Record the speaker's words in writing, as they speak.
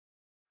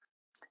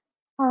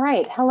All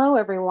right, hello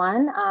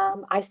everyone.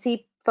 I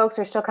see folks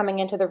are still coming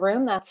into the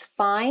room. That's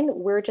fine.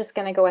 We're just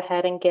going to go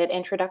ahead and get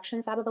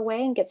introductions out of the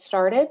way and get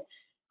started.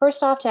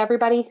 First off, to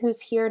everybody who's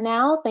here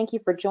now, thank you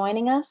for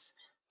joining us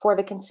for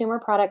the Consumer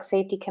Product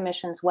Safety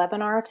Commission's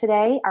webinar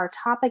today. Our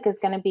topic is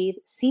going to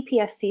be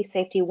CPSC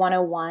Safety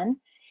 101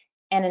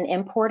 and an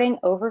importing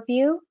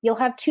overview. You'll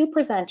have two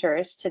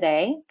presenters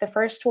today. The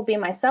first will be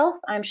myself.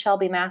 I'm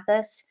Shelby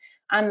Mathis.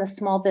 I'm the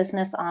Small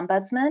Business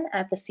Ombudsman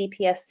at the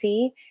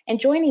CPSC, and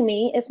joining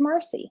me is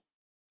Marcy.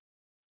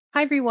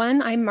 Hi,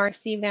 everyone. I'm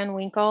Marcy Van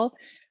Winkle.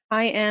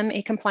 I am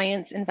a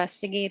compliance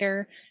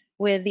investigator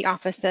with the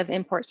Office of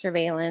Import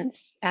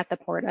Surveillance at the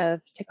Port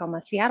of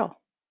Tacoma, Seattle.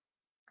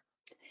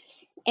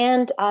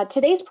 And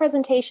today's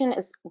presentation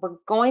we're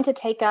going to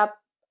take up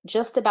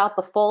just about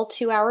the full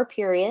 2-hour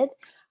period.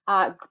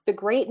 The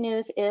great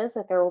news is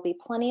that there will be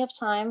plenty of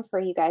time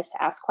for you guys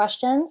to ask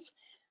questions.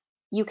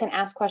 You can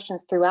ask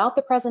questions throughout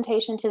the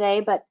presentation today,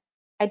 but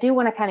I do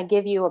want to kind of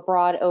give you a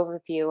broad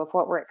overview of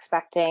what we're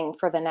expecting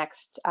for the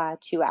next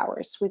 2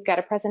 hours. We've got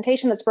a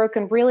presentation that's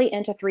broken really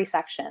into 3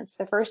 sections.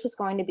 The first is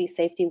going to be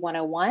Safety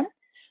 101,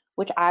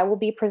 which I will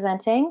be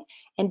presenting.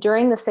 And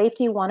during the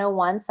Safety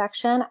 101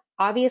 section,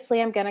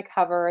 obviously I'm going to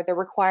cover the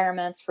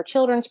requirements for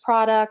children's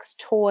products,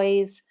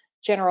 toys,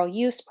 general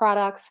use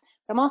products.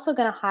 I'm also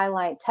going to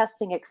highlight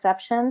testing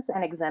exceptions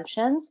and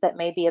exemptions that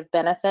may be of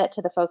benefit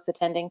to the folks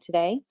attending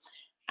today.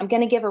 I'm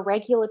going to give a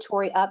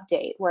regulatory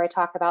update where I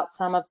talk about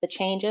some of the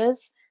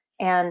changes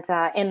and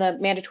in the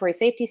mandatory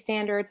safety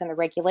standards and the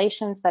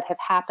regulations that have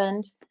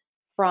happened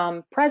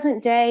from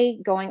present day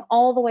going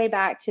all the way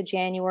back to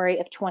January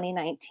of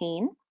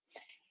 2019.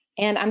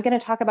 And I'm going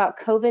to talk about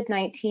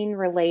COVID-19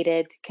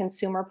 related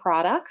consumer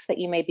products that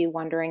you may be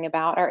wondering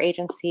about. Our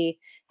agency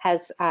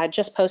has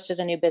just posted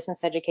a new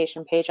business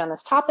education page on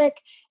this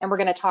topic, and we're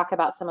going to talk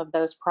about some of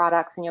those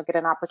products, and you'll get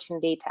an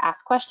opportunity to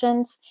ask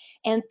questions.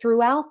 And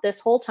throughout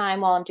this whole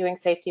time while I'm doing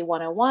Safety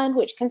 101,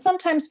 which can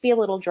sometimes be a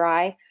little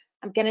dry,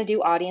 I'm going to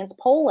do audience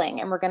polling,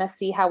 and we're going to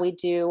see how we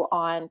do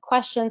on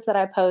questions that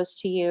I pose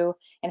to you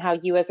and how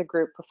you as a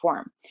group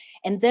perform.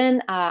 And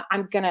then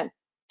I'm going to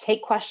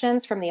take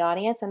questions from the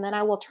audience, and then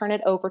I will turn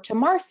it over to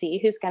Marcy,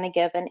 who's going to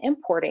give an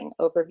importing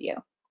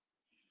overview.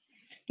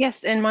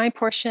 Yes, and my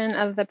portion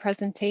of the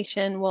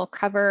presentation will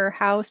cover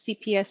how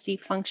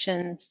CPSC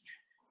functions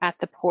at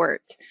the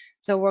port.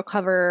 So we'll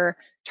cover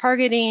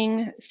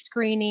targeting,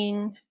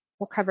 screening,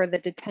 we'll cover the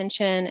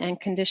detention and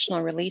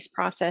conditional release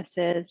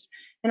processes,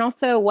 and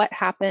also what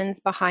happens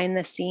behind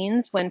the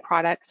scenes when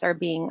products are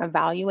being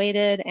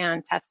evaluated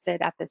and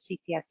tested at the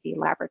CPSC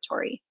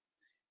laboratory.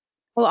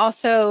 We'll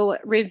also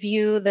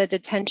review the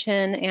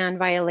detention and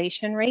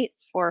violation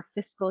rates for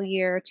fiscal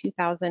year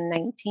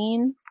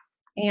 2019,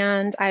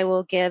 and I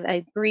will give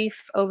a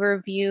brief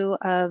overview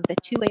of the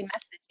two-way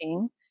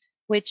messaging,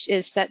 which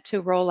is set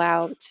to roll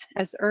out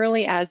as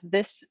early as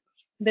this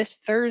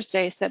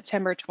Thursday,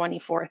 September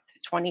 24th,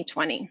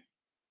 2020.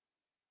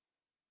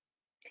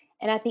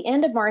 And at the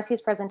end of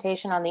Marcy's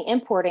presentation on the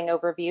importing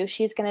overview,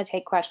 she's going to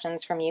take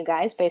questions from you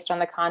guys based on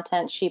the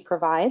content she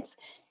provides.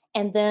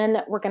 And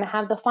then we're going to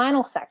have the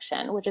final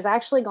section, which is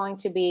actually going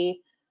to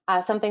be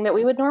something that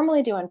we would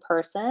normally do in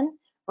person.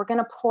 We're going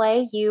to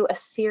play you a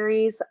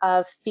series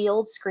of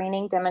field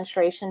screening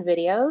demonstration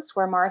videos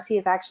where Marcy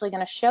is actually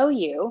going to show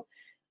you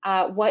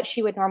what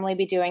she would normally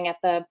be doing at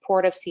the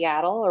Port of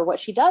Seattle, or what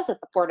she does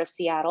at the Port of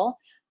Seattle,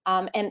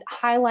 and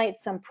highlight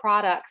some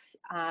products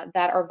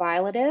that are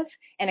violative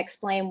and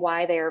explain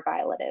why they are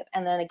violative.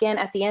 And then again,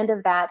 at the end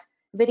of that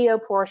video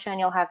portion,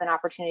 you'll have an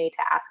opportunity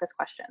to ask us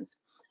questions.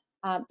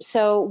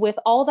 So with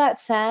all that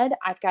said,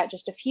 I've got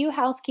just a few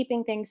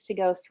housekeeping things to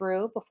go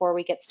through before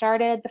we get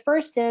started. The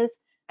first is,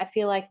 I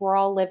feel like we're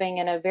all living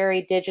in a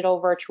very digital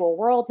virtual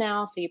world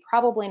now, so you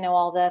probably know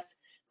all this.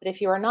 But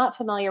if you are not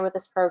familiar with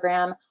this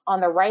program,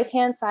 on the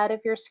right-hand side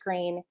of your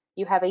screen,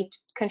 you have a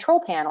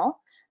control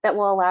panel that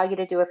will allow you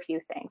to do a few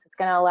things. It's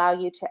going to allow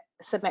you to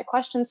submit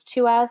questions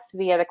to us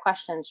via the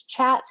questions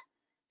chat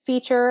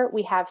feature.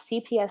 We have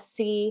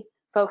CPSC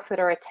folks that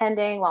are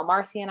attending while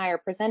Marcy and I are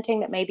presenting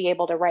that may be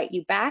able to write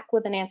you back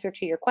with an answer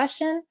to your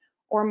question,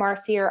 or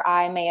Marcy or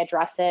I may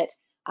address it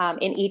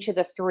in each of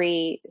the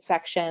 3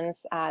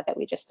 sections that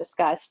we just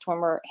discussed when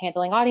we're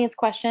handling audience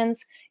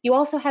questions. You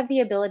also have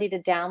the ability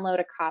to download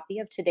a copy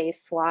of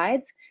today's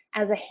slides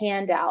as a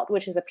handout,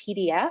 which is a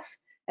PDF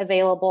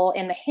available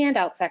in the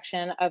handout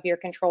section of your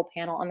control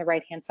panel on the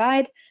right-hand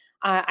side.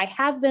 I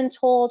have been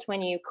told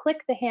when you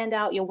click the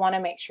handout, you'll want to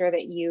make sure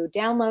that you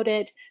download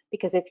it,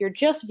 because if you're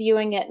just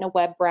viewing it in a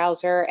web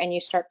browser and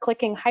you start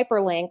clicking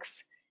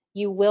hyperlinks,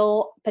 you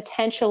will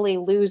potentially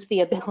lose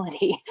the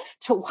ability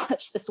to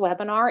watch this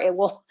webinar. It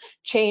will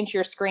change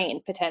your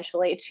screen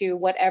potentially to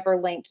whatever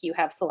link you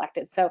have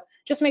selected. So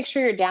just make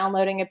sure you're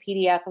downloading a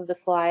PDF of the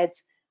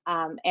slides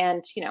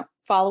and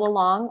follow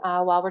along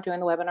while we're doing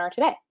the webinar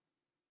today.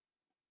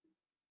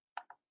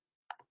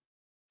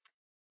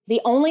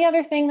 The only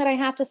other thing that I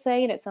have to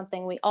say, and it's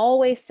something we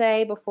always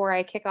say before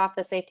I kick off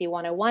the Safety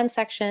 101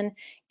 section,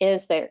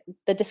 is that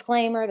the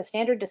disclaimer, the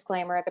standard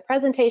disclaimer, the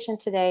presentation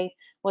today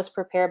was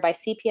prepared by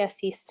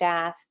CPSC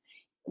staff,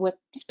 with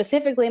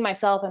specifically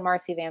myself and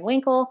Marcy Van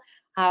Winkle.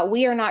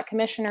 We are not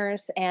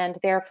commissioners, and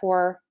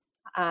therefore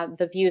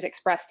the views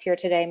expressed here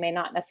today may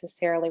not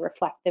necessarily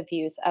reflect the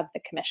views of the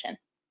commission.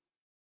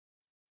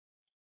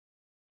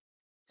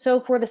 So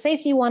for the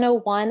Safety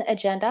 101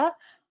 agenda,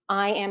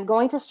 I am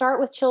going to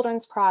start with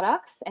children's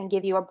products and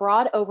give you a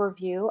broad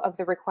overview of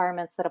the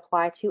requirements that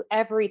apply to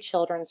every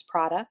children's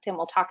product, and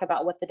we'll talk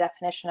about what the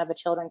definition of a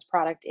children's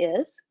product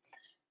is.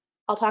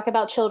 I'll talk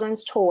about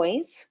children's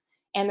toys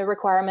and the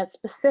requirements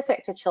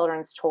specific to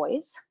children's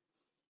toys.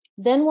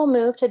 Then we'll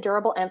move to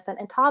durable infant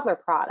and toddler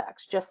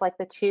products, just like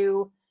the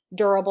two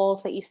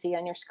durables that you see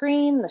on your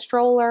screen, the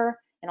stroller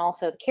and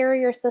also the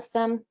carrier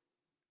system.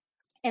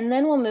 And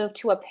then we'll move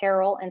to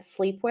apparel and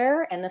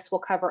sleepwear, and this will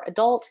cover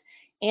adult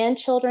and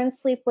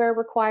children's sleepwear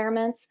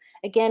requirements.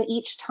 Again,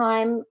 each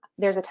time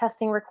there's a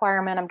testing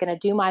requirement, I'm going to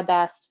do my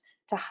best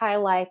to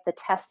highlight the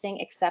testing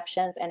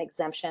exceptions and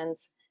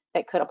exemptions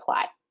that could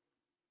apply.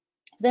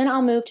 Then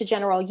I'll move to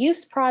general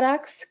use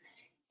products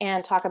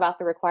and talk about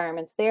the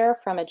requirements there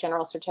from a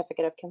general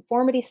certificate of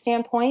conformity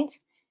standpoint,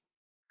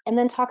 and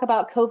then talk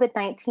about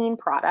COVID-19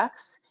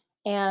 products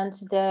and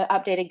the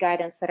updated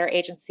guidance that our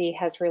agency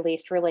has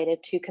released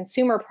related to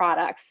consumer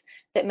products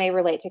that may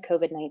relate to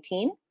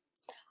COVID-19.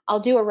 I'll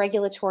do a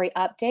regulatory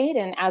update,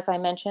 and as I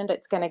mentioned,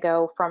 it's going to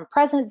go from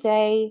present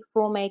day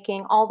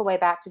rulemaking all the way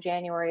back to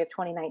January of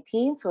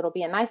 2019, so it'll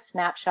be a nice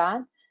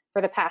snapshot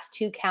for the past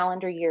 2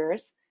 calendar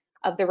years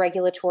of the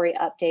regulatory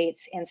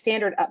updates and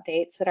standard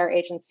updates that our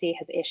agency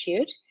has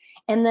issued.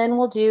 And then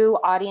we'll do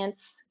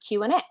audience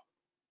Q&A.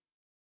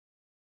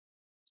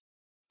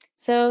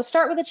 So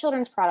start with a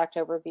children's product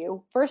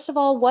overview. First of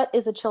all, what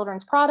is a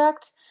children's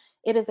product?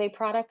 It is a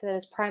product that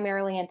is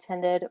primarily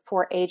intended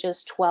for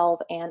ages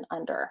 12 and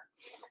under.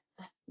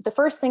 The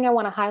first thing I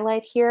want to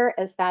highlight here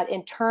is that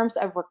in terms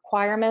of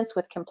requirements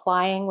with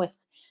complying with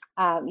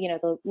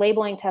the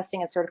labeling,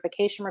 testing, and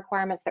certification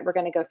requirements that we're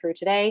going to go through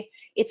today,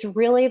 it's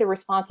really the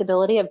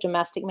responsibility of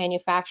domestic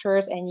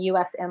manufacturers and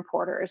U.S.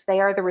 importers. They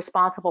are the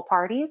responsible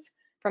parties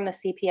from the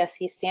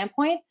CPSC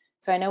standpoint.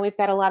 So I know we've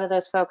got a lot of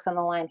those folks on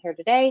the line here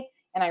today,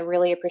 and I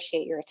really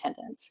appreciate your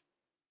attendance.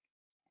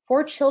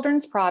 For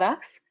children's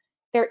products,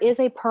 there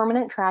is a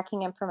permanent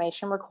tracking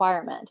information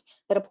requirement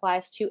that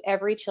applies to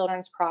every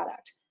children's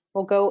product.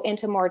 We'll go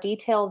into more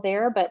detail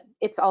there, but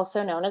it's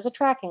also known as a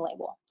tracking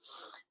label.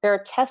 There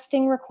are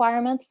testing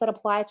requirements that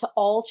apply to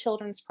all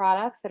children's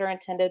products that are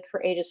intended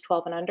for ages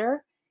 12 and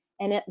under,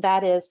 and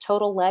that is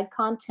total lead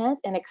content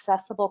in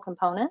accessible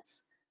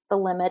components. The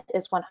limit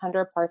is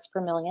 100 parts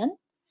per million.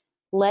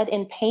 Lead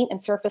in paint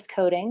and surface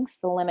coatings,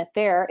 the limit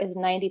there is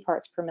 90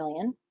 parts per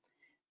million.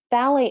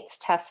 Phthalates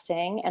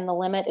testing, and the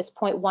limit is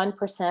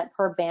 0.1%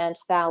 per banned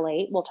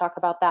phthalate. We'll talk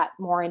about that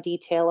more in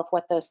detail of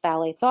what those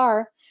phthalates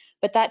are,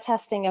 but that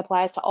testing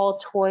applies to all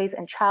toys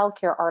and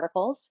childcare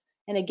articles.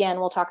 And again,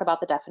 we'll talk about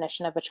the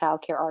definition of a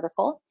childcare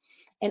article.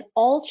 And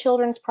all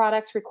children's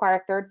products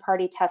require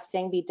third-party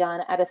testing be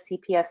done at a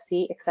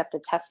CPSC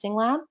accepted testing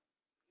lab.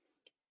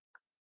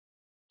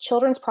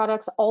 Children's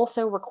products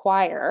also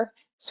require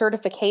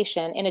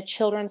certification in a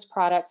children's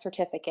product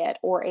certificate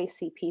or a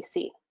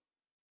CPC.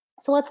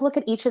 So let's look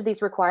at each of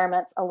these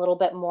requirements a little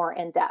bit more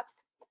in depth.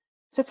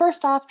 So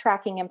first off,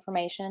 tracking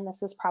information.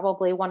 This is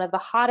probably one of the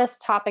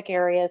hottest topic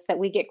areas that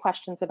we get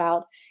questions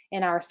about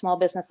in our Small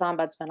Business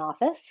Ombudsman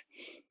office.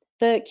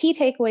 The key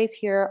takeaways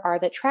here are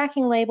that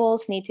tracking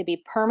labels need to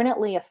be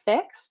permanently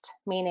affixed,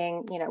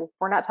 meaning,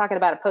 we're not talking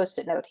about a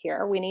Post-it note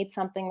here. We need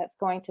something that's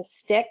going to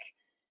stick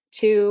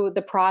to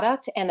the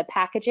product and the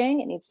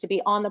packaging. It needs to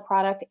be on the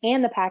product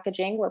and the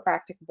packaging where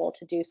practicable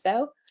to do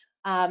so.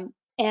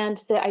 And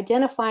the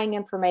identifying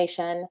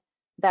information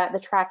that the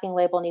tracking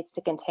label needs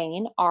to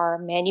contain are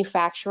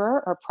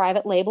manufacturer or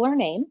private labeler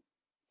name,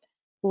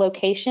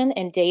 location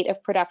and date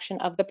of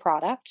production of the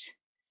product,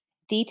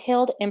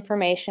 detailed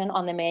information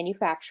on the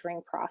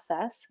manufacturing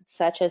process,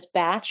 such as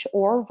batch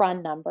or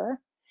run number,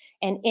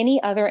 and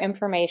any other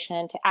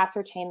information to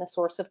ascertain the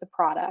source of the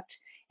product.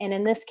 And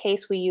in this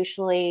case, we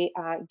usually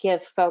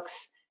give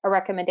folks a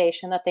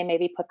recommendation that they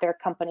maybe put their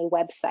company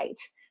website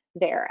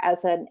there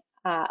as an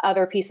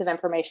other piece of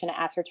information to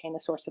ascertain the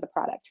source of the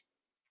product.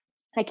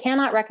 I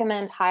cannot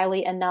recommend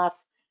highly enough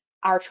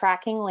our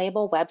tracking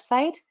label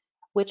website,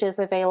 which is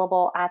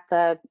available at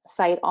the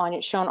site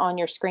shown on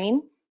your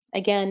screen.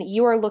 Again,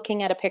 you are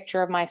looking at a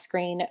picture of my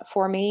screen.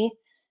 For me,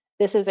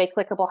 this is a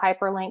clickable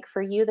hyperlink.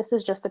 For you, this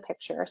is just a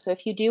picture. So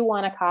if you do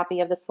want a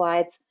copy of the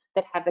slides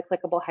that have the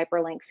clickable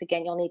hyperlinks,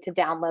 again, you'll need to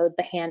download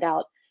the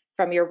handout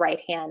from your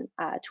right-hand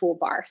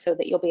toolbar so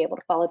that you'll be able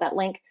to follow that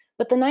link.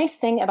 But the nice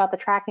thing about the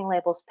tracking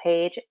labels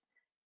page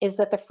is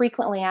that the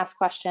frequently asked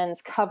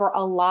questions cover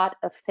a lot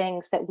of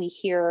things that we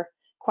hear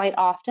quite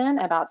often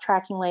about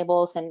tracking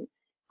labels and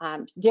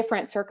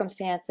different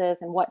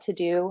circumstances and what to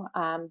do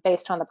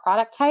based on the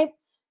product type.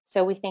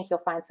 So we think you'll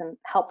find some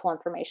helpful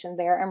information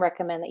there and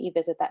recommend that you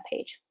visit that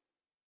page.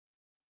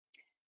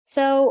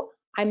 So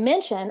I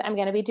mentioned I'm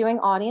going to be doing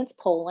audience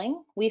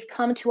polling. We've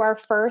come to our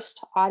first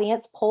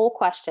audience poll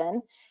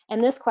question,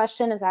 and this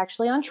question is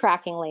actually on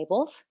tracking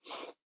labels.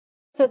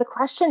 So the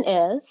question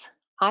is,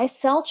 I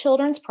sell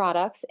children's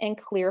products in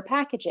clear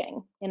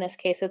packaging. In this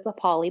case, it's a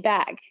poly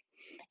bag,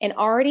 and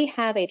already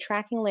have a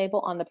tracking label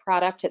on the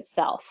product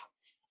itself.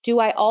 Do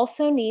I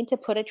also need to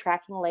put a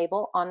tracking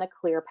label on the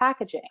clear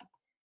packaging?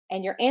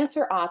 And your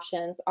answer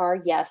options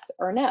are yes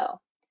or no.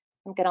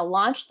 I'm going to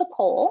launch the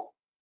poll.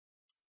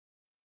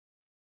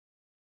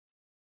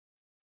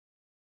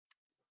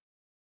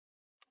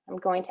 I'm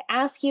going to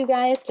ask you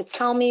guys to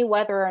tell me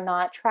whether or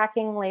not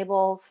tracking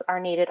labels are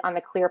needed on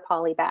the clear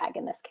poly bag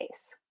in this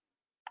case.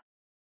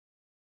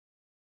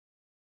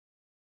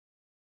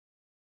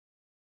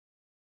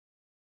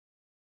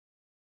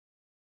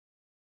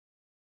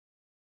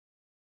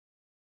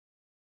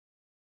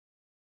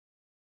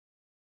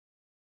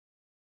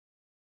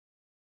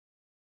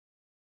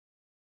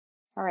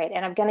 All right,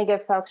 and I'm going to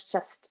give folks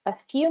just a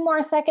few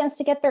more seconds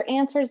to get their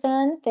answers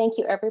in. Thank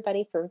you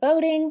everybody for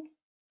voting.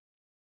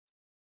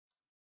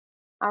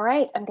 All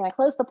right, I'm going to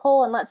close the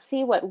poll and let's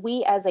see what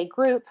we as a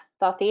group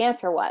thought the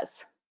answer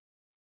was.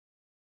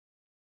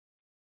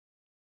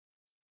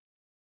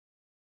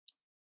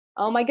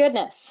 Oh my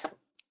goodness.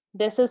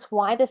 This is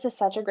why this is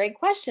such a great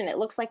question. It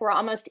looks like we're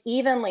almost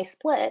evenly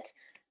split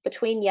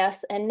between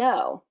yes and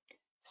no.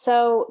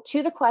 So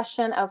to the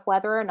question of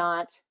whether or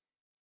not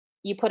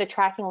you put a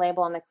tracking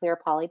label on the clear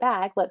poly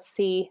bag, let's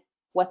see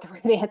what the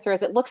right answer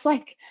is. It looks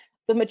like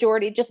the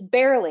majority just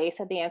barely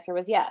said the answer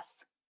was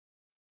yes.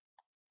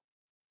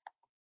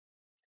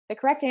 The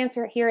correct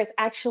answer here is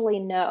actually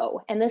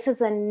no, and this is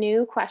a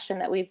new question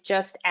that we've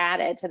just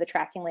added to the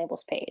tracking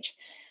labels page.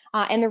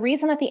 And the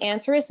reason that the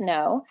answer is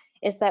no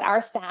is that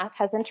our staff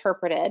has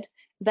interpreted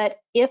that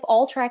if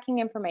all tracking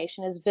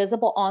information is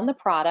visible on the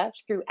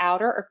product through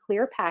outer or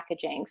clear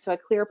packaging, so a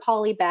clear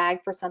poly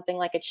bag for something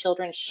like a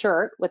children's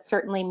shirt would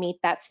certainly meet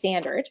that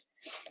standard,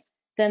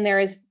 then there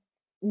is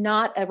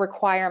not a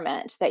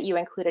requirement that you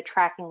include a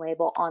tracking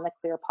label on the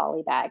clear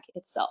poly bag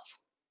itself.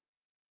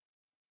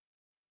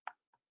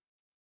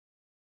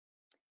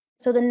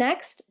 So the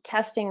next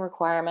testing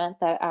requirement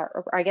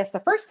or I guess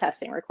the first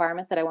testing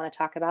requirement that I want to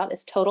talk about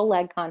is total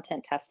lead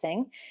content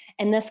testing.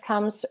 And this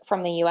comes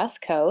from the US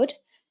code.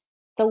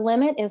 The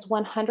limit is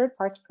 100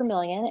 parts per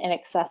million in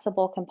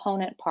accessible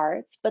component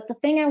parts. But the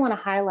thing I want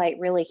to highlight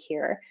really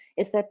here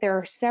is that there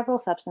are several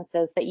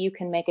substances that you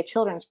can make a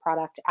children's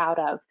product out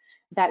of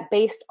that,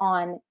 based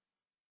on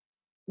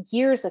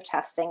years of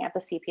testing at the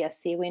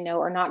CPSC, we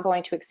know are not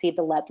going to exceed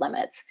the lead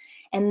limits.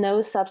 And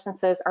those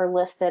substances are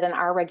listed in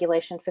our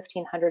regulation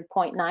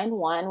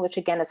 1500.91, which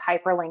again is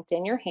hyperlinked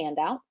in your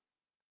handout.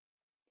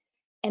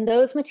 And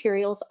those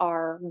materials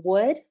are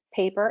wood,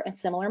 paper, and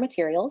similar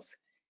materials,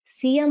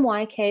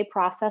 CMYK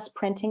process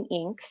printing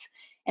inks,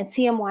 and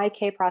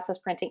CMYK process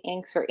printing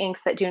inks are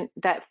inks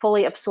that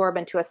fully absorb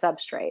into a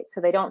substrate. So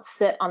they don't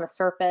sit on the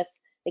surface,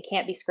 they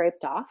can't be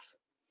scraped off.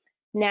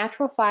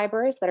 Natural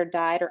fibers that are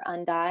dyed or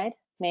undyed,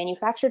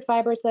 manufactured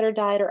fibers that are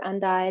dyed or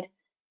undyed,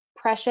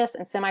 precious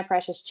and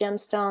semi-precious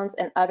gemstones,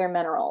 and other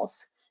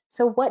minerals.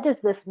 So what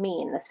does this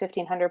mean, this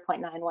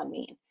 1500.91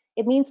 mean?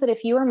 It means that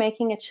if you are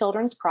making a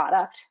children's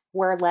product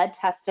where lead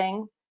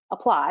testing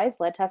applies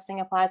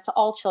to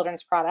all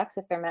children's products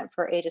if they're meant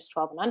for ages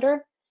 12 and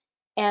under,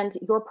 and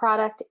your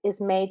product is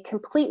made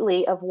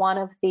completely of one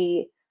of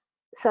the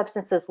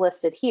substances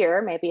listed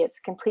here, maybe it's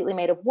completely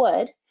made of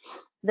wood,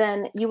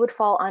 then you would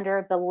fall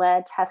under the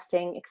lead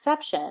testing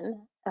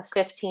exception of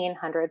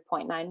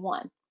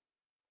 1500.91.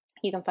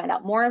 You can find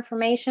out more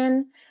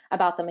information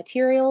about the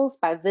materials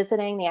by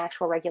visiting the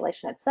actual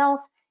regulation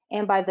itself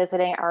and by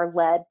visiting our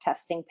lead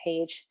testing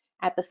page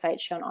at the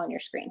site shown on your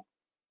screen.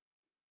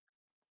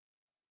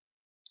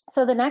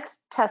 So the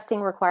next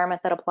testing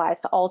requirement that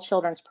applies to all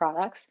children's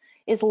products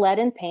is lead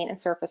in paint and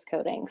surface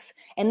coatings.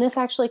 And this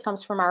actually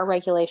comes from our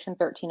regulation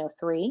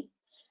 1303.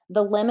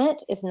 The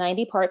limit is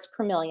 90 parts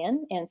per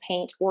million in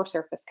paint or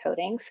surface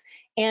coatings.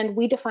 And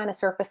we define a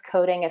surface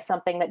coating as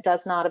something that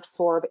does not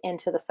absorb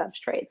into the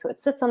substrate. So it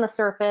sits on the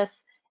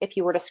surface. If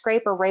you were to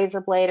scrape a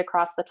razor blade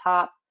across the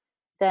top,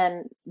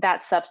 then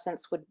that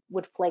substance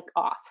would flake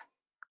off.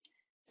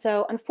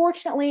 So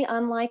unfortunately,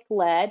 unlike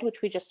lead,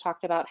 which we just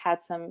talked about,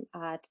 had some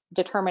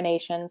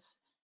determinations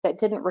that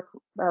didn't,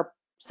 or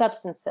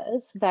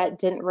substances that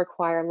didn't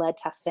require lead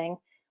testing,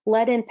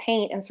 lead in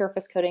paint and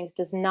surface coatings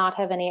does not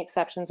have any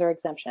exceptions or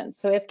exemptions.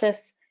 So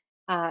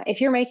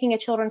if you're making a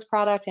children's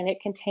product and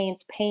it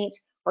contains paint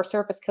or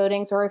surface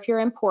coatings, or if you're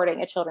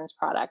importing a children's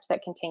product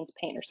that contains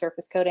paint or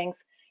surface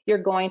coatings, you're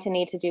going to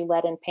need to do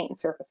lead in paint and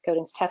surface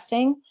coatings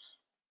testing.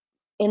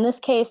 In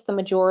this case, the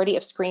majority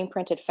of screen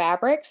printed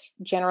fabrics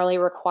generally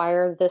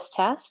require this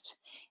test,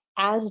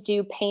 as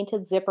do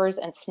painted zippers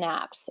and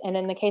snaps. And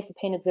in the case of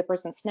painted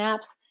zippers and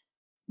snaps,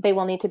 they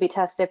will need to be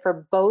tested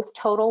for both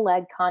total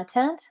lead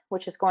content,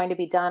 which is going to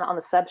be done on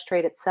the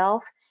substrate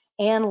itself,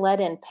 and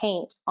lead in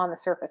paint on the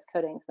surface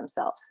coatings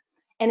themselves.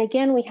 And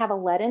again, we have a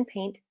lead in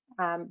paint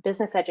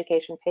business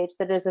education page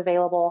that is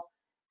available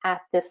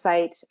at this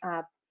site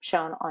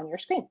shown on your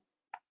screen.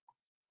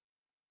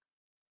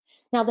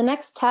 Now, the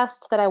next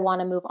test that I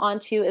want to move on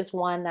to is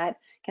one that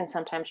can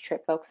sometimes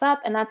trip folks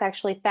up, and that's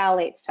actually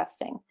phthalates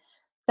testing.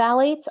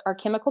 Phthalates are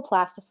chemical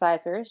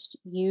plasticizers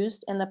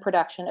used in the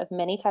production of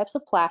many types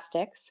of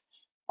plastics,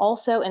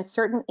 also in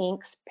certain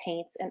inks,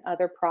 paints, and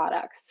other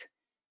products.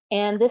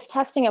 And this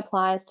testing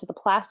applies to the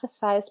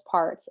plasticized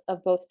parts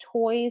of both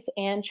toys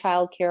and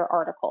childcare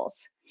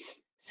articles.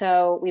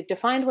 So we've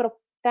defined what a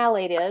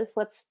phthalate is.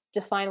 Let's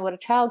define what a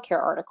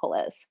childcare article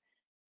is.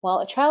 Well,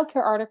 a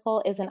childcare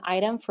article is an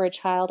item for a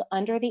child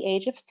under the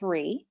age of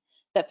 3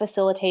 that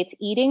facilitates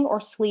eating or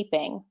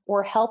sleeping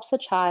or helps a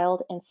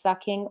child in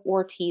sucking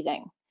or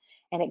teething.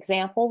 An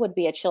example would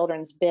be a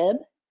children's bib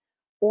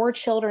or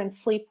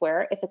children's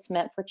sleepwear if it's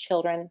meant for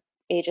children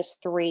ages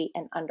 3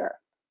 and under.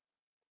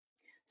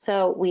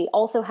 So we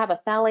also have a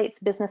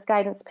phthalates business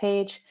guidance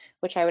page,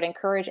 which I would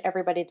encourage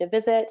everybody to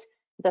visit.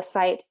 The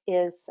site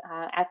is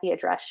at the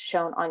address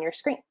shown on your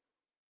screen.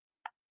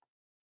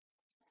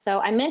 So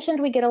I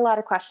mentioned we get a lot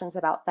of questions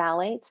about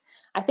phthalates.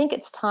 I think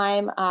it's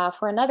time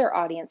for another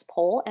audience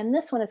poll, and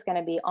this one is going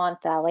to be on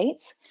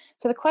phthalates.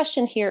 So the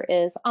question here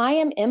is, I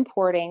am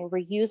importing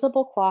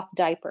reusable cloth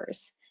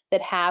diapers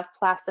that have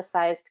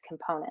plasticized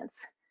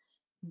components.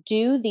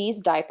 Do these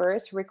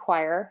diapers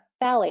require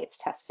phthalates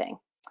testing?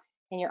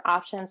 And your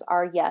options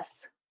are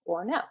yes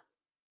or no.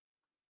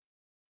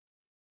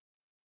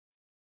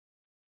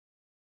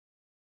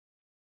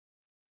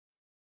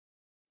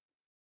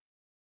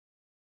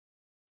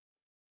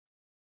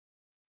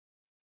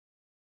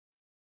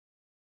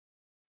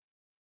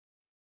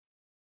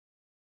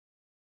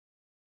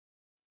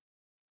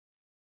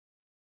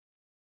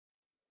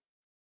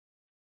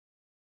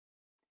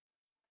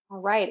 All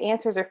right,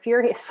 answers are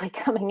furiously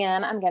coming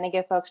in. I'm going to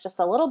give folks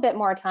just a little bit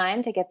more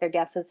time to get their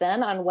guesses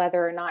in on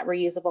whether or not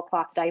reusable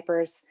cloth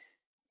diapers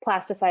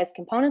plasticized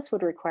components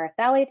would require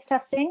phthalates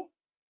testing.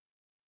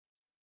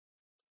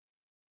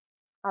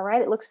 All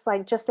right, it looks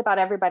like just about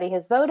everybody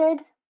has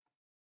voted.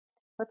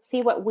 Let's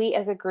see what we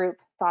as a group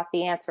thought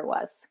the answer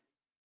was.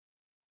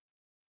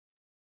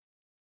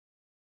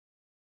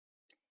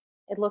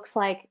 It looks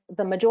like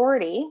the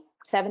majority,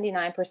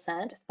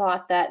 79%,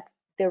 thought that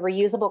the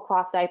reusable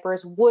cloth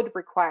diapers would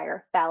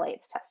require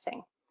phthalates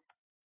testing.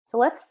 So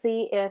let's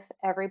see if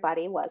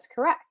everybody was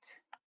correct.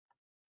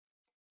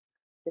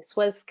 This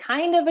was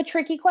kind of a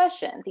tricky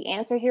question. The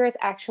answer here is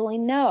actually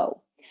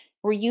no.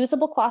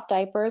 Reusable cloth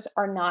diapers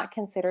are not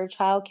considered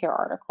childcare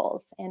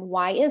articles. And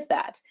why is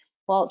that?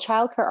 Well,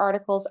 childcare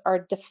articles are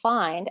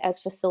defined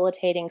as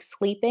facilitating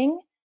sleeping,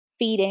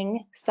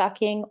 feeding,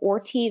 sucking, or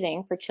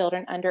teething for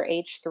children under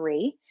age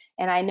 3.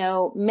 And I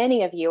know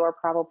many of you are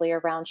probably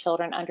around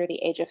children under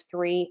the age of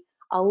 3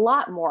 a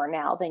lot more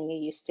now than you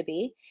used to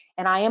be.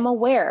 And I am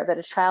aware that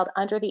a child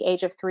under the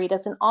age of 3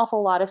 does an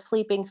awful lot of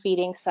sleeping,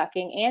 feeding,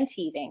 sucking, and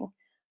teething,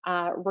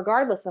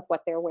 regardless of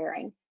what they're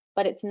wearing.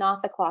 But it's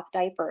not the cloth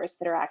diapers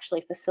that are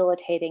actually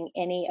facilitating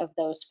any of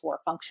those 4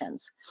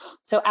 functions.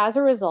 So as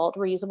a result,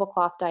 reusable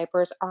cloth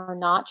diapers are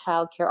not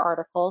childcare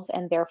articles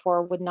and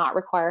therefore would not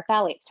require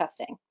phthalates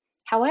testing.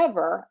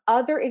 However,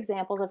 other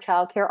examples of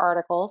childcare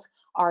articles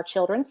are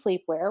children's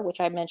sleepwear, which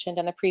I mentioned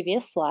in the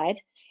previous slide,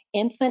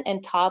 infant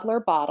and toddler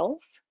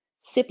bottles,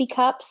 sippy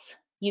cups,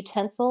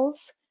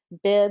 utensils,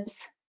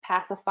 bibs,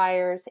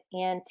 pacifiers,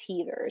 and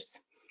teethers.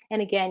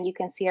 And again, you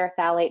can see our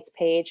phthalates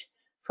page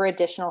for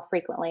additional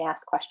frequently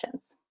asked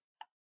questions.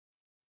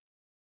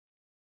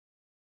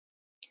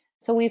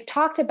 So we've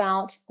talked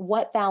about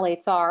what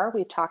phthalates are.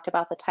 We've talked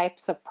about the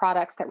types of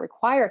products that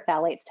require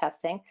phthalates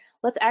testing.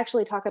 Let's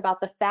actually talk about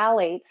the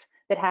phthalates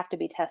that have to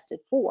be tested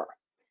for.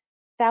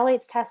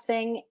 Phthalates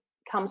testing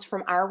comes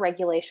from our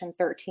regulation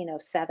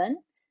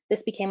 1307.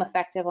 This became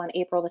effective on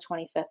April the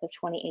 25th of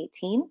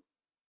 2018.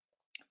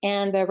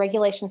 And the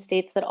regulation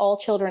states that all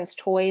children's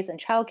toys and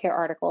childcare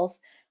articles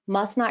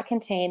must not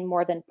contain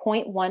more than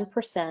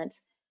 0.1%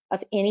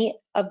 of any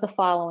of the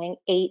following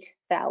 8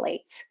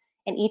 phthalates.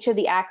 And each of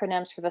the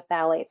acronyms for the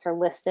phthalates are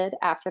listed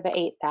after the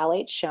 8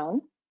 phthalates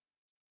shown.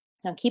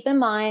 Now keep in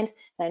mind,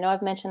 and I know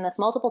I've mentioned this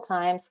multiple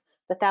times,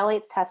 the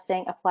phthalates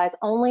testing applies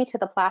only to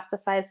the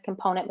plasticized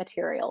component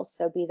materials.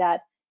 So be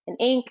that an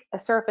ink, a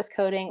surface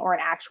coating, or an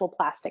actual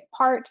plastic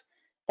part,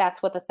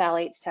 that's what the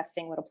phthalates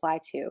testing would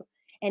apply to.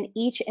 And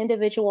each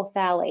individual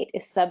phthalate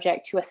is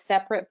subject to a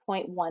separate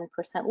 0.1%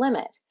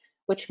 limit,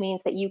 which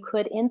means that you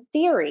could, in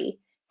theory,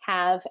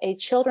 have a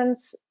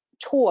children's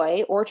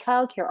toy or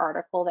childcare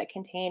article that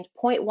contained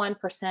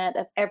 0.1%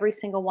 of every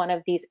single one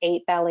of these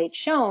 8 phthalates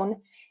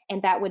shown,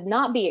 and that would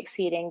not be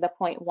exceeding the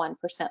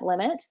 0.1%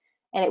 limit,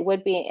 and it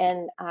would be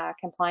in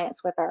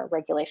compliance with our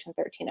regulation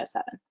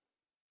 1307.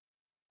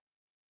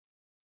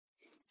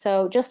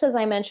 So just as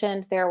I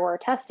mentioned, there were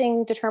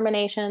testing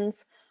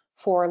determinations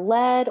for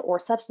lead or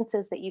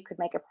substances that you could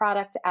make a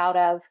product out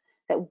of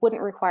that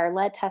wouldn't require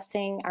lead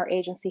testing. Our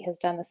agency has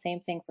done the same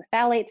thing for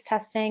phthalates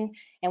testing,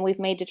 and we've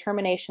made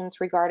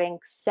determinations regarding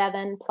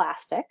 7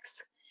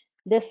 plastics.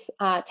 This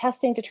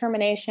testing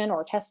determination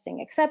or testing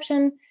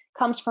exception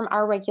comes from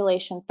our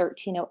regulation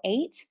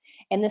 1308,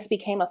 and this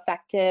became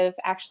effective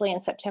actually in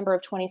September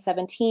of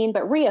 2017,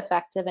 but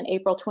re-effective in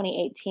April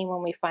 2018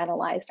 when we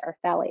finalized our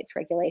phthalates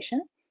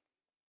regulation.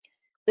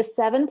 The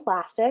 7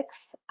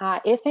 plastics,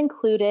 if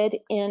included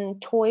in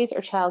toys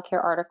or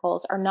childcare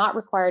articles, are not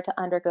required to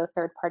undergo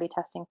third-party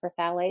testing for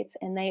phthalates,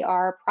 and they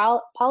are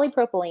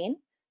polypropylene,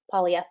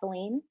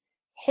 polyethylene,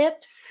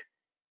 HIPS,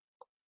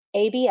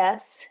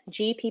 ABS,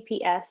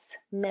 GPPS,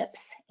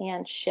 MIPS,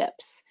 and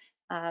SHIPS.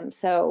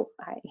 So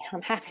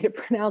I'm happy to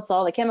pronounce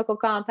all the chemical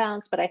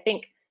compounds, but I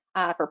think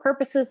for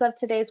purposes of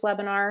today's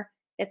webinar,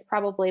 it's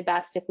probably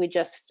best if we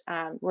just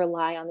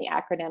rely on the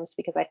acronyms,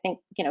 because I think,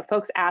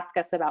 folks ask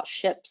us about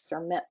SHIPS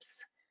or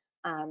MIPS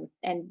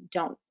and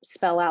don't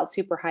spell out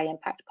super high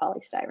impact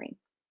polystyrene.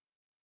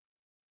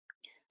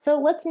 So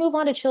let's move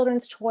on to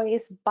children's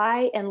toys.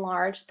 By and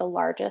large, the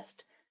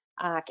largest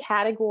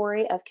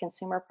category of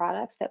consumer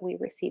products that we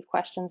receive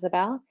questions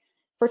about.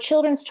 For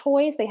children's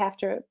toys, they have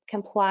to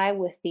comply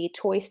with the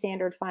Toy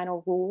Standard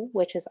Final Rule,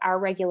 which is our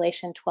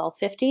regulation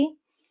 1250.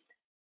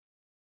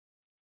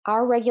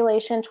 Our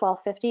regulation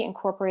 1250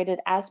 incorporated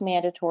as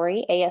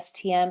mandatory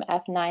ASTM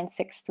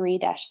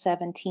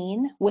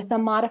F963-17 with a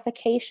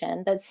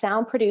modification that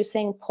sound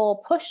producing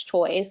pull push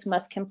toys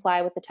must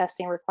comply with the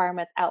testing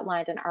requirements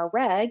outlined in our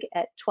reg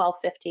at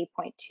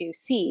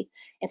 1250.2c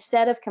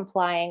instead of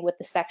complying with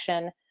the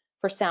section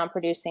for sound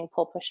producing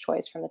pull push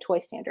toys from the Toy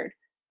Standard.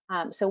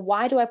 So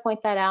why do I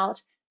point that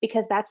out?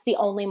 Because that's the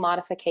only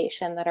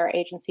modification that our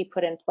agency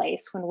put in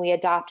place when we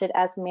adopted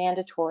as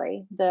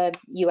mandatory the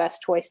US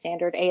Toy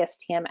Standard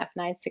ASTM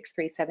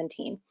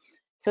F963-17.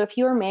 So if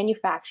you are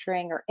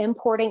manufacturing or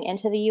importing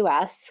into the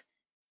US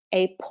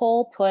a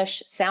pull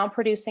push sound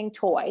producing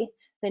toy,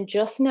 then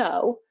just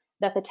know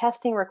that the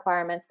testing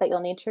requirements that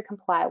you'll need to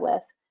comply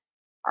with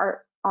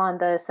are on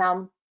the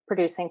sound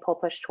producing pull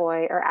push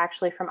toy are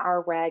actually from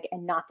our reg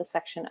and not the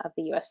section of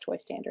the US Toy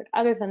Standard.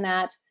 Other than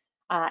that,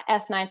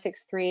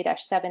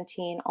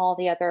 F963-17, all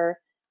the other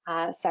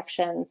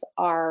sections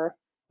are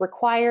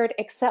required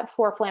except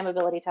for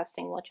flammability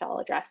testing, which I'll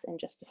address in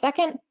just a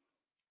second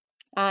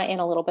in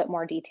a little bit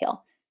more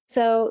detail.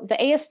 So the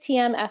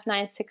ASTM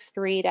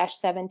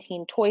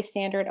F963-17 toy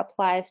standard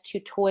applies to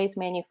toys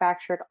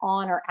manufactured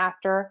on or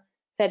after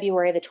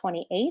February the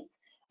 28th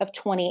of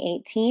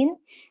 2018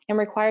 and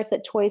requires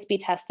that toys be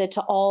tested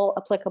to all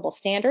applicable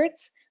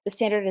standards. The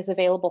standard is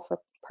available for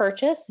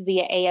purchase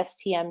via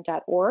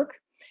astm.org.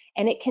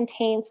 And it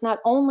contains not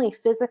only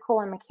physical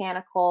and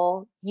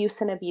mechanical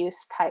use and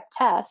abuse type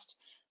test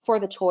for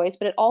the toys,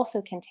 but it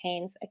also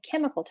contains a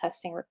chemical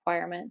testing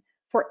requirement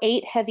for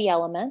 8 heavy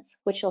elements,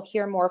 which you'll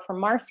hear more from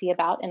Marcy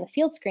about in the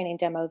field screening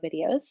demo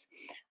videos.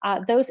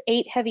 Those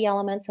 8 heavy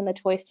elements in the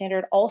toy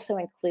standard also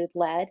include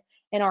lead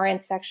and are in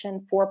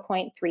section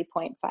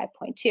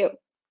 4.3.5.2.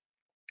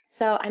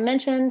 So I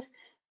mentioned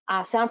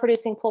sound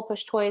producing pull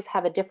push toys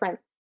have a different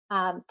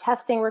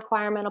testing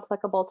requirement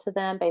applicable to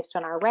them based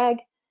on our reg.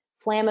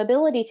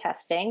 Flammability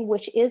testing,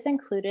 which is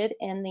included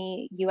in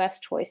the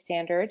US Toy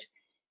Standard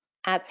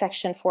at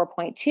section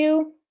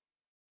 4.2,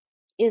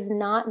 is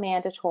not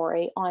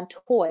mandatory on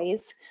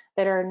toys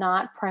that are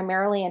not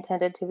primarily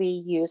intended to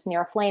be used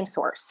near a flame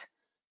source.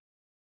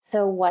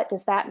 So what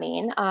does that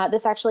mean?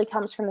 This actually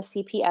comes from the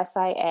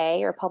CPSIA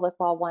or Public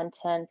Law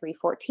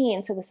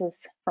 110-314. So this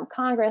is from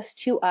Congress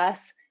to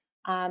us,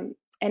 an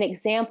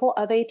example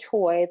of a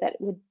toy that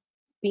would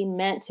be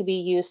meant to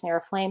be used near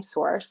a flame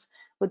source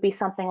would be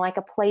something like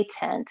a play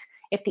tent.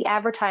 If the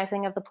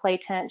advertising of the play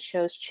tent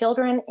shows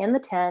children in the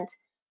tent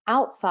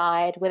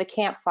outside with a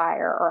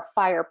campfire or a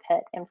fire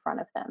pit in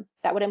front of them,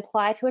 that would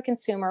imply to a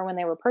consumer when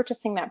they were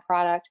purchasing that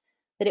product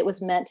that it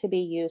was meant to be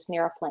used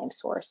near a flame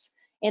source.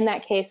 In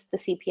that case, the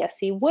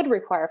CPSC would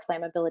require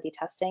flammability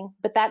testing,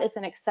 but that is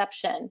an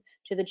exception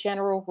to the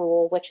general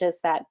rule, which is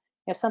that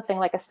something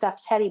like a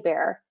stuffed teddy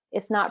bear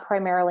is not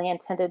primarily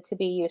intended to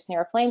be used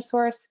near a flame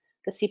source.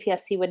 The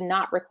CPSC would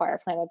not require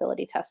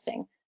flammability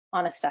testing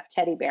on a stuffed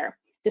teddy bear,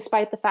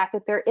 despite the fact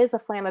that there is a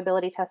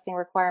flammability testing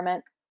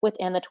requirement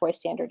within the toy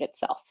standard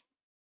itself.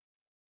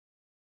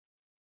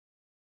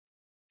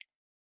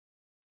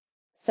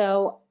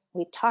 So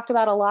we talked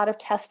about a lot of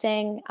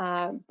testing,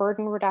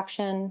 burden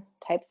reduction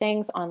type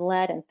things on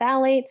lead and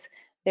phthalates.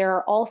 There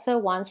are also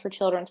ones for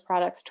children's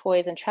products,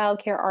 toys, and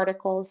childcare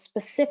articles,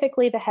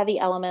 specifically the heavy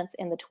elements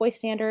in the toy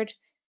standard.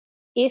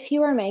 If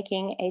you are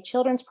making a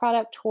children's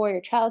product, toy,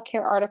 or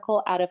childcare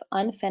article out of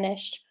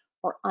unfinished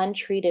or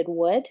untreated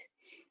wood,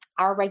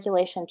 our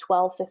regulation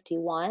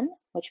 1251,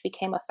 which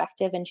became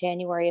effective in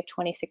January of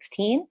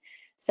 2016,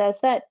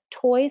 says that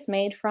toys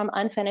made from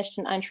unfinished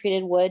and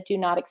untreated wood do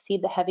not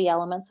exceed the heavy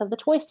elements of the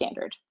toy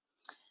standard.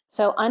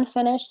 So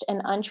unfinished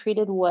and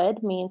untreated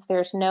wood means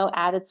there's no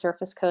added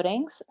surface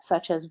coatings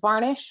such as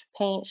varnish,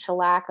 paint,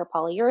 shellac, or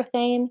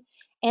polyurethane,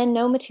 and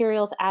no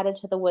materials added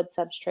to the wood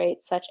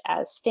substrate such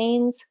as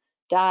stains,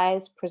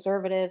 dyes,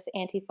 preservatives,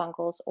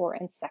 antifungals, or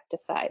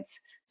insecticides.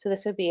 So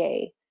this would be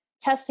a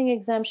testing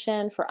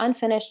exemption for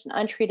unfinished and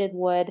untreated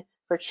wood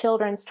for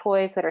children's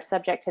toys that are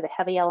subject to the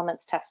heavy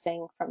elements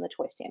testing from the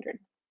toy standard.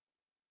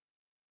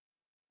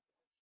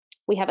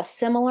 We have a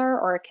similar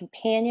or a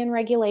companion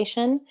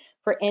regulation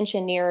for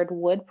engineered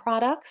wood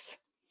products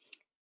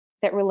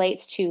that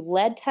relates to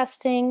lead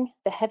testing,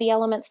 the heavy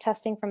elements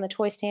testing from the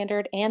toy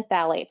standard, and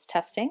phthalates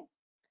testing.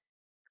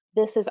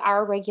 This is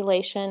our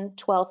regulation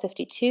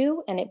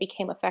 1252, and it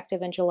became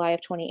effective in July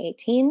of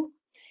 2018.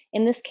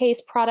 In this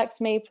case, products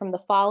made from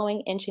the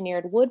following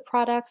engineered wood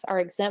products are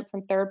exempt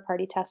from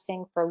third-party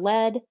testing for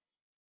lead,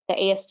 the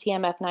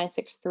ASTM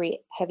F963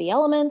 heavy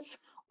elements,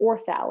 or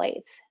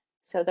phthalates.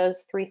 So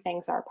those three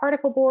things are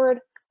particle board,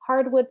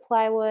 hardwood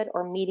plywood,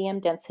 or medium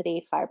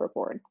density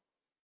fiberboard.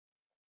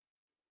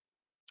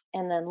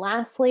 And then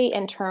lastly,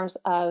 in terms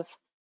of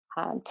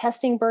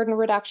testing burden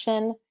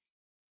reduction,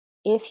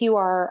 if you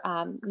are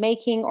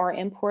making or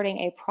importing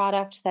a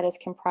product that is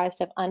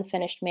comprised of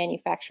unfinished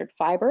manufactured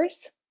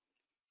fibers,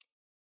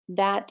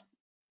 that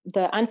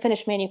the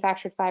unfinished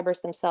manufactured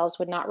fibers themselves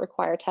would not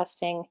require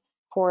testing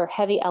for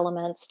heavy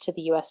elements to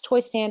the US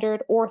toy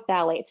standard or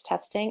phthalates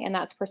testing, and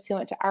that's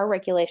pursuant to our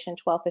regulation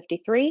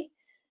 1253.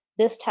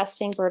 This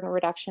testing burden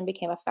reduction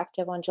became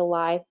effective on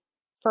July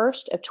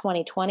 1st of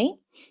 2020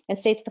 and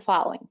states the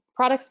following.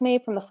 Products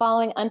made from the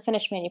following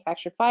unfinished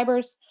manufactured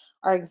fibers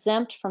are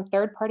exempt from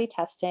third-party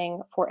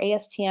testing for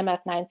ASTM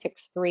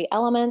F963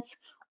 elements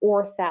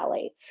or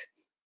phthalates.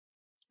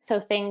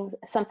 So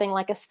something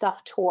like a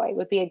stuffed toy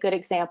would be a good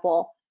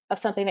example of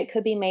something that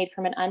could be made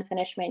from an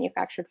unfinished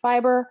manufactured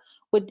fiber,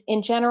 would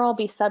in general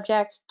be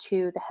subject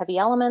to the heavy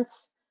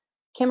elements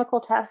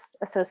chemical test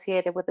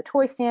associated with the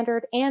toy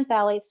standard and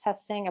phthalates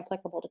testing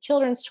applicable to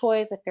children's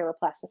toys if there were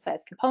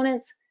plasticized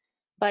components.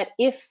 But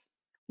if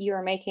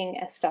you're making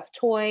a stuffed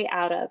toy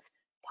out of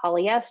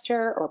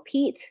polyester or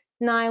PET,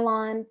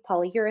 nylon,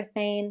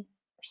 polyurethane,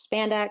 or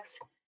spandex,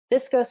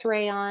 viscose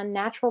rayon,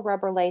 natural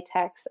rubber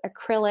latex,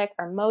 acrylic,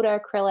 or moto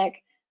acrylic,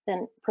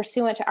 then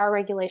pursuant to our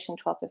regulation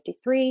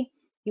 1253,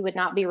 you would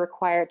not be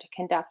required to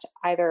conduct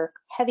either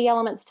heavy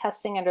elements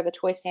testing under the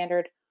toy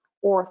standard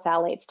or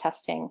phthalates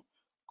testing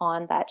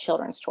on that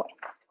children's toy.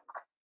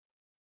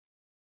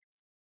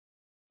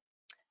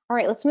 All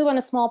right, let's move on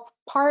to small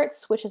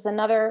parts, which is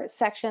another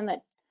section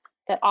that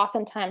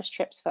oftentimes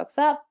trips folks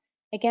up.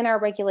 Again, our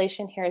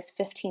regulation here is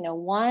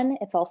 1501.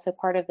 It's also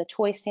part of the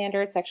toy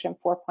standard, section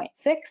 4.6.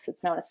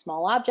 It's known as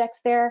small objects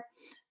there.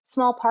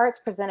 Small parts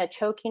present a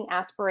choking,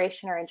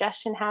 aspiration, or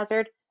ingestion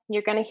hazard.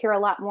 You're going to hear a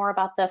lot more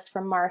about this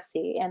from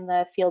Marcy in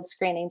the field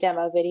screening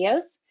demo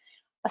videos.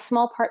 A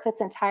small part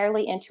fits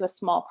entirely into a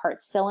small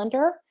part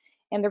cylinder.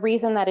 And the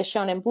reason that is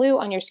shown in blue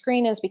on your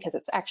screen is because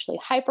it's actually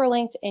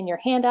hyperlinked in your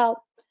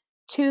handout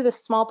to the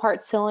small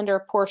part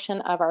cylinder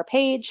portion of our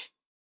page.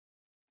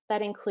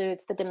 That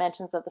includes the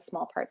dimensions of the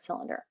small part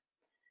cylinder.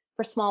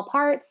 For small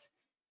parts,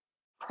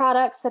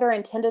 products that are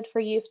intended for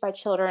use by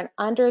children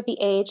under the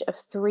age of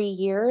 3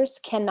 years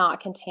cannot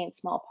contain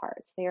small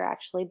parts. They are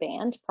actually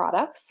banned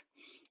products.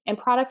 And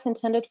products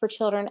intended for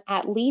children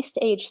at least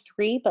age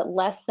 3 but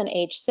less than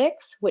age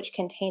 6, which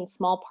contain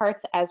small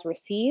parts as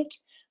received,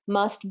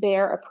 must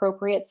bear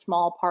appropriate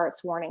small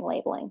parts warning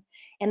labeling.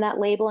 And that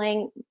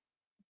labeling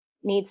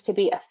needs to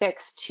be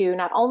affixed to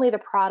not only the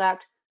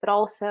product, but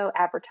also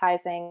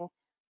advertising.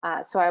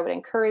 So I would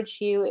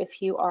encourage you,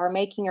 if you are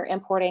making or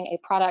importing a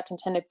product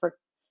intended for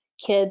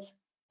kids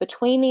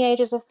between the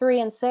ages of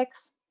 3 and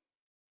 6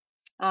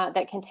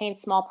 that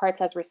contains small parts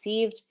as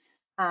received,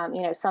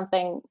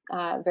 something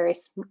very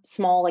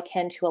small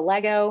akin to a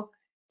Lego,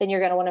 then you're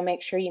going to want to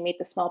make sure you meet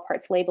the small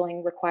parts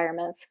labeling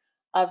requirements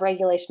of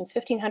regulations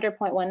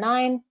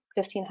 1500.19,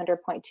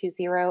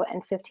 1500.20,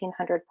 and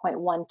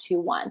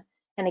 1500.121.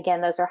 And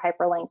again, those are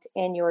hyperlinked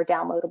in your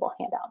downloadable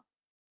handout.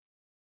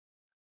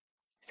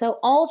 So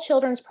all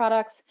children's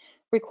products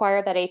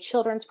require that a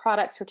children's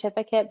product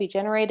certificate be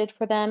generated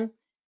for them.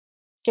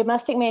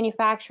 Domestic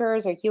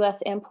manufacturers or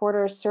US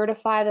importers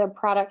certify their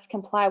products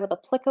comply with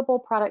applicable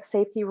product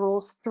safety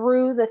rules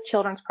through the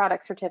children's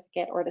product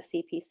certificate or the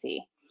CPC.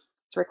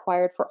 It's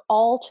required for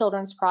all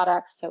children's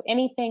products, so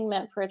anything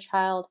meant for a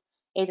child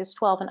ages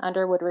 12 and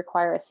under would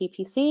require a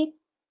CPC.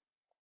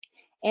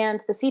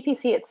 And the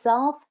CPC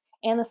itself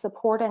and the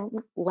supporting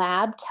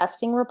lab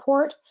testing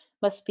report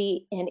must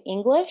be in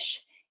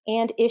English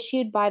and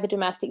issued by the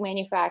domestic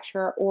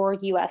manufacturer or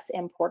US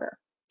importer.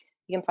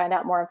 You can find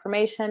out more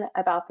information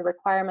about the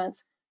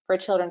requirements for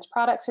children's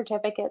product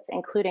certificates,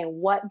 including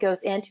what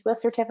goes into a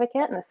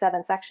certificate in the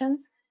 7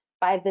 sections,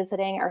 by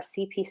visiting our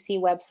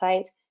CPC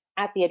website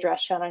at the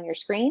address shown on your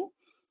screen.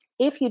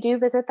 If you do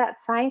visit that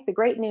site, the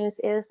great news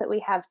is that we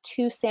have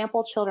 2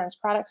 sample children's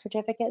product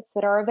certificates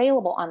that are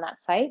available on that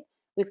site.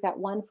 We've got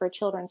one for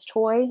children's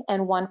toy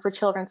and one for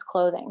children's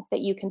clothing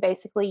that you can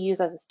basically use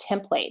as a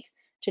template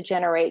to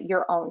generate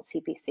your own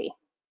CPC.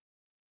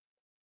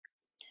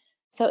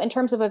 So in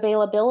terms of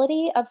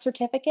availability of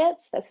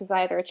certificates, this is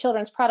either a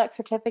children's product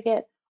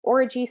certificate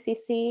or a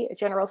GCC, a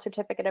general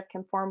certificate of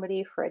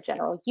conformity for a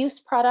general use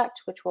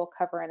product, which we'll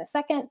cover in a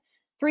second.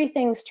 3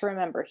 things to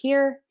remember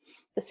here.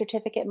 The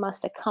certificate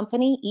must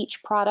accompany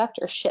each product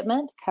or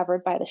shipment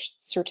covered by the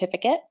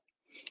certificate.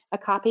 A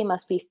copy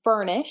must be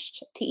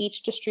furnished to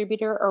each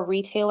distributor or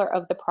retailer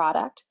of the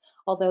product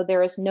although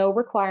there is no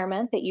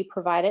requirement that you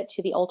provide it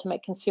to the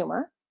ultimate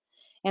consumer.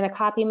 And a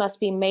copy must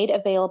be made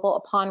available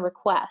upon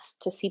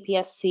request to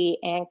CPSC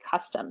and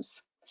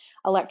Customs.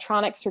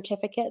 Electronic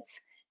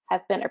certificates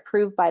have been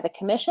approved by the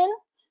Commission.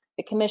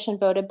 The Commission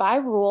voted by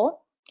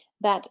rule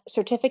that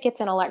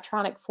certificates in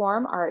electronic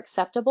form are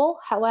acceptable.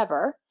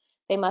 However,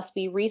 they must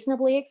be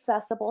reasonably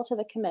accessible to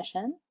the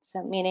Commission,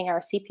 so meaning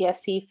our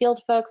CPSC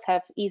field folks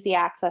have easy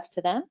access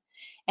to them,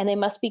 and they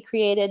must be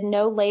created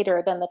no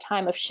later than the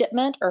time of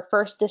shipment or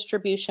first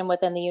distribution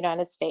within the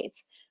United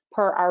States,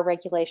 per our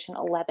regulation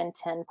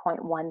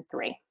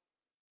 1110.13.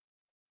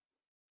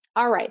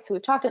 All right, so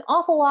we've talked an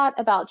awful lot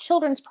about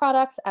children's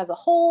products as a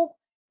whole.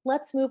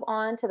 Let's move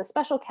on to the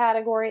special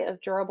category of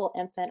durable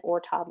infant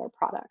or toddler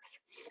products.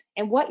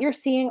 And what you're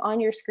seeing on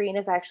your screen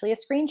is actually a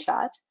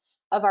screenshot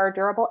of our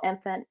durable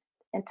infant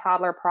and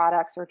toddler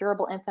products, or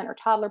durable infant or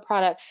toddler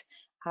products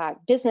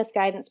business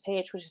guidance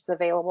page, which is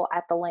available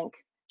at the link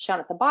shown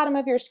at the bottom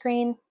of your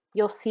screen.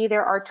 You'll see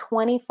there are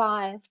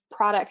 25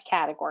 product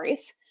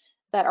categories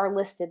that are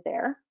listed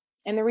there.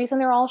 And the reason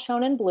they're all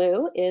shown in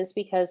blue is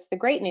because the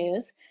great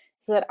news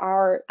is that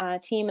our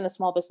team in the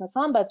Small Business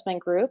Ombudsman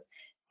group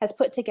has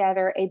put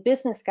together a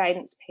business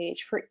guidance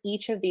page for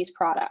each of these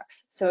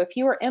products. So if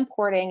you are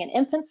importing an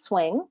infant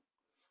swing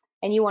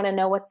and you want to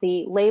know what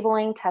the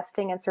labeling,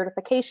 testing, and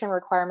certification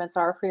requirements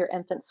are for your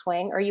infant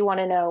swing, or you want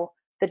to know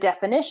the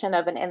definition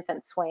of an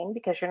infant swing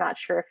because you're not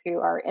sure if you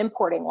are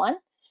importing one,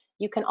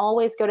 you can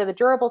always go to the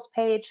durables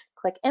page,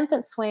 click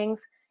infant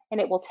swings,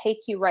 and it will take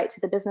you right to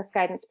the business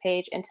guidance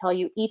page and tell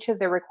you each of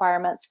the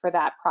requirements for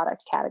that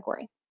product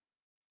category.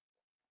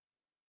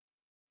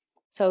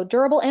 So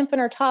durable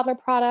infant or toddler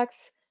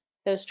products,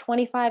 those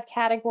 25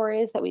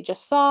 categories that we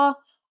just saw,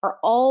 are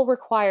all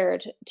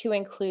required to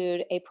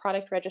include a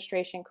product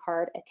registration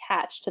card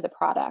attached to the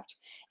product.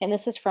 And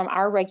this is from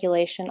our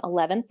regulation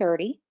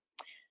 1130.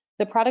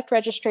 The product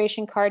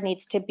registration card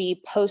needs to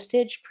be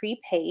postage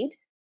prepaid,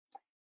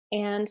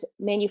 and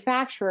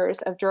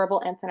manufacturers of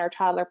durable infant or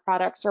toddler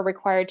products are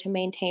required to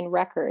maintain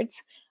records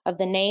of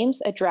the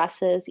names,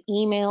 addresses,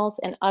 emails,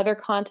 and other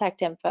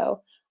contact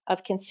info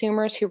of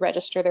consumers who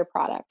register their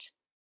product.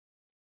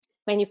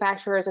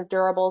 Manufacturers of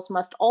durables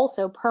must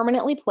also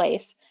permanently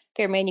place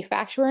their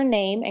manufacturer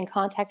name and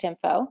contact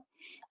info,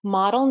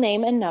 model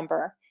name and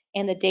number,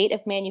 and the date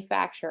of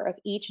manufacture of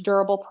each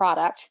durable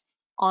product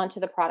onto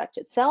the product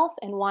itself.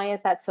 And why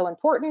is that so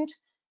important?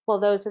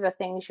 Well, those are the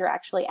things you're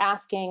actually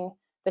asking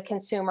the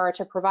consumer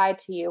to provide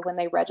to you when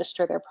they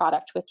register their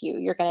product with you.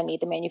 You're going to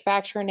need the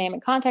manufacturer name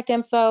and contact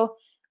info,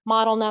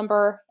 model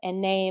number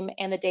and name,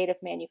 and the date of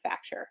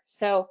manufacture.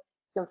 So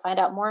you can find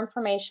out more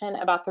information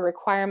about the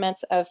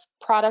requirements of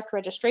product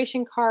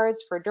registration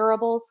cards for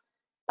durables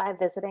by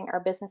visiting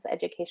our business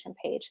education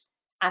page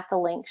at the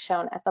link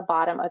shown at the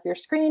bottom of your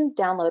screen,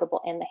 downloadable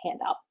in the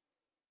handout.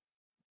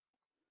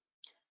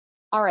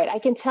 All right, I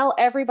can tell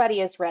everybody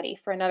is ready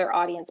for another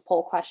audience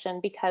poll question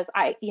because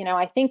I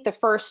think the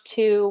first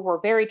two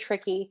were very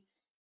tricky.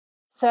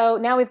 So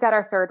now we've got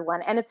our third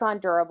one, and it's on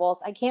durables.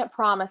 I can't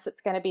promise it's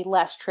going to be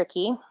less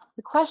tricky.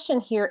 The question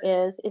here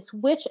is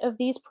which of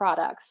these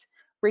products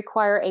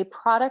require a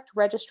product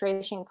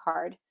registration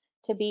card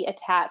to be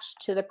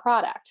attached to the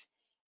product?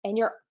 And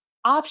your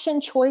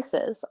option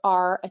choices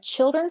are a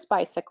children's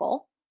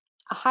bicycle,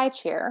 a high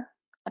chair,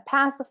 a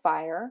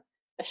pacifier,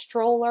 a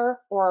stroller,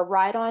 or a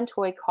ride-on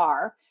toy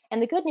car.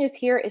 And the good news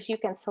here is you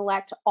can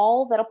select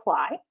all that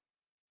apply.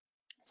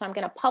 So I'm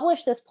going to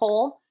publish this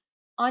poll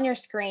on your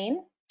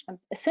screen. I'm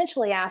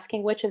essentially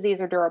asking which of these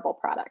are durable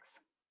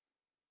products.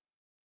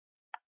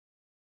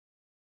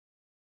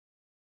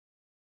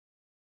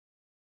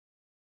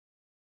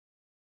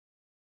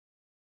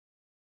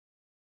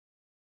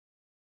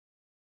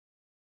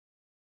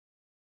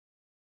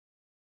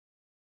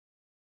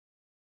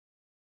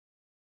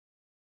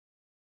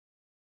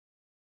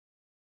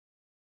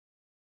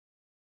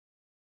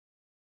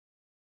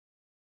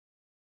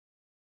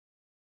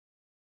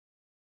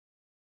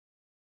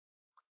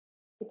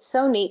 It's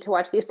so neat to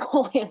watch these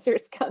poll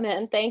answers come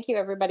in. Thank you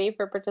everybody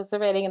for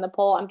participating in the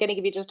poll. I'm going to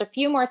give you just a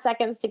few more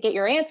seconds to get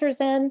your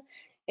answers in.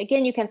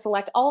 Again, you can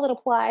select all that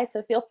apply,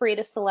 so feel free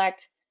to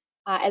select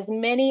as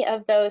many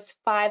of those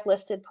 5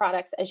 listed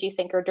products as you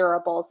think are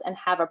durables and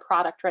have a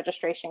product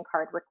registration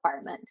card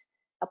requirement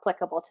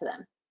applicable to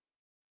them.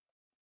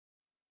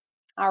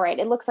 All right,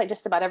 it looks like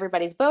just about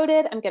everybody's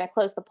voted. I'm going to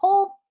close the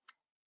poll.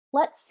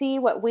 Let's see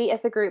what we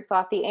as a group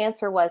thought the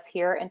answer was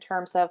here in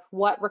terms of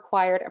what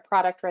required a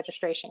product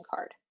registration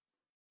card.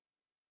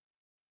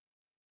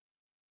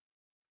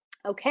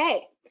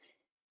 Okay,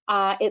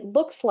 it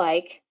looks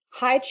like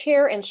high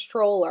chair and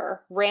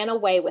stroller ran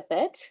away with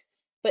it,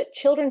 but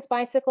children's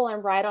bicycle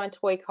and ride-on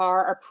toy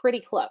car are pretty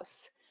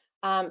close.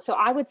 So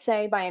I would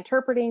say by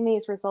interpreting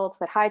these results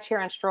that high chair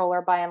and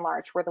stroller by and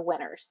large were the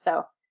winners.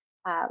 So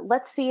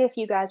let's see if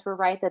you guys were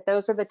right that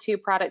those are the 2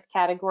 product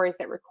categories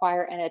that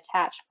require an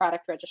attached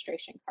product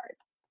registration card.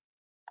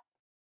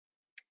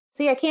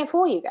 See, I can't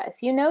fool you guys.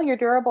 You know your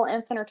durable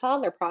infant or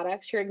toddler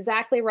products. You're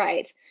exactly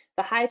right.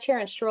 The high chair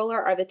and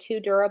stroller are the two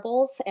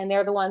durables, and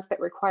they're the ones that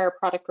require a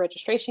product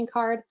registration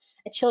card.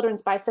 A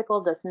children's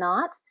bicycle does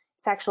not.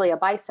 It's actually a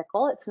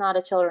bicycle. It's not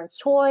a children's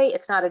toy.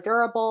 It's not a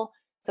durable,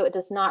 so it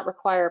does not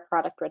require a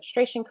product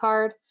registration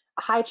card.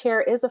 A high chair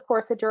is, of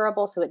course, a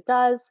durable, so it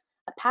does.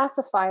 A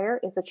pacifier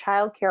is a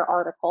child care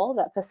article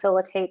that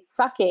facilitates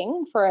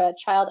sucking for a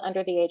child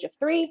under the age of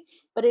 3,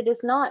 but it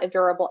is not a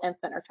durable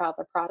infant or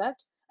toddler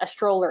product. A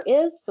stroller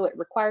is, so it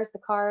requires the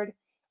card,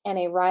 and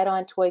a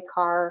ride-on toy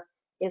car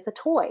is a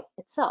toy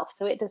itself,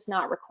 so it does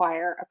not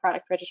require a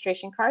product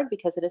registration card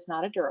because it is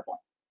not a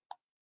durable.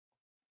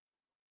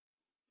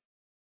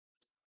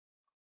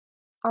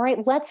 All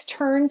right, let's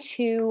turn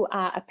to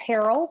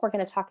apparel. We're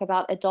going to talk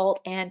about adult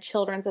and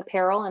children's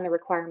apparel and the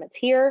requirements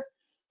here.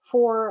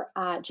 For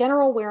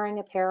general wearing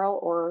apparel,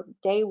 or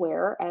day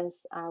wear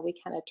as we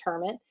kind of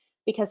term it,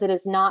 because it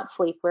is not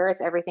sleepwear,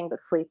 it's everything but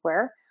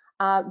sleepwear,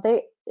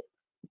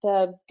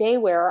 the day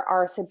wear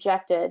are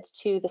subjected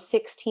to the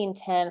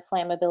 1610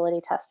 flammability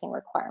testing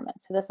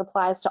requirement. So this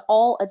applies to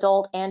all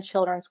adult and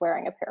children's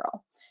wearing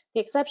apparel.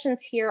 The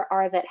exceptions here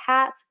are that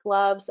hats,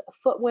 gloves,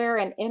 footwear,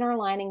 and inner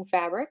lining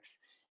fabrics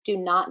do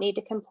not need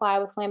to comply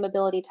with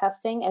flammability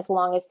testing as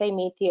long as they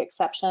meet the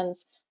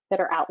exceptions that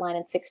are outlined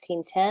in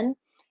 1610.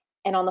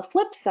 And on the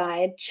flip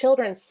side,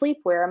 children's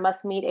sleepwear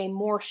must meet a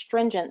more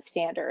stringent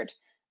standard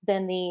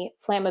than the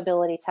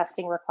flammability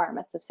testing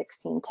requirements of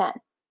 1610.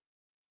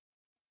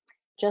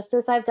 Just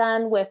as I've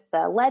done with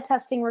the lead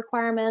testing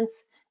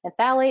requirements and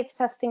phthalates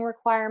testing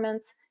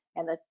requirements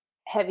and the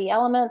heavy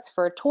elements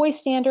for toy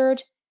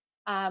standard,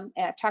 and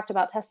I've talked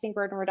about testing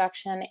burden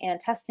reduction and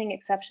testing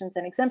exceptions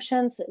and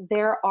exemptions,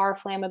 there are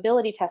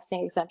flammability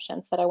testing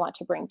exemptions that I want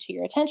to bring to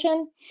your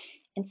attention.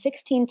 In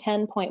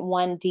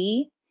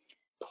 1610.1d,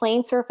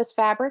 plain surface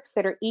fabrics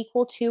that are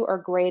equal to or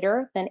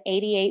greater than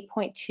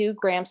 88.2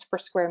 grams per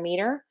square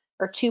meter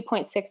or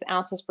 2.6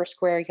 ounces per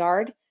square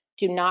yard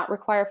do not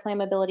require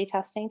flammability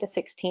testing to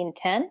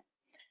 1610.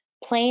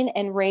 Plain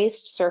and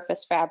raised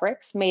surface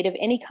fabrics made of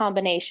any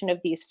combination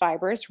of these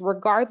fibers,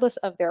 regardless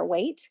of their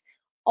weight,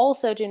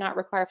 also do not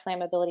require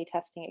flammability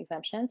testing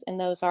exemptions, and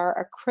those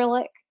are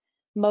acrylic,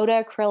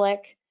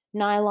 moda-acrylic,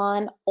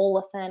 nylon,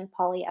 olefin,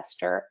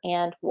 polyester,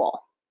 and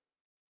wool.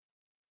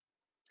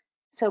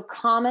 So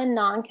common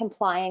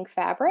non-complying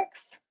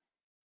fabrics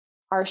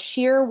are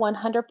sheer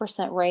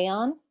 100%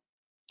 rayon,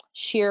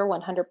 sheer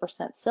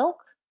 100% silk,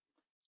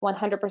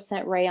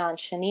 100% rayon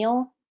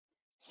chenille,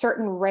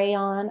 certain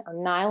rayon or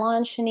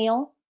nylon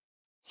chenille,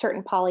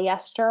 certain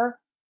polyester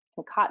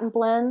and cotton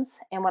blends,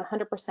 and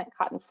 100%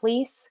 cotton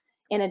fleece,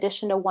 in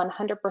addition to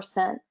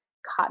 100%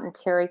 cotton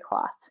terry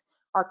cloth,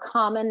 are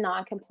common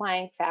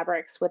non-complying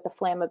fabrics with the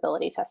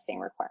flammability testing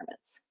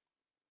requirements.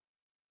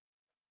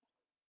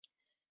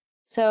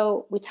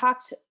 So we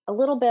talked a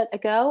little bit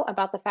ago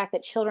about the fact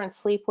that children's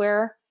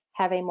sleepwear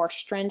have a more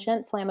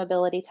stringent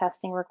flammability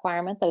testing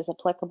requirement that is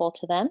applicable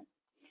to them.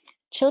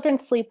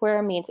 Children's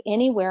sleepwear means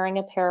any wearing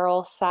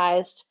apparel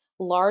sized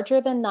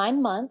larger than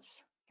 9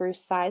 months through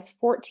size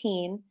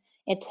 14,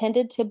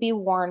 intended to be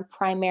worn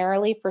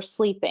primarily for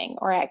sleeping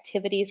or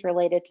activities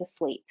related to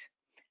sleep.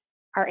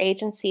 Our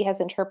agency has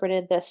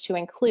interpreted this to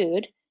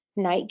include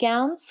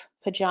nightgowns,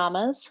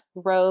 pajamas,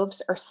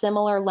 robes, or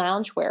similar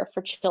loungewear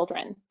for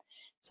children.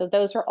 So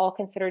those are all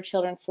considered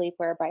children's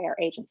sleepwear by our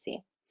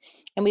agency.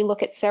 And we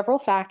look at several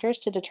factors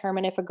to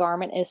determine if a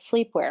garment is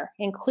sleepwear,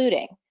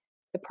 including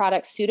the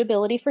product's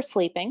suitability for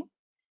sleeping,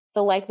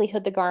 the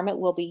likelihood the garment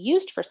will be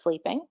used for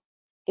sleeping,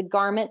 the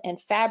garment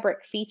and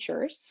fabric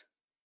features,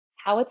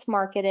 how it's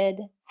marketed,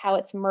 how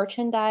it's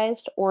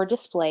merchandised or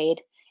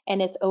displayed,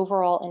 and its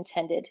overall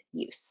intended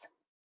use.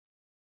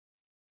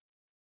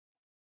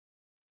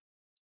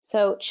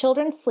 So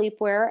children's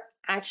sleepwear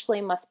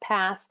actually must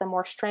pass the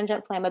more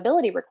stringent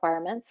flammability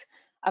requirements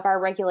of our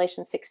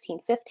regulation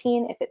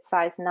 1615 if it's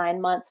size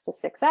 9 months to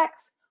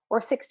 6X, or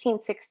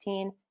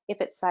 1616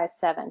 if it's size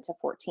 7 to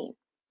 14.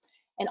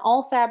 And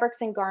all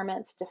fabrics and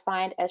garments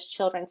defined as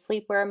children's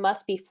sleepwear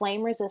must be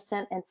flame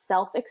resistant and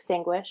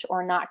self-extinguish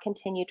or not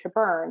continue to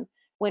burn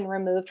when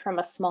removed from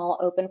a small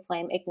open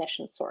flame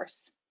ignition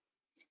source.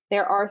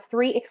 There are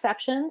 3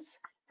 exceptions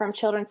from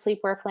children's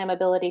sleepwear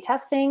flammability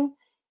testing.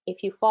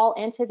 If you fall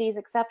into these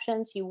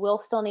exceptions, you will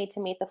still need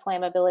to meet the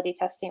flammability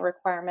testing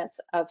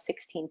requirements of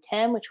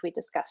 1610, which we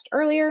discussed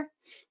earlier.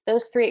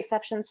 Those 3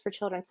 exceptions for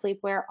children's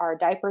sleepwear are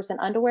diapers and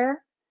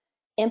underwear,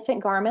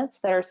 infant garments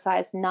that are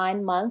size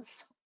 9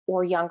 months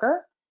or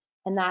younger,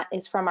 and that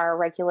is from our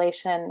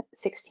regulation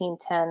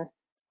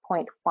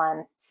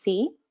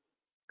 1610.1C,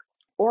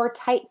 or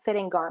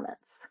tight-fitting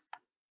garments.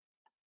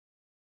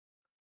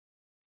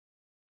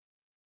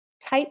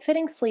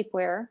 Tight-fitting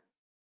sleepwear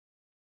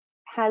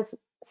has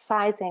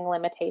sizing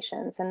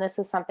limitations, and this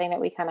is something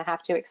that we kind of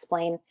have to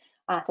explain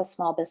to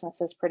small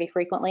businesses pretty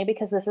frequently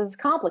because this is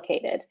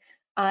complicated.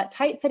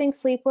 Tight-fitting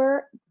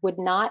sleepwear would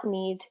not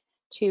need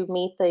to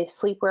meet the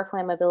sleepwear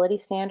flammability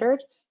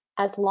standard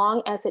as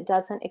long as it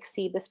doesn't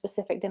exceed the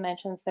specific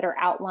dimensions that are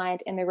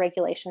outlined in the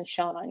regulations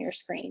shown on your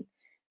screen.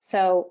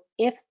 So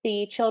if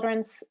the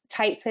children's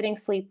tight-fitting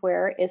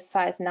sleepwear is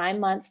size 9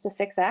 months to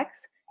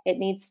 6X, it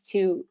needs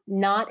to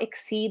not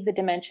exceed the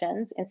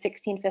dimensions in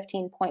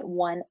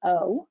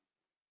 1615.10.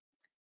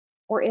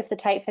 Or if the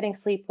tight-fitting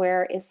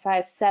sleepwear is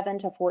size 7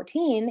 to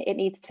 14, it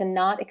needs to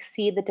not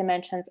exceed the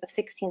dimensions of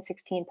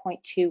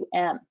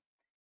 1616.2M.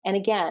 And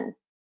again,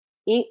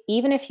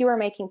 even if you are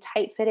making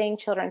tight-fitting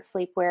children's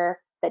sleepwear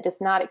that does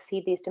not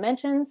exceed these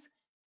dimensions,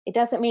 it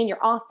doesn't mean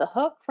you're off the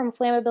hook from a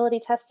flammability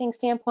testing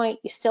standpoint.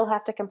 You still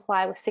have to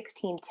comply with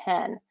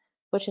 1610,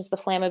 which is the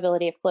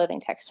flammability of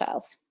clothing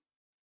textiles.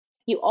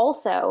 You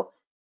also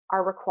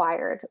are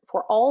required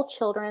for all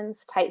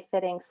children's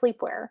tight-fitting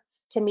sleepwear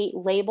to meet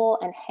label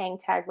and hang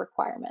tag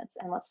requirements.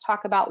 And let's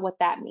talk about what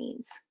that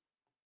means.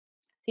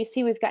 So you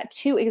see we've got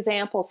two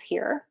examples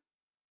here.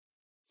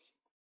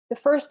 The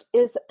first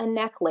is a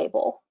neck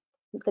label.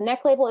 The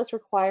neck label is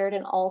required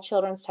in all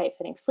children's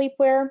tight-fitting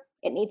sleepwear.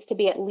 It needs to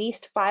be at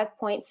least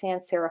 5-point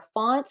sans serif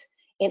font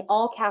in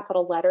all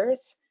capital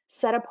letters,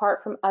 set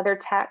apart from other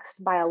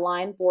text by a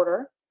line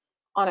border,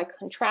 on a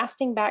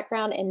contrasting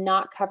background and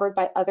not covered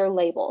by other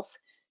labels.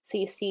 So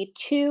you see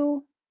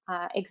two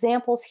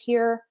examples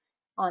here.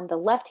 On the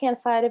left-hand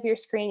side of your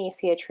screen, you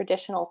see a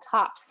traditional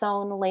top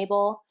sewn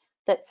label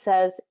that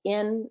says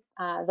in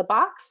the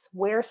box,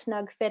 wear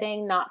snug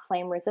fitting, not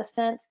flame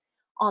resistant.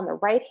 On the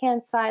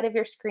right-hand side of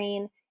your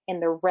screen, in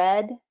the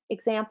red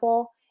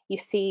example, you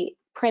see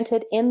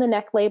printed in the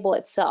neck label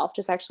itself,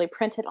 just actually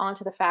printed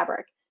onto the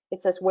fabric.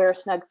 It says wear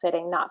snug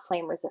fitting, not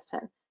flame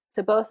resistant.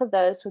 So both of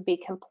those would be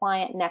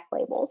compliant neck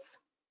labels.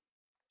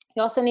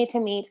 You also need to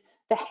meet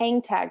the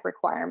hang tag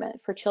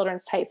requirement for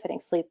children's tight-fitting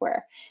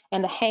sleepwear.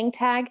 And the hang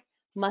tag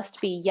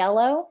must be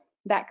yellow.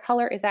 That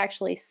color is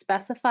actually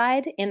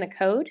specified in the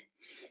code.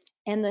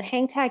 And the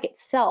hang tag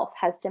itself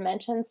has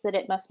dimensions that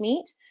it must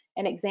meet.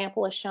 An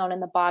example is shown in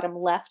the bottom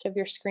left of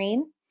your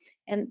screen.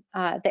 And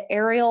the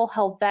Arial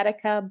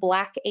Helvetica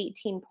black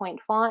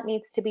 18-point font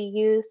needs to be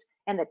used,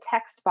 and the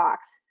text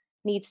box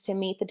needs to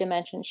meet the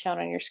dimensions shown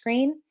on your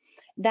screen.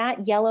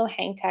 That yellow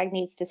hang tag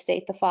needs to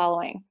state the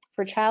following.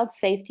 For child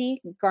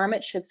safety,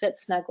 garment should fit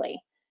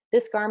snugly.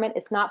 This garment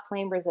is not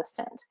flame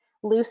resistant.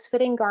 Loose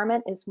fitting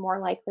garment is more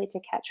likely to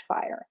catch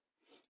fire.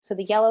 So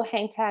the yellow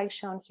hang tag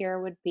shown here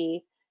would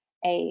be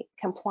a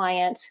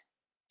compliant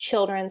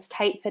children's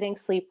tight-fitting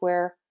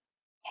sleepwear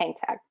hang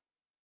tag.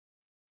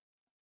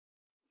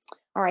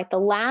 All right, the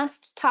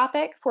last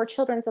topic for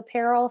children's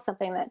apparel,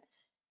 something that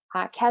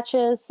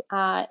catches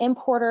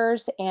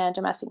importers and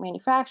domestic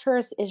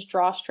manufacturers, is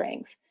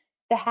drawstrings.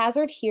 The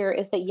hazard here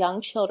is that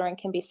young children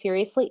can be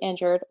seriously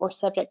injured or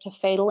subject to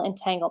fatal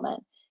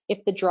entanglement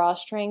if the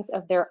drawstrings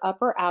of their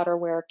upper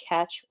outerwear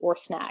catch or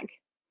snag.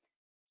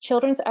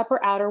 Children's upper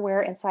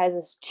outerwear in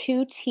sizes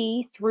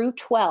 2T through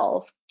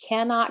 12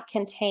 cannot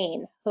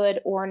contain hood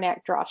or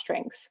neck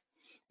drawstrings.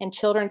 And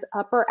children's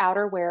upper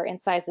outerwear in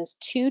sizes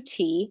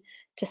 2T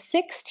to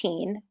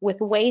 16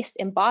 with waist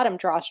and bottom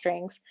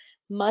drawstrings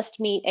must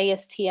meet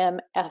ASTM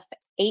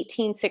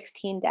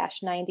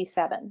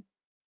F1816-97.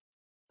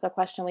 So a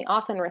question we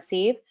often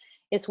receive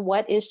is,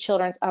 what is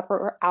children's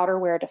upper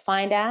outerwear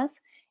defined as?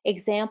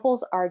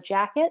 Examples are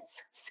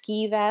jackets,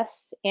 ski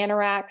vests,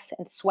 anoraks,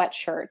 and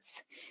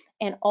sweatshirts.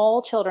 And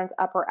all children's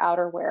upper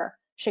outerwear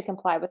should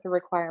comply with the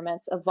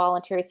requirements of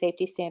Voluntary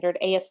Safety Standard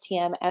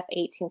ASTM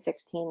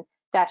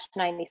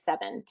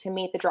F1816-97 to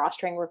meet the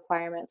drawstring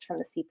requirements from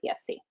the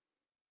CPSC.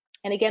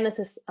 And again, this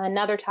is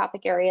another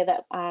topic area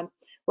that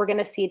we're going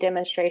to see a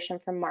demonstration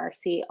from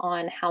Marcy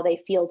on how they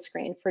field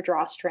screen for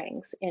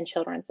drawstrings in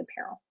children's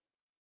apparel.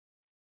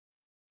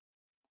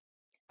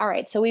 All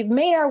right, so we've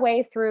made our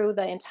way through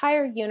the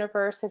entire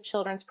universe of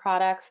children's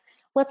products.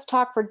 Let's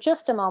talk for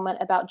just a moment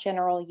about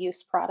general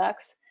use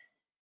products.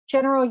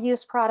 General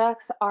use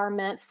products are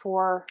meant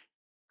for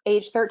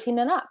age 13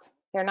 and up.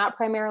 They're not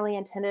primarily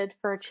intended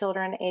for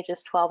children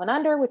ages 12 and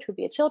under, which would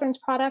be a children's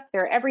product.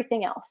 They're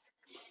everything else.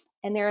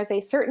 And there is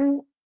a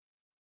certain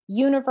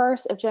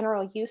universe of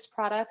general use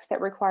products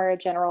that require a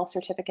General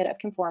Certificate of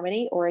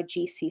Conformity, or a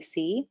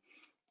GCC,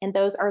 and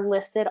those are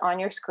listed on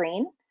your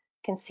screen.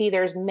 You can see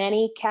there's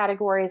many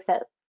categories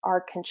that are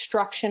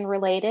construction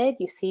related.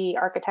 You see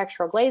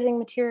architectural glazing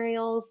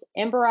materials,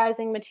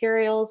 emberizing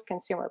materials,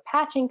 consumer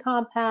patching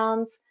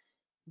compounds,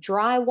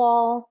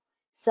 drywall,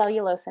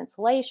 cellulose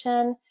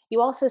insulation.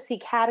 You also see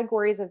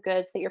categories of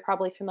goods that you're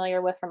probably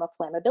familiar with from a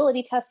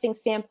flammability testing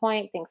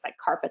standpoint, things like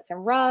carpets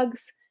and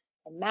rugs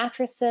and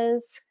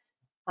mattresses.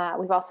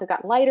 We've also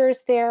got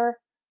lighters there.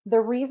 The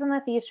reason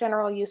that these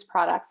general use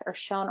products are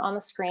shown on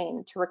the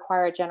screen to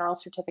require a General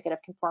Certificate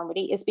of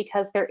Conformity is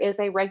because there is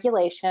a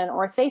regulation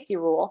or a safety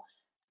rule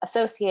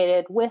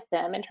associated with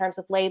them in terms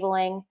of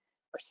labeling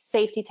or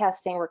safety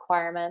testing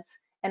requirements,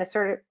 and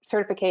a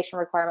certification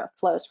requirement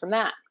flows from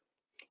that.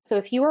 So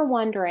if you are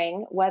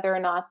wondering whether or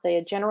not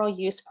the general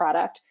use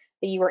product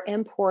that you are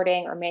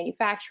importing or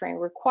manufacturing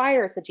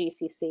requires a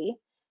GCC,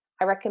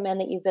 I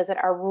recommend that you visit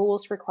our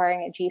rules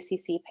requiring a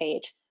GCC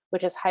page,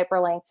 which is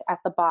hyperlinked at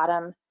the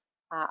bottom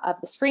of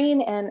the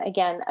screen, and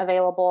again,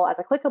 available as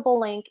a clickable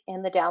link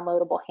in the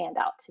downloadable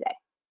handout today.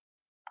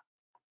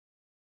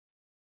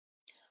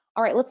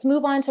 All right, let's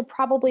move on to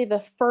probably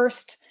the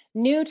first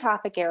new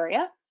topic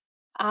area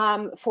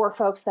for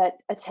folks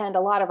that attend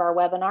a lot of our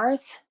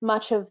webinars.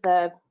 Much of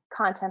the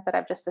content that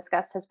I've just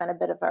discussed has been a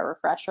bit of a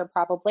refresher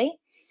probably.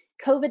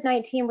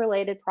 COVID-19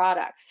 related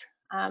products.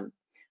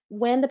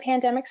 When the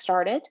pandemic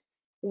started,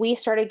 we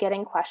started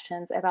getting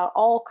questions about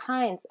all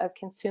kinds of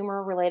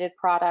consumer related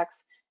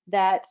products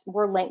that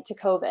were linked to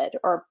COVID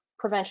or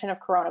prevention of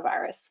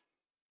coronavirus.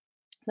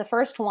 The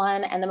first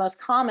one and the most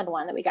common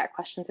one that we got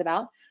questions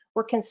about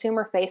were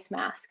consumer face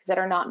masks that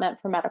are not meant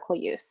for medical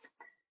use.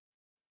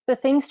 The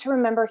things to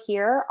remember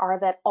here are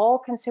that all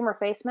consumer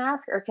face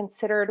masks are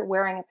considered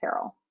wearing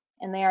apparel,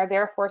 and they are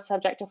therefore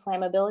subject to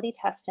flammability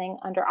testing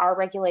under our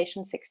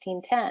regulation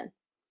 1610.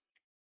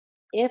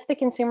 If the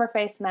consumer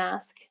face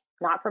mask,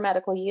 not for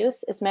medical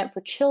use, is meant for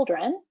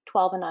children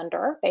 12 and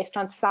under, based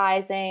on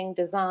sizing,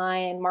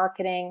 design,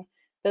 marketing,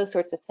 those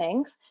sorts of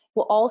things,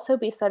 will also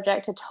be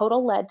subject to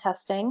total lead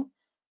testing,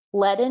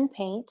 lead in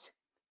paint.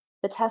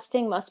 The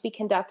testing must be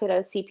conducted at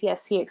a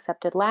CPSC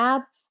accepted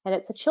lab, and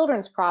it's a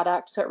children's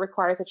product, so it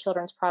requires a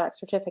children's product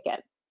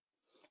certificate.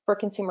 For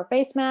consumer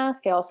face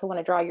mask, I also want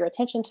to draw your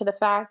attention to the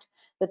fact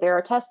that there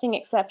are testing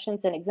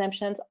exceptions and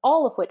exemptions,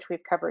 all of which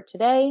we've covered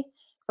today.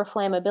 For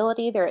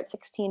flammability, they're at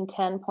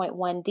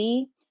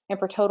 1610.1D, and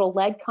for total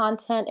lead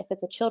content, if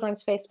it's a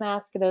children's face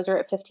mask, those are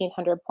at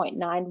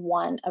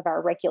 1500.91 of our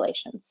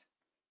regulations.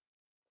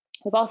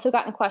 We've also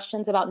gotten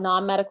questions about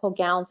non-medical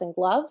gowns and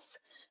gloves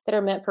that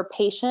are meant for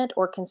patient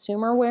or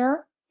consumer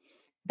wear.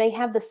 They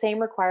have the same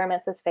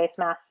requirements as face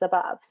masks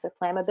above. So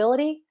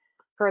flammability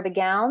for the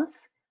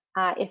gowns,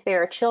 if they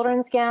are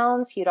children's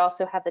gowns, you'd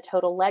also have the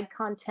total lead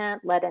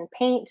content, lead in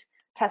paint,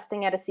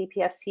 testing at a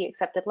CPSC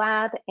accepted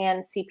lab,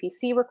 and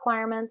CPC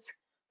requirements.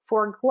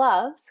 For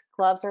gloves,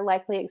 gloves are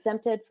likely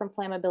exempted from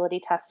flammability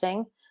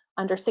testing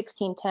under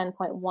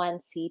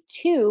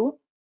 1610.1C2,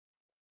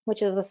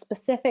 which is a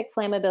specific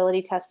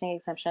flammability testing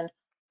exemption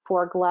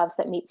for gloves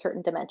that meet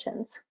certain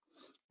dimensions.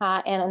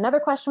 And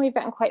another question we've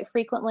gotten quite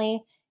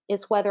frequently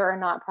is whether or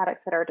not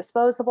products that are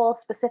disposable,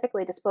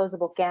 specifically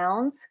disposable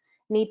gowns,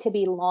 need to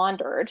be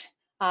laundered.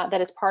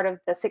 That is part of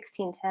the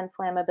 1610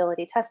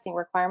 flammability testing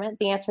requirement.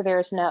 The answer there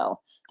is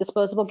no.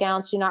 Disposable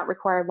gowns do not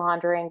require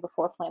laundering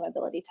before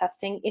flammability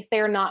testing if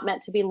they are not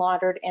meant to be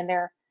laundered in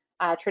their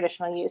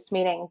traditional use,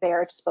 meaning they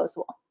are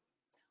disposable.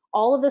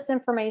 All of this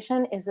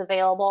information is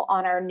available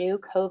on our new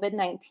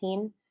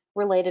COVID-19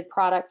 related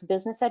products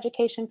business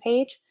education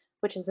page,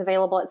 which is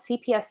available at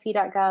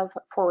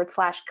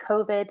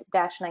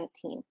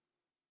cpsc.gov/COVID-19.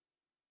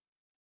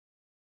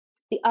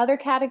 The other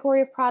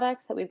category of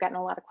products that we've gotten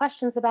a lot of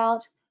questions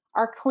about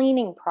are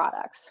cleaning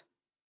products.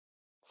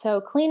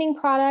 So cleaning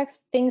products,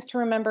 things to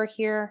remember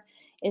here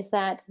is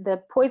that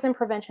the Poison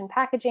Prevention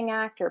Packaging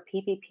Act, or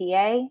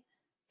PPPA,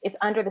 is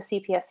under the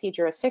CPSC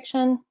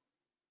jurisdiction.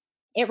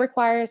 It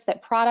requires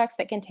that products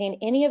that contain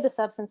any of the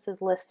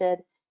substances listed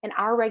in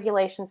our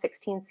regulation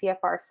 16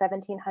 CFR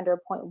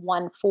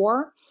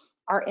 1700.14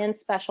 are in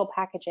special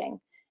packaging.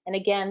 And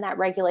again, that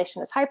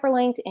regulation is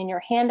hyperlinked in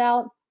your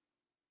handout,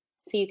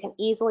 so you can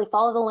easily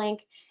follow the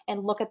link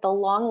and look at the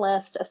long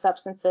list of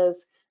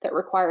substances that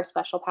require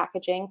special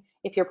packaging.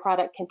 If your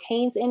product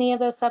contains any of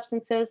those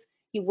substances,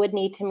 you would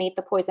need to meet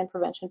the Poison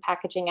Prevention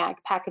Packaging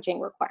Act packaging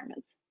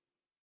requirements.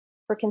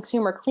 For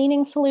consumer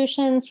cleaning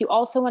solutions, you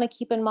also want to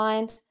keep in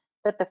mind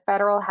that the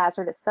Federal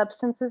Hazardous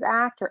Substances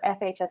Act, or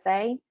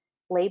FHSA,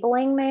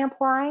 labeling may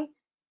apply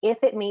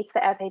if it meets the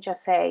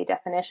FHSA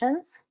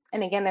definitions.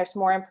 And again, there's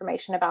more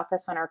information about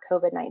this on our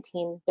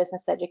COVID-19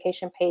 business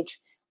education page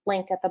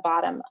linked at the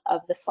bottom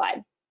of the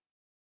slide.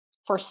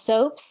 For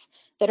soaps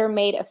that are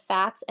made of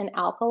fats and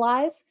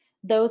alkalis,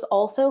 those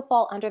also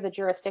fall under the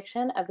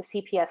jurisdiction of the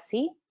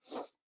CPSC,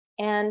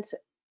 and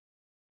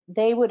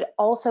they would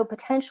also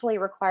potentially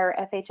require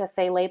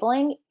FHSA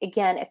labeling,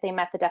 again, if they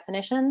met the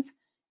definitions.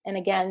 And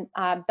again,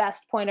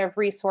 best point of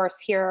resource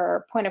here,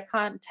 or point of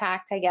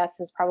contact, I guess,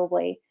 is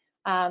probably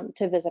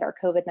to visit our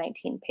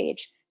COVID-19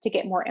 page to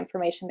get more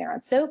information there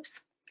on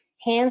soaps.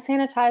 Hand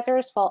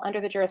sanitizers fall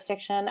under the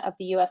jurisdiction of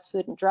the U.S.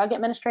 Food and Drug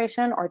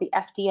Administration, or the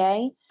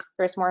FDA.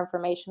 There's more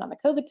information on the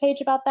COVID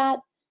page about that.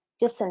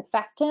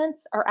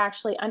 Disinfectants are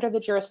actually under the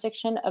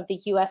jurisdiction of the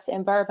U.S.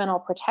 Environmental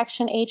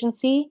Protection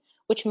Agency,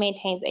 which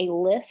maintains a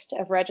list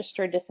of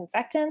registered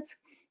disinfectants.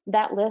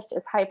 That list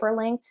is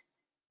hyperlinked,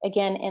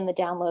 again, in the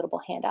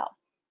downloadable handout.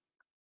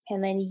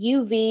 And then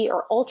UV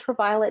or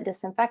ultraviolet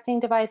disinfecting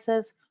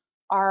devices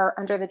are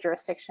under the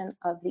jurisdiction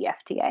of the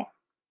FDA.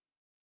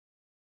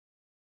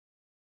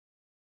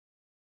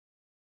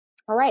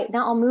 All right,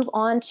 now I'll move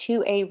on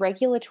to a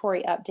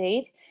regulatory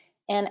update.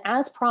 And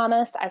as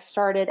promised, I've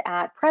started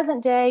at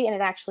present day, and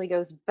it actually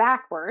goes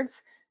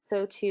backwards.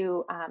 So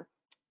to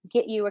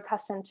get you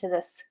accustomed to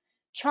this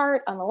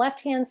chart, on the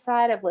left-hand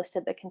side, I've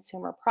listed the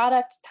consumer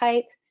product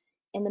type.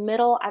 In the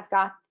middle, I've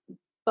got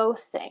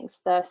both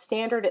things, the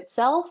standard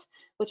itself,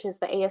 which is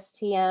the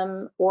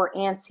ASTM or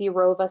ANSI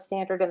ROVA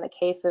standard in the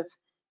case of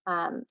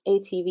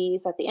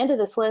ATVs at the end of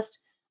this list,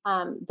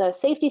 the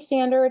safety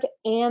standard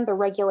and the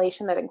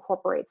regulation that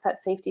incorporates that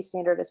safety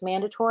standard as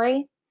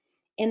mandatory.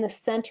 In the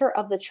center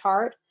of the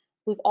chart,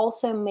 we've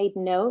also made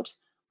note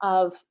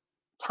of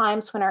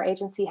times when our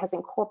agency has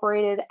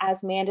incorporated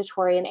as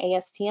mandatory an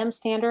ASTM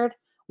standard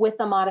with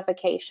a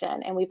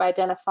modification, and we've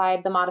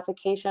identified the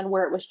modification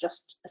where it was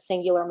just a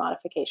singular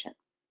modification.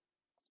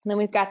 And then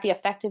we've got the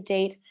effective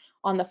date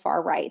on the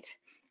far right.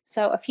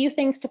 So a few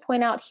things to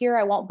point out here.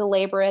 I won't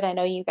belabor it. I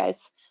know you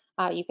guys,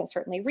 you can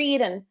certainly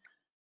read, and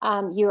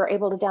you are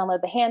able to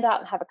download the handout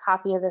and have a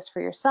copy of this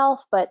for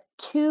yourself, but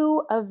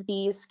 2 of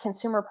these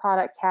consumer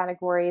product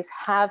categories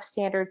have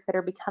standards that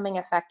are becoming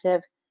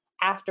effective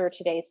after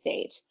today's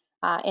date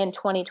in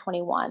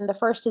 2021. The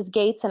first is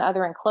gates and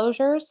other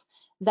enclosures.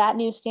 That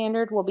new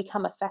standard will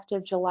become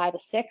effective July the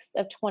 6th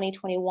of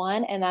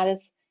 2021, and that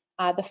is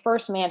the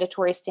first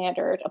mandatory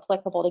standard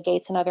applicable to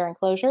gates and other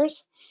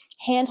enclosures.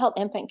 Handheld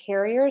infant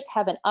carriers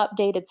have an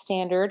updated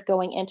standard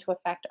going into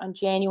effect on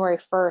January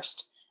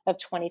 1st of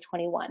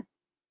 2021.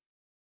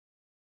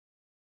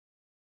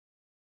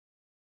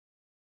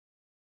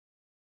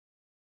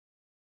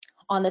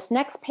 On this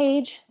next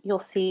page, you'll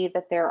see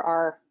that there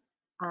are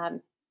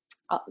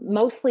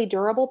mostly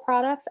durable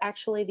products.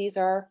 Actually, these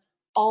are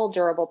all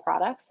durable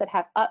products that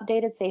have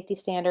updated safety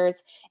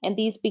standards, and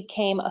these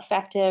became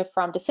effective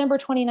from December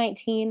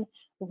 2019,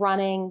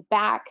 running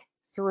back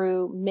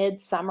through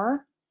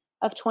mid-summer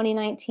of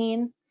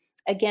 2019.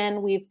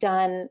 Again, we've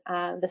done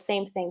the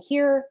same thing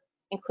here,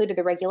 included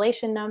the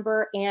regulation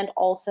number and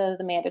also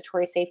the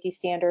mandatory safety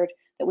standard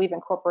that we've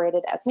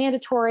incorporated as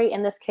mandatory.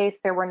 In this case,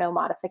 there were no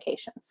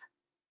modifications.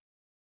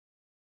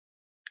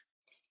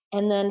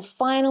 And then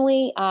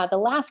finally, the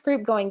last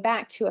group going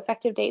back to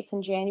effective dates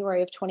in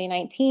January of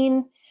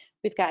 2019,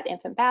 we've got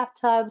infant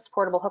bathtubs,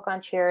 portable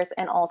hook-on chairs,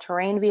 and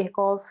all-terrain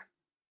vehicles.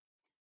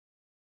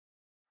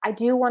 I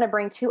do want to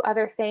bring 2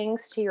 other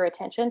things to your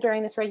attention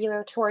during this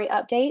regulatory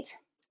update.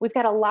 We've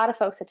got a lot of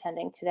folks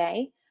attending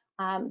today.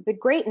 The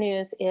great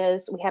news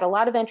is we had a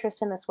lot of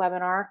interest in this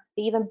webinar.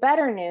 The even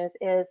better news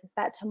is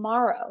that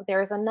tomorrow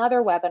there is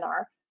another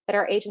webinar that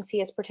our agency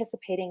is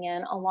participating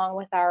in along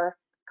with our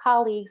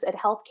colleagues at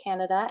Health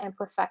Canada and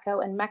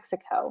Profeco in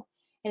Mexico.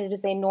 And it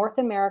is a North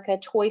America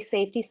Toy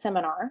Safety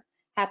Seminar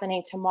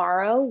happening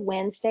tomorrow,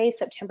 Wednesday,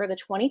 September the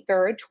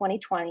 23rd,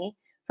 2020,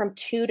 from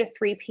 2 to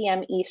 3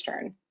 p.m.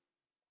 Eastern.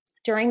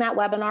 During that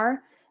webinar,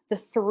 the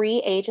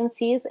 3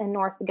 agencies in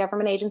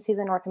government agencies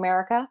in North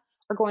America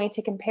are going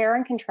to compare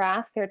and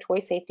contrast their toy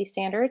safety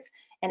standards.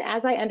 And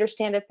as I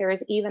understand it, there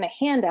is even a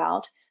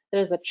handout that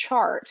is a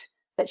chart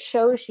that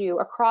shows you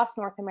across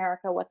North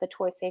America what the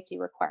toy safety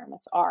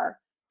requirements are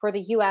for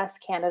the US,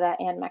 Canada,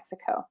 and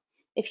Mexico.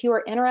 If you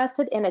are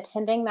interested in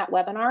attending that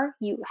webinar,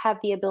 you have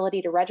the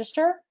ability to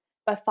register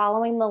by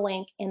following the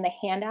link in the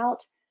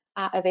handout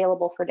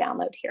available for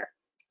download here.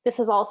 This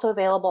is also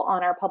available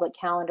on our public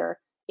calendar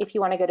if you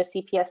want to go to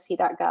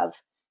cpsc.gov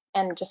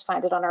and just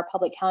find it on our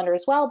public calendar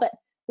as well, but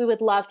we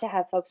would love to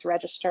have folks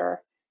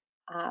register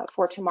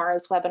for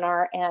tomorrow's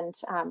webinar and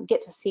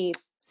get to see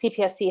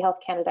CPSC, Health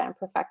Canada, and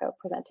Profeco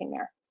presenting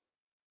there.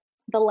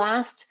 The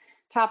last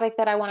topic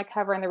that I want to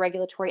cover in the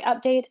regulatory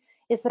update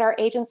is that our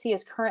agency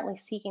is currently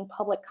seeking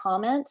public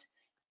comment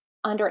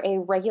under a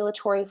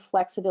Regulatory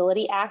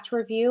Flexibility Act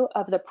review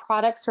of the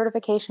product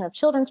certification of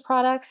children's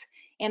products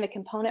and the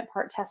component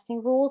part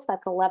testing rules.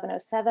 That's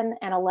 1107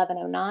 and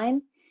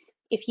 1109.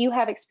 If you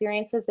have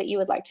experiences that you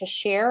would like to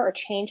share or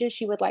changes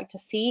you would like to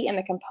see in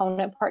the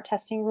component part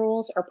testing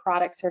rules or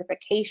product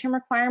certification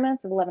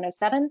requirements of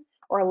 1107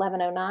 or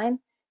 1109,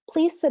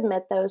 please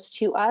submit those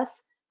to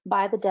us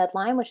by the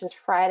deadline, which is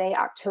Friday,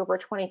 October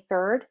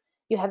 23rd.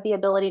 You have the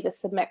ability to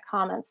submit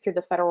comments through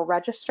the Federal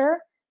Register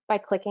by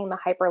clicking the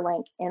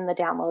hyperlink in the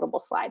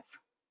downloadable slides.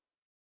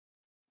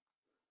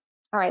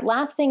 All right,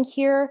 last thing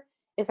here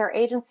is our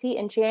agency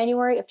in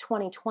January of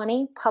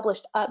 2020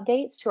 published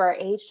updates to our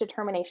age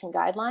determination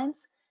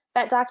guidelines.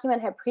 That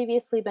document had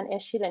previously been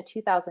issued in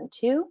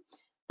 2002.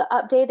 The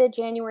updated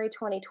January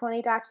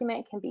 2020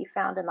 document can be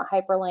found in the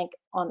hyperlink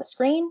on the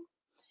screen.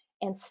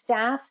 And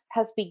staff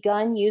has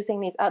begun using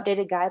these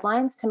updated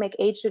guidelines to make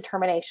age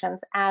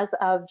determinations as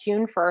of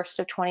June 1st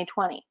of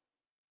 2020.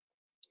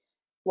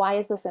 Why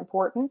is this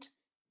important?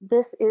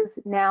 This is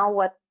now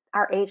what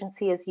our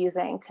agency is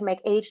using to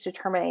make age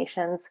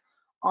determinations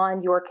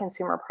on your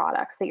consumer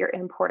products that you're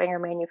importing or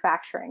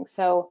manufacturing.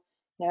 So,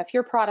 if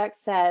your product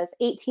says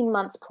 18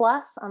 months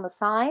plus on the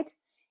side,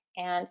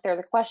 and there's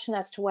a question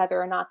as to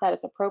whether or not that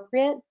is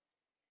appropriate,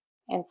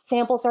 and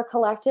samples are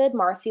collected,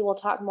 Marcy will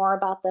talk more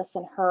about this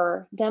in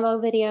her demo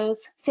videos.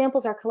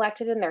 Samples are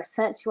collected and they're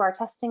sent to our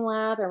testing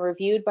lab and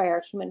reviewed by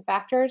our human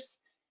factors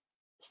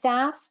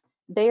staff.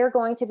 They are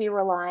going to be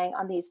relying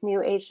on these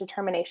new age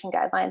determination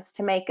guidelines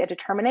to make a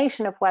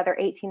determination of whether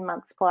 18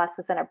 months plus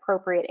is an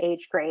appropriate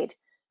age grade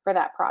for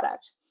that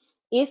product.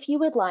 If you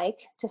would like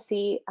to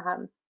see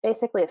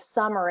basically a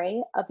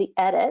summary of the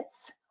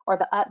edits or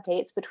the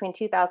updates between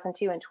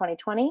 2002 and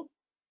 2020,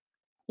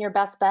 your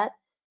best bet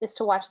is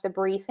to watch the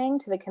briefing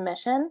to the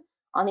Commission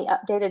on the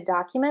updated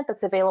document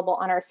that's available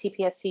on our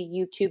CPSC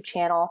YouTube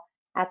channel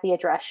at the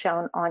address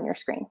shown on your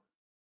screen.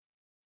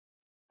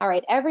 All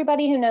right,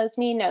 everybody who knows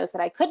me knows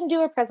that I couldn't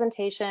do a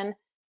presentation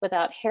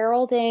without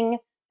heralding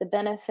the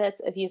benefits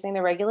of using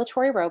the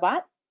regulatory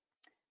robot.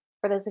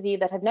 For those of you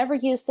that have never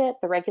used it,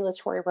 the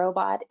regulatory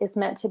robot is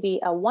meant to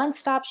be a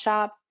one-stop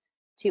shop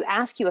to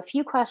ask you a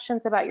few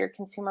questions about your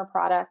consumer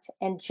product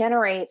and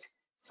generate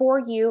for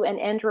you an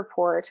end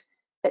report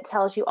that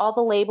tells you all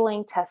the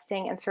labeling,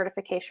 testing, and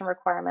certification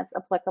requirements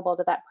applicable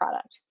to that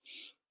product.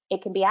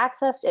 It can be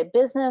accessed at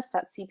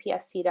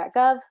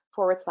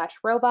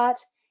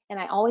business.cpsc.gov/robot. And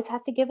I always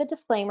have to give a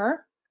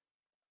disclaimer,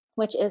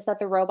 which is that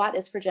the robot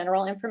is for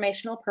general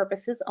informational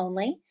purposes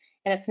only,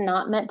 and it's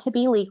not meant to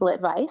be legal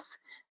advice.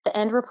 The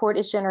end report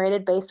is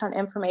generated based on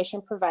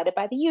information provided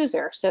by the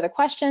user. So the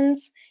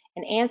questions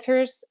and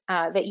answers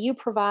that you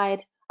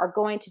provide are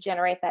going to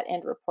generate that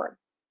end report.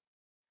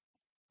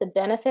 The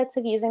benefits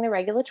of using the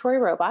regulatory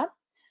robot.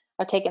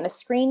 I've taken a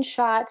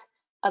screenshot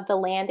of the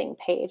landing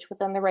page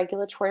within the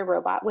regulatory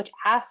robot, which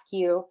asks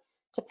you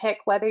to pick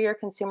whether your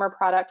consumer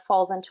product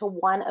falls into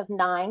one of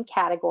 9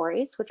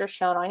 categories, which are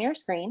shown on your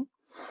screen.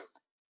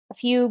 A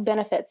few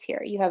benefits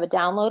here. You have a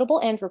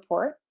downloadable end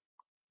report.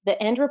 The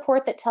end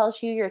report that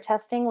tells you your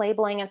testing,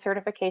 labeling, and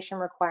certification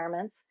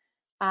requirements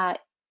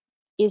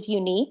is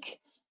unique,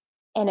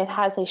 and it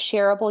has a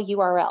shareable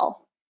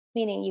URL,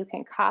 meaning you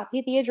can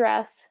copy the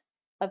address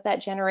of that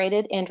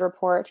generated end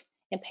report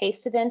and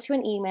paste it into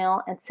an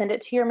email and send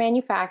it to your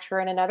manufacturer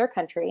in another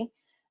country.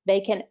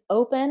 They can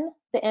open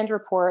the end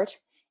report,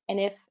 and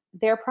if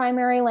their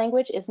primary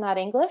language is not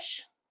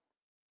English,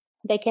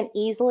 they can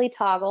easily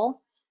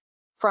toggle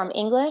from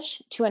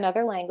English to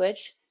another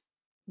language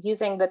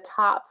using the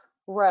top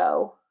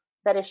row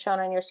that is shown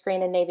on your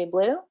screen in navy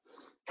blue.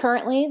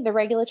 Currently, the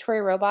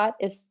regulatory robot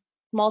is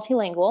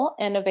multilingual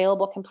and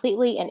available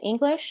completely in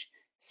English,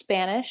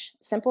 Spanish,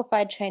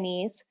 simplified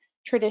Chinese,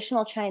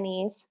 traditional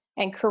Chinese,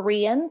 and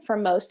Korean for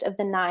most of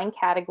the 9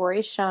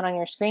 categories shown on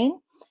your screen.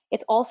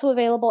 It's also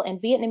available in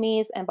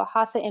Vietnamese and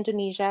Bahasa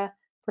Indonesia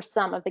for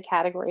some of the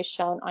categories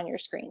shown on your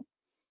screen.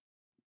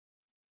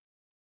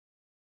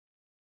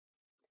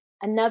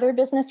 Another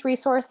business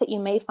resource that you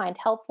may find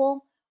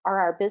helpful are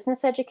our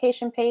business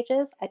education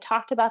pages. I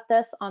talked about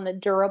this on the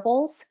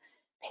durables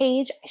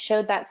page. I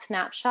showed that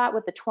snapshot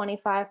with the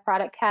 25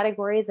 product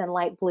categories in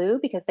light blue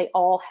because they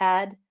all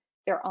had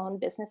their own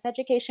business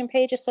education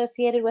page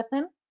associated with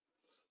them.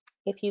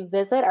 If you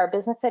visit our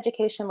business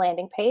education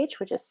landing page,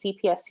 which is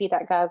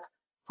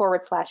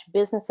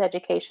cpsc.gov/business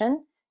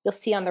education, you'll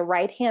see on the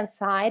right-hand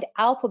side,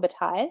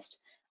 alphabetized,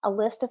 a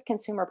list of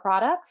consumer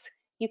products.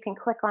 You can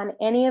click on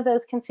any of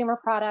those consumer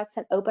products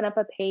and open up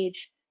a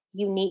page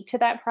unique to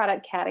that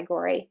product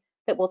category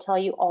that will tell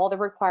you all the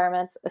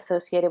requirements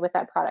associated with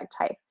that product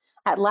type.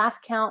 At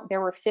last count,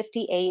 there were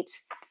 58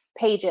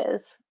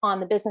 pages on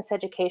the business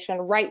education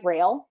right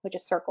rail, which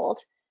is circled,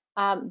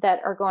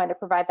 that are going to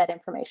provide that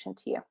information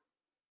to you.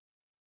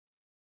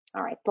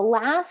 All right, the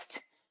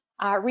last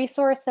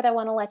resource that I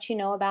want to let you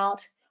know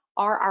about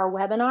are our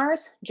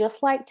webinars.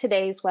 Just like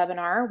today's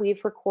webinar,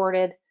 we've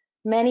recorded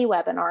many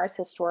webinars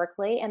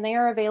historically, and they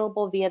are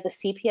available via the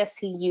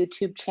CPSC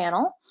YouTube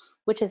channel,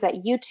 which is at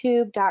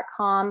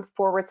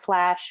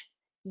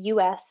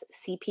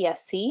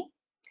youtube.com/USCPSC.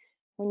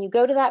 When you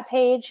go to that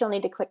page, you'll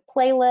need to click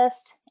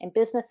playlist and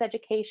business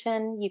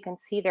education. You can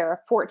see there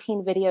are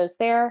 14 videos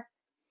there.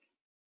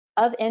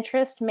 Of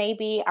interest may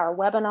be our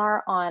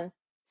webinar on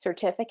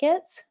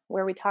certificates,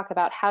 where we talk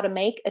about how to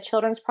make a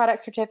children's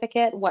product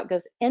certificate, what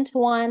goes into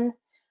one,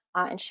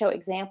 and show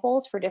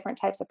examples for different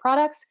types of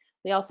products.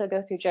 We also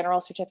go through general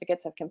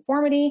certificates of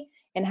conformity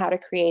and how to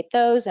create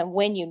those and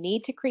when you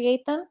need to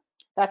create them.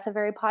 That's a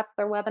very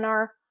popular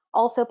webinar.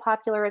 Also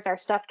popular is our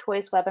stuffed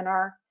toys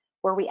webinar,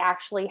 where we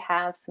actually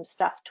have some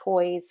stuffed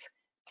toys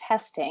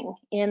testing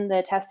in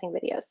the testing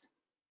videos.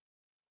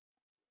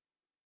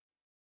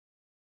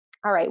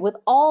 All right, with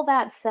all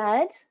that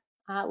said,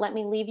 let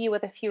me leave you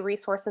with a few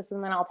resources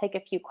and then I'll take a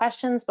few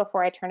questions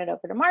before I turn it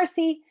over to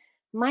Marcy.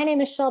 My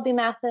name is Shelby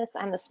Mathis.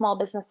 I'm the Small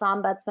Business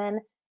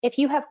Ombudsman. If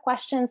you have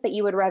questions that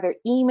you would rather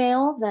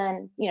email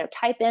than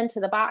type into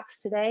the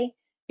box today,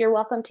 you're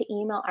welcome to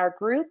email our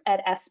group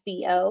at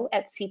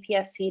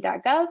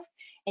sbo@cpsc.gov,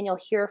 and you'll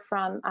hear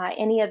from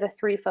any of the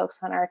 3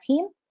 folks on our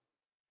team.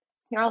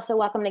 You're also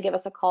welcome to give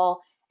us a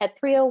call at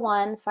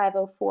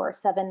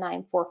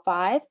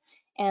 301-504-7945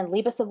 and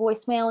leave us a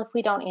voicemail if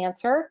we don't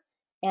answer,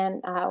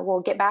 and we'll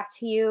get back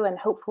to you and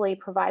hopefully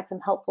provide some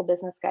helpful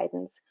business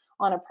guidance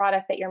on a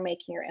product that you're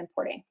making or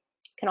importing.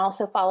 You can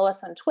also follow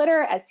us on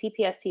Twitter at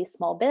CPSC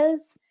Small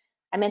Biz.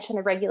 I mentioned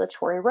the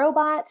regulatory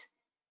robot,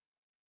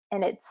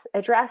 and its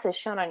address is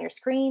shown on your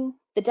screen.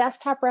 The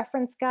desktop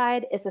reference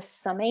guide is a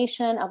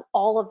summation of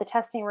all of the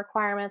testing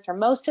requirements, or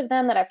most of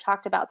them, that I've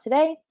talked about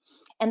today.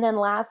 And then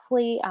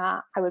lastly,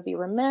 I would be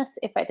remiss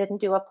if I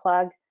didn't do a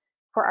plug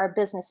for our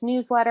business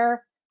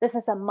newsletter. This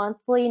is a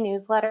monthly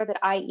newsletter that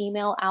I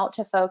email out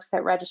to folks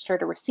that register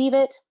to receive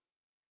it.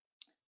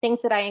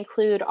 Things that I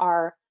include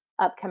are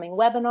upcoming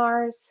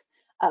webinars,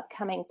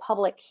 upcoming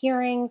public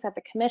hearings at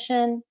the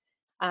commission,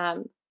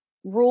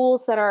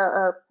 rules that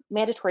are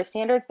mandatory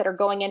standards that are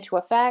going into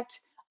effect,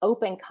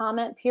 open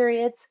comment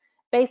periods,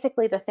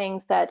 basically the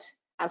things that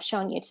I've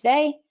shown you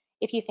today,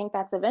 If you think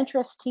that's of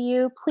interest to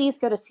you, please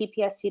go to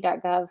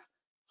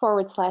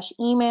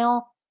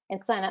cpsc.gov/email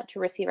and sign up to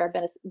receive our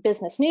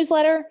business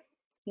newsletter.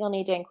 You'll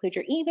need to include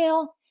your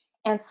email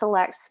and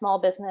select Small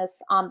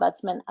Business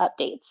Ombudsman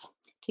Updates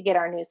to get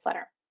our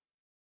newsletter.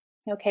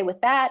 Okay,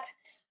 with that,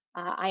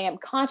 I am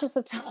conscious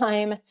of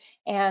time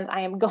and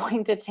I am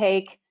going to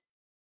take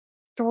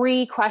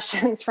 3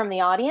 questions from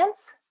the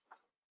audience.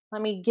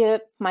 Let me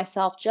give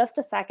myself just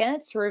a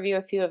second to review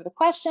a few of the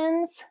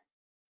questions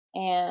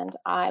and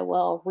I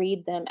will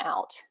read them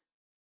out.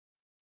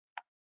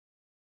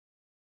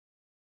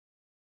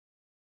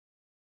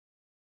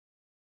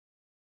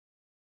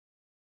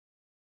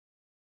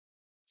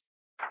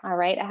 All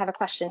right, I have a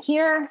question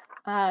here.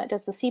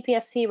 Does the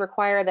CPSC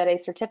require that a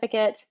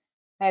certificate,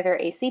 either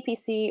a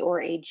CPC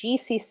or a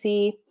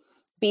GCC,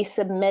 be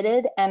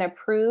submitted and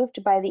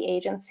approved by the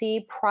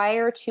agency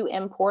prior to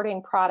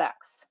importing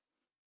products?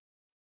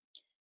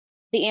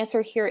 The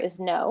answer here is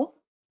no.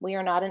 We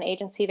are not an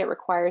agency that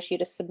requires you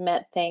to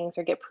submit things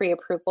or get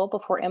pre-approval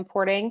before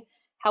importing.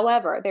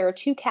 However, there are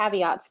 2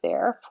 caveats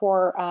there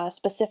for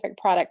specific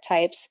product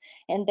types,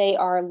 and they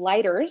are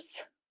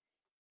lighters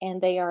and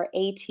they are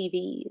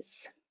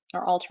ATVs,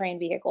 or all-terrain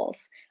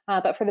vehicles.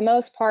 But for the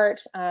most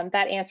part,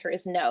 that answer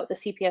is no. The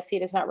CPSC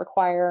does not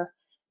require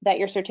that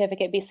your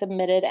certificate be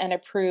submitted and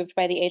approved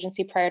by the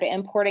agency prior to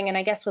importing. And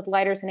I guess with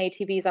lighters and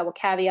ATVs, I will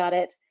caveat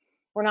it.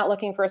 We're not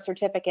looking for a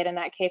certificate in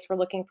that case. We're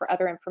looking for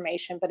other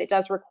information, but it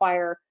does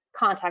require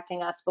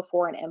contacting us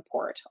before an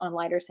import on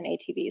lighters and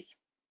ATVs.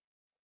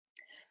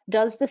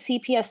 Does the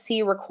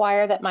CPSC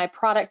require that my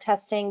product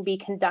testing be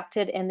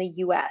conducted in the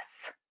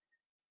US?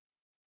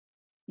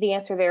 The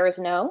answer there is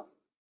no.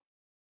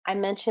 I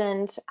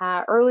mentioned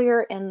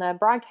earlier in the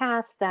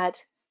broadcast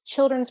that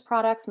children's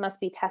products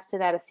must be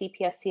tested at a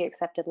CPSC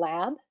accepted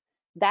lab.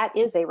 That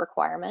is a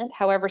requirement.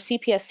 However,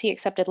 CPSC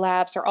accepted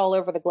labs are all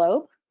over the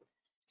globe.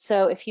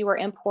 So if you are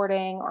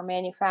importing or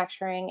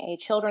manufacturing a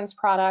children's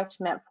product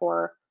meant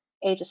for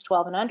ages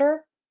 12 and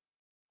under,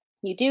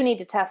 you do need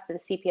to test at a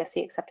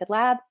CPSC accepted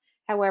lab.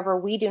 However,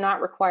 we do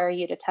not require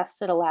you to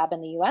test at a lab in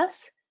the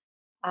US.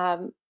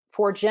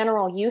 For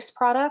general use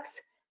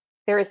products,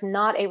 there is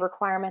not a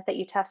requirement that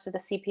you test at a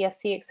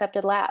CPSC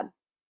accepted lab.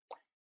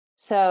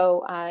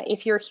 So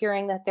if you're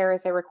hearing that there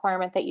is a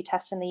requirement that you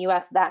test in the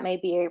US, that may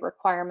be a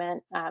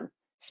requirement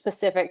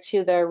specific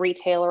to the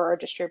retailer or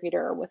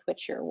distributor with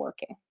which you're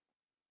working.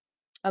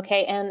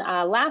 Okay, and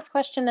last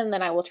question, and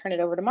then I will turn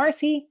it over to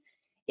Marcy,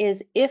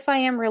 is if I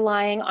am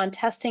relying on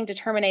testing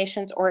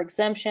determinations or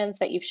exemptions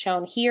that you've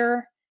shown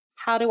here,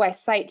 how do I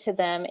cite to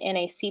them in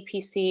a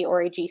CPC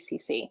or a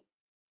GCC?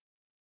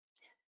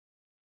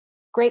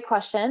 Great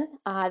question.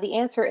 The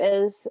answer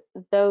is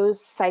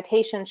those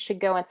citations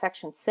should go in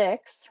section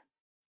 6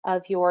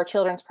 of your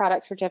children's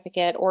product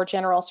certificate or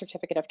general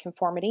certificate of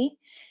conformity.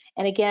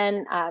 And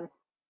again,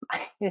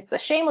 it's a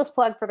shameless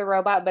plug for the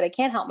robot, but I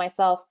can't help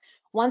myself.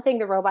 One thing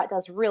the robot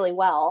does really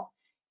well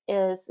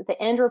is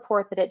the end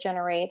report that it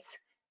generates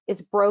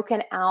is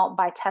broken out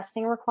by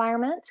testing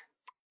requirement,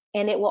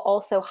 and it will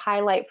also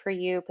highlight for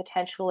you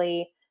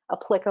potentially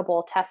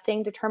applicable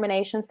testing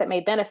determinations that may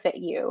benefit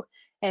you,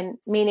 and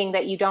meaning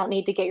that you don't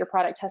need to get your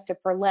product tested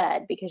for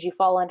lead because you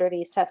fall under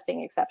these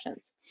testing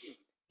exceptions.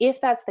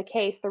 If that's the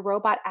case, the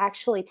robot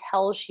actually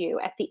tells you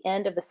at the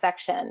end of the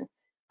section,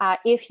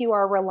 if you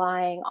are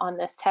relying on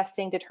this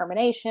testing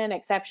determination,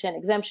 exception,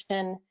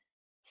 exemption,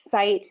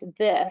 cite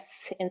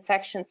this in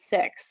section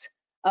 6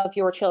 of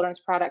your children's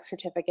product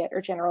certificate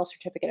or general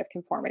certificate of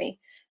conformity.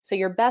 So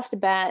your best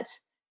bet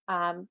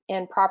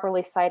in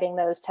properly citing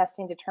those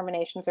testing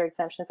determinations or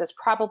exemptions is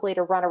probably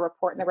to run a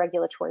report in the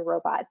regulatory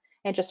robot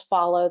and just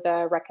follow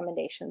the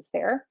recommendations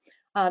there.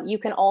 You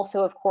can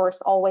also, of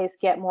course, always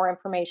get more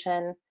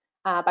information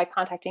by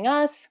contacting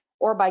us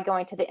or by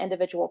going to the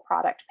individual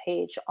product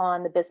page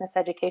on the business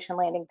education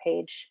landing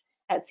page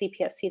at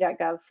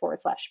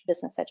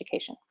cpsc.gov/business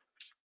education.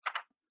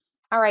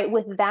 All right,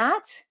 with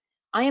that,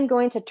 I am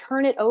going to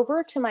turn it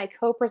over to my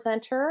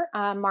co-presenter,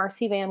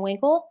 Marcy Van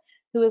Winkle,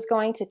 who is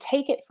going to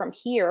take it from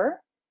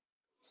here.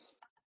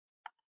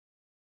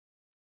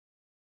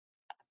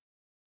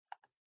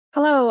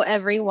 Hello,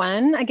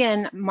 everyone.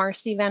 Again,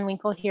 Marcy Van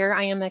Winkle here.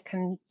 I am a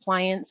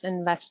compliance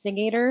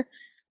investigator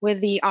with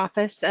the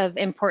Office of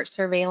Import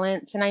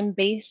Surveillance, and I'm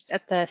based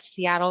at the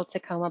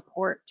Seattle-Tacoma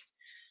Port.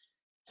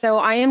 So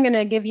I am going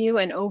to give you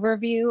an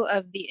overview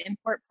of the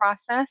import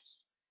process.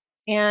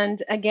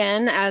 And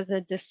again, as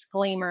a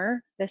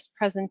disclaimer, this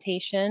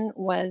presentation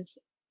was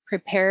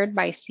prepared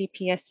by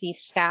CPSC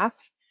staff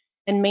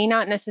and may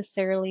not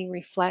necessarily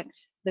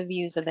reflect the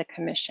views of the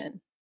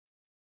Commission.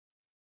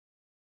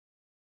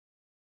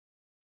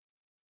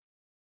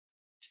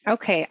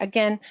 Okay,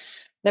 again,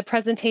 the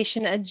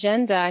presentation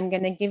agenda, I'm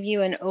going to give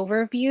you an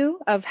overview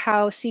of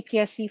how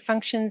CPSC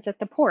functions at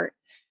the port.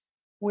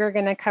 We're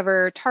going to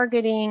cover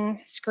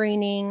targeting,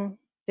 screening,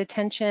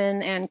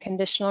 detention, and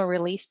conditional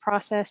release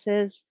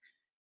processes,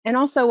 and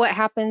also what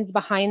happens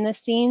behind the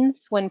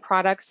scenes when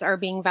products are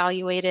being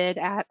evaluated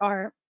at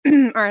our,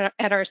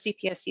 at our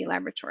CPSC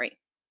laboratory.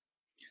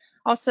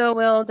 Also,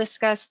 we'll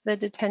discuss the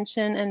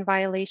detention and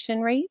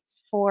violation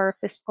rates for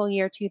fiscal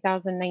year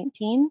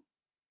 2019.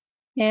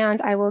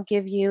 And I will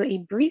give you a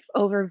brief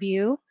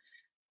overview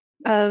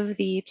of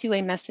the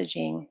two-way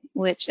messaging,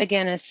 which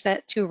again is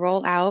set to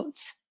roll out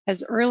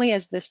as early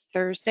as this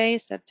Thursday,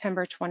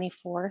 September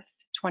 24th,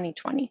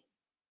 2020.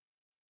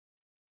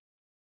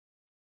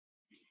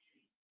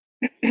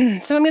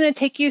 So I'm going to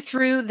take you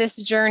through this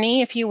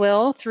journey, if you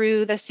will,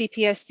 through the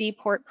CPSC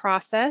port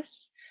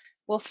process.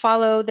 We'll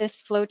follow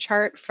this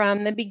flowchart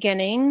from the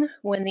beginning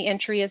when the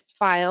entry is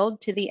filed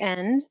to the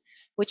end,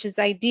 which is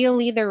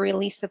ideally the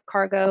release of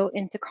cargo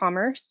into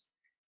commerce.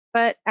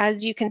 But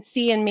as you can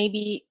see and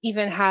maybe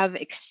even have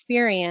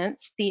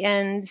experienced, the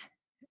end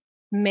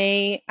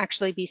may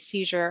actually be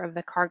seizure of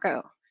the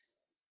cargo.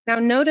 Now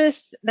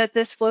notice that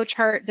this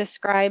flowchart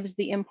describes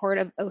the import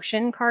of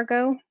ocean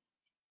cargo.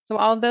 So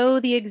although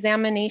the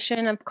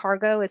examination of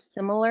cargo is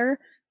similar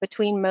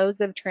between modes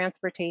of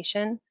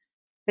transportation,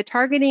 the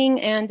targeting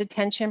and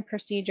detention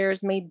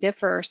procedures may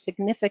differ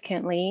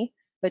significantly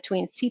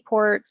between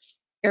seaports,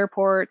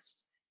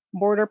 airports,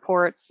 border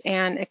ports,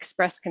 and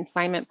express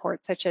consignment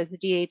ports such as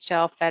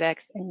DHL,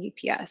 FedEx, and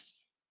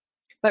UPS.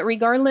 But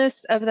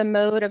regardless of the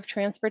mode of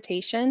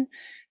transportation,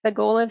 the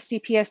goal of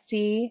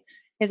CPSC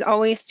is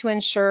always to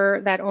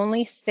ensure that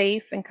only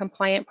safe and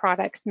compliant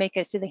products make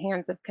it to the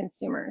hands of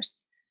consumers.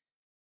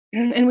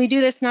 And we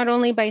do this not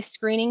only by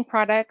screening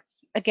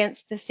products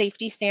against the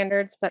safety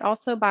standards, but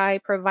also by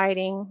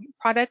providing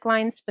product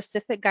line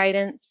specific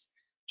guidance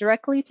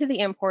directly to the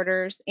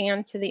importers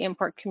and to the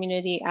import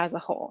community as a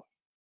whole.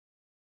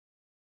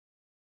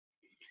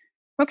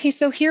 Okay,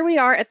 so here we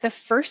are at the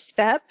first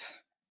step.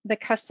 The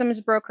customs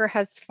broker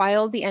has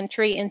filed the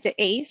entry into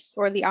ACE,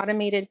 or the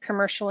Automated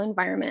Commercial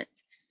Environment.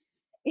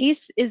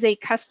 ACE is a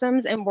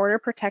Customs and Border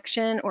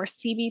Protection, or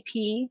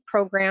CBP,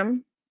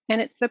 program, and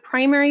it's the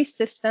primary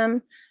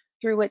system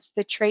through which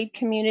the trade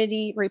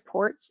community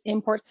reports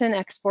imports and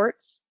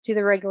exports to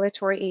the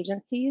regulatory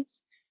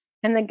agencies,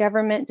 and the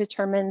government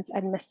determines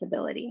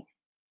admissibility.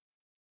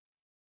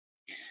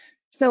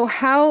 So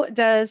how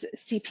does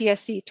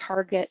CPSC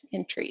target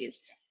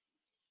entries?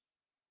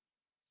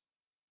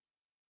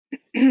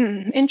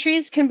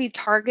 Entries can be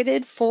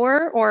targeted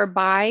for or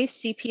by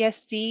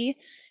CPSC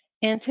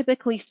in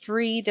typically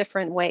 3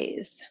 different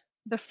ways.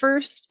 The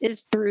first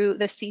is through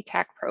the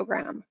CTAC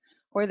program,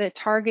 or the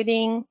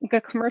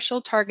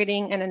Commercial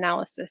Targeting and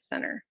Analysis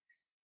Center.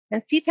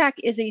 And CTAC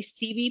is a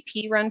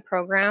CBP-run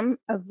program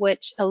of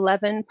which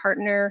 11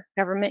 partner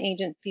government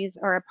agencies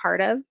are a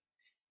part of,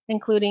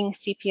 including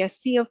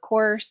CPSC, of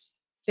course,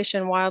 Fish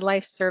and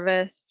Wildlife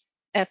Service,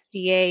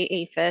 FDA,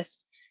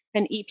 APHIS,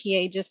 and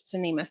EPA, just to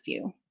name a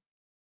few.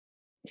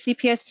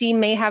 CPSC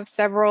may have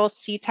several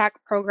CTAC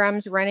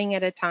programs running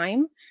at a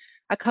time.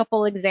 A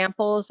couple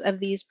examples of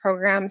these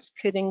programs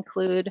could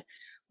include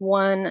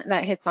one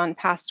that hits on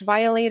past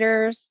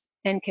violators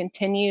and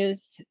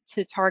continues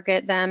to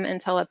target them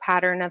until a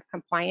pattern of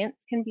compliance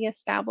can be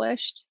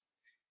established.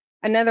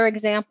 Another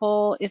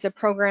example is a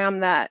program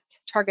that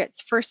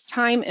targets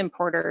first-time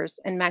importers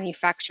and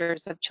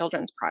manufacturers of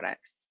children's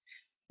products.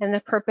 And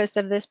the purpose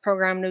of this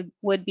program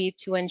would be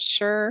to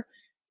ensure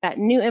that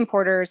new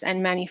importers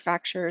and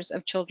manufacturers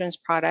of children's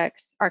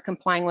products are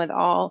complying with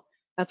all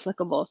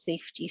applicable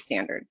safety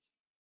standards.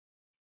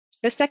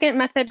 The second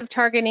method of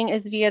targeting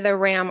is via the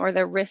RAM, or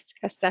the Risk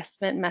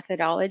Assessment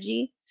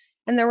Methodology.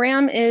 And the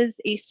RAM is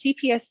a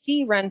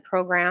CPSC-run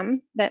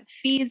program that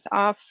feeds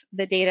off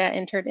the data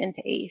entered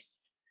into ACE.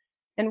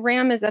 And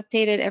RAM is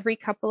updated every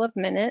couple of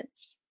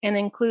minutes and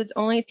includes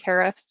only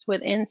tariffs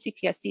within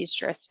CPSC's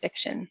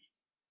jurisdiction.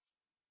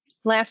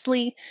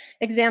 Lastly,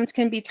 exams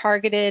can be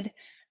targeted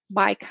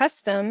by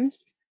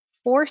customs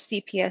for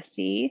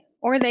CPSC,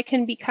 or they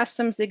can be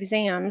customs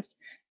exams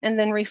and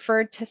then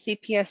referred to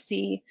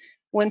CPSC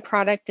when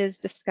product is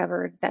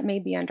discovered that may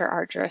be under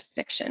our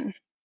jurisdiction.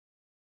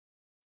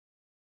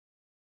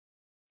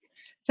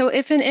 So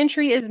if an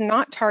entry is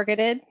not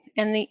targeted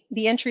and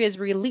the entry is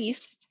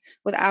released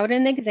without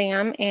an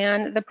exam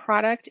and the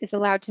product is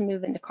allowed to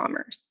move into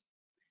commerce.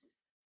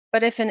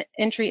 But if an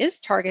entry is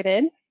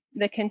targeted,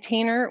 the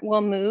container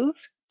will move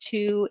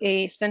to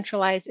a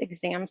centralized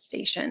exam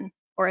station,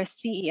 or a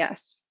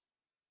CES.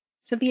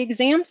 So the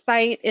exam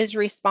site is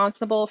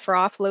responsible for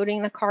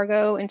offloading the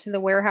cargo into the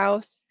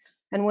warehouse.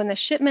 And when the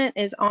shipment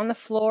is on the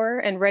floor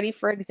and ready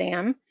for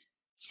exam,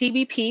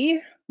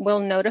 CBP will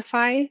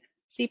notify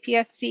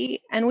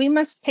CPSC, and we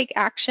must take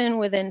action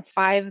within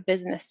 5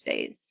 business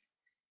days.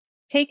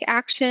 Take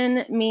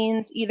action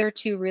means either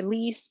to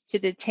release, to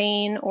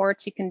detain, or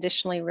to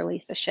conditionally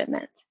release a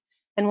shipment.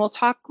 And we'll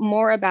talk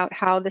more about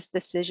how this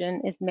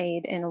decision is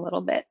made in a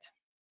little bit.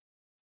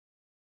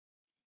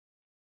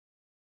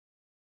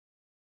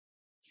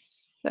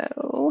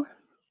 So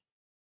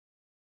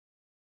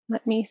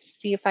let me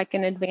see if I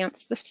can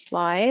advance the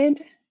slide.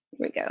 Here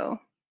we go.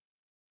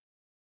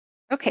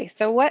 Okay,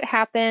 so what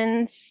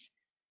happens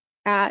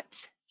at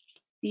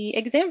the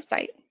exam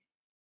site?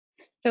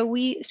 So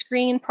we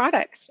screen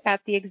products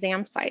at the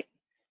exam site,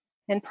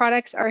 and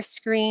products are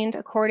screened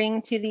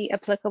according to the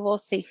applicable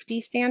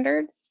safety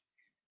standards.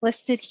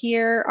 Listed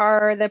here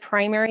are the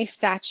primary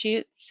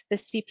statutes the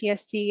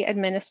CPSC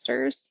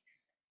administers,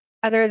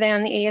 other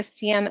than the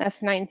ASTM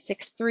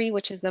F963,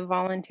 which is a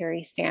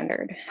voluntary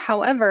standard.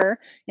 However,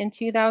 in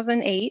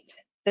 2008,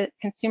 the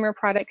Consumer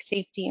Product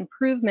Safety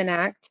Improvement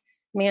Act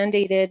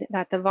mandated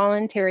that the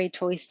voluntary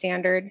toy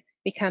standard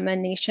become a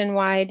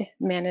nationwide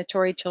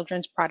mandatory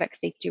children's product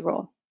safety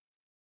rule.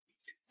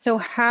 So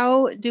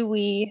how do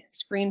we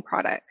screen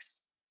products?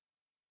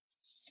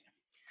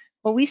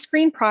 Well, we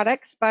screen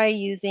products by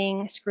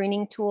using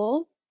screening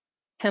tools,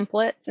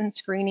 templates, and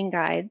screening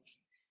guides.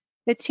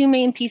 The two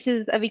main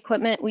pieces of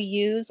equipment we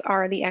use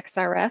are the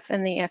XRF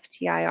and the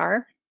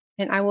FTIR,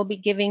 and I will be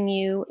giving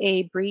you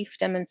a brief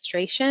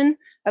demonstration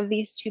of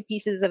these two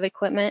pieces of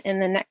equipment in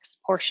the next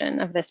portion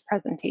of this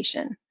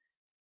presentation.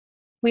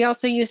 We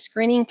also use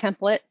screening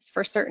templates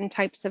for certain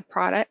types of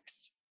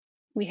products.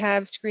 We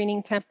have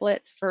screening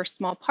templates for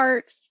small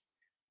parts,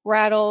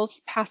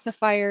 rattles,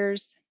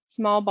 pacifiers,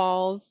 small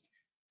balls,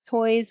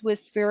 toys with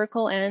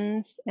spherical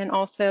ends, and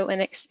also an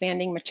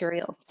expanding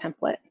materials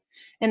template.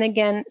 And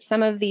again,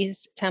 some of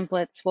these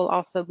templates will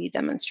also be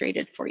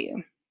demonstrated for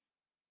you.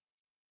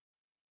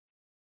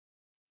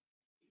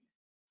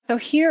 So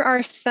here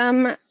are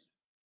some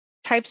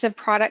types of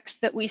products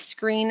that we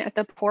screen at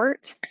the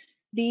port.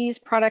 These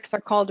products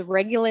are called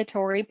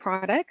regulatory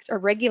products or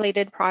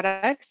regulated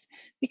products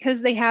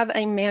because they have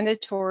a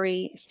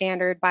mandatory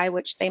standard by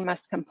which they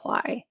must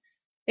comply.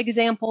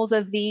 Examples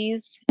of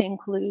these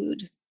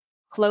include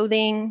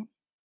clothing,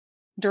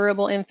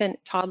 durable infant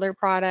toddler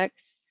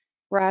products,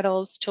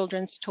 rattles,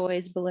 children's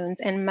toys,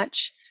 balloons, and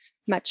much,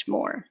 much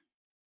more.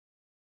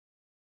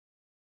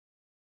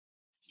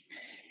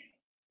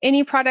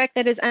 Any product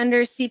that is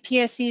under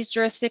CPSC's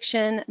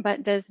jurisdiction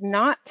but does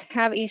not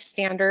have a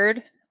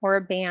standard or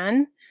a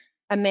ban,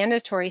 a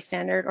mandatory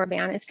standard or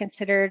ban, is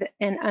considered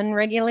an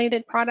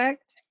unregulated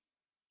product.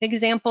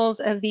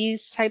 Examples of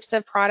these types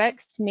of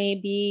products may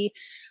be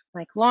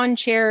like lawn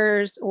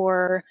chairs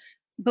or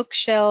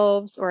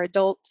bookshelves or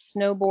adult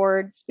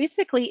snowboards,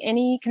 basically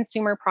any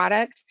consumer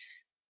product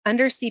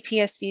under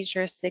CPSC's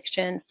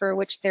jurisdiction for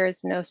which there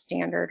is no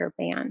standard or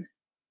ban.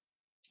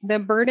 The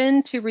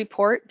burden to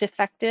report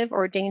defective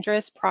or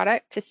dangerous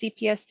product to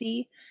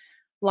CPSC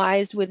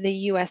lies with the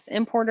US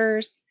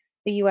importers,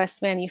 the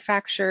US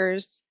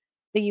manufacturers,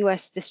 the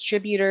US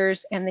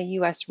distributors, and the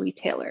US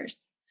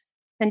retailers.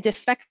 And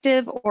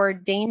defective or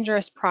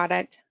dangerous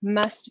product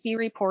must be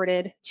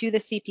reported to the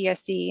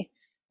CPSC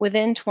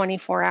within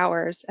 24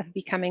 hours of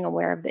becoming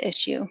aware of the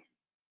issue.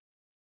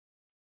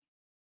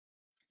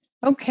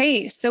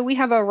 Okay, so we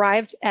have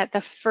arrived at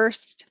the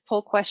first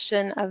poll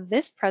question of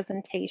this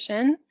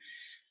presentation.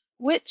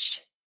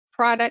 Which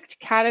product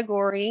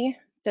category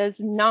does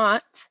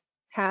not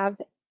have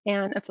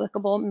an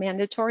applicable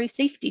mandatory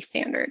safety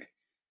standard?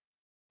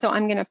 So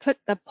I'm going to put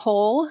the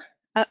poll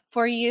up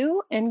for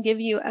you and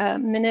give you a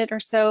minute or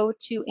so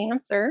to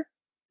answer.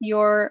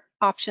 Your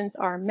options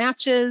are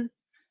matches,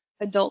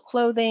 adult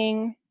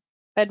clothing,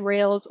 bed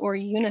rails, or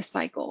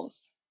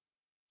unicycles.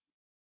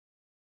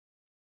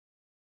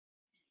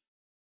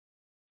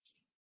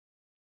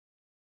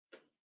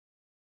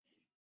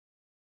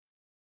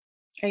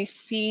 I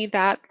see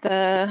that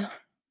the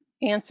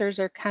answers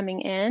are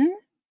coming in.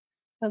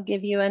 I'll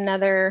give you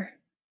another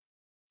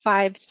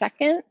 5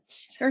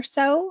 seconds or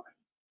so.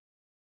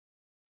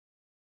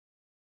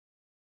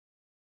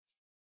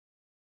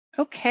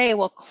 Okay,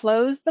 we'll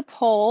close the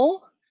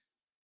poll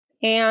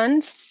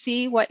and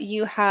see what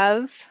you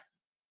have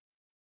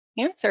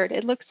answered.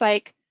 It looks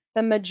like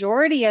the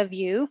majority of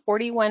you,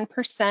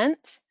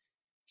 41%,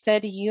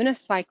 said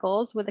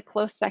unicycles with a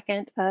close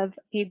second of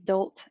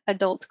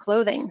adult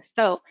clothing.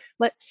 So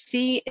let's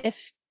see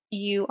if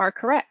you are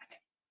correct.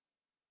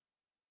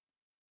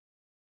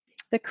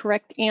 The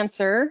correct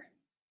answer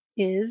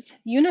is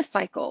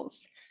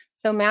unicycles.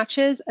 So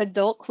matches,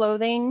 adult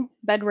clothing,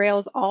 bed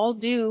rails all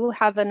do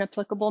have an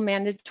applicable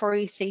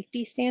mandatory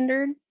safety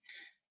standard.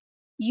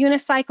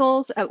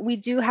 Unicycles, we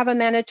do have a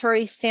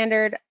mandatory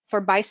standard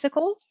for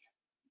bicycles.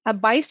 A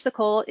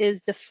bicycle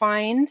is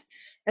defined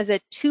as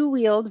a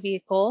two-wheeled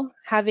vehicle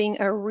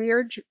having a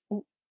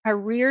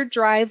rear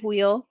drive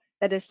wheel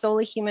that is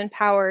solely human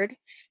powered,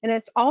 and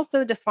it's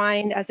also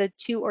defined as a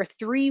 2- or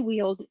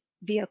 3-wheeled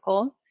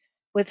vehicle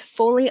with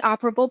fully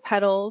operable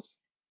pedals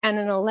and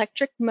an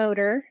electric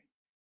motor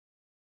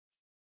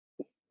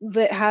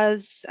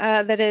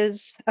that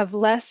is of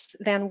less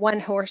than 1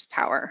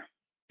 horsepower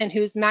and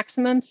whose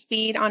maximum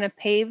speed on a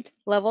paved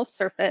level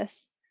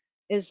surface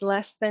is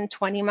less than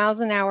 20 miles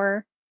an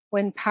hour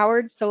when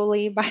powered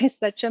solely by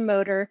such a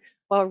motor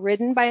while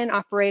ridden by an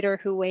operator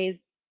who weighs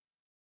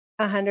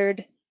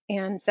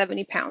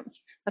 170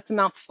 pounds. That's a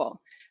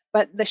mouthful.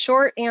 But the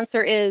short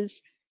answer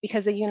is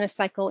because a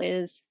unicycle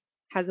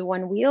has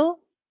 1 wheel,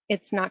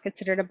 it's not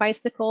considered a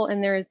bicycle,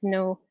 and there is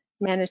no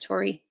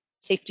mandatory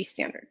safety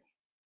standard.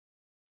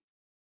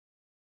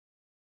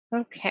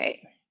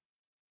 Okay.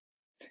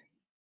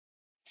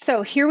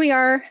 So here we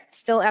are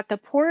still at the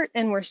port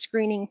and we're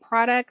screening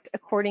product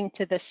according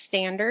to the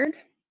standard.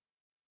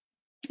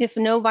 If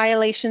no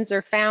violations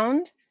are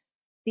found,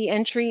 the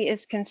entry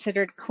is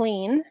considered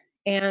clean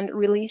and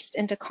released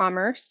into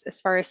commerce as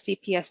far as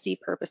CPSC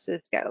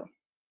purposes go.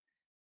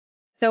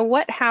 So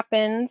what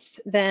happens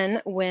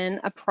then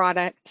when a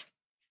product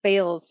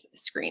fails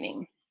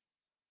screening?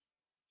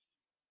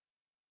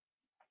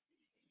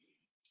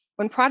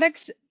 When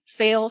products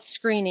fail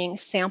screening,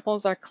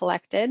 samples are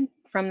collected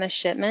from the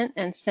shipment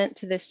and sent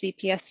to the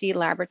CPSC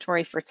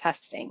laboratory for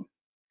testing.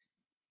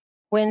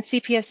 When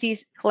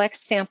CPSC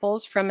collects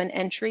samples from an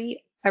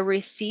entry, a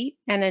receipt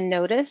and a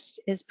notice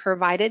is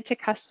provided to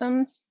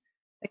customs,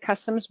 the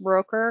customs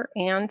broker,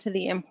 and to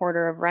the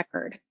importer of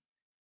record.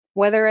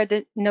 Whether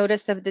a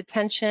notice of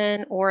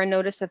detention or a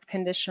notice of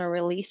conditional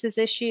release is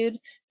issued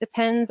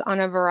depends on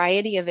a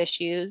variety of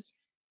issues,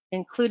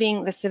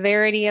 including the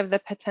severity of the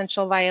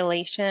potential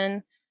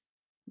violation,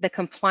 the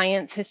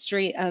compliance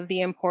history of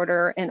the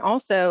importer, and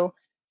also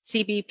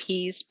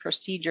CBP's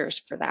procedures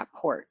for that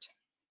port.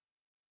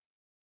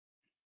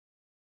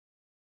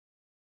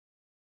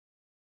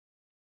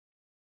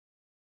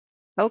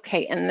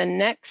 Okay, and the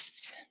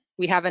next,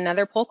 we have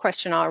another poll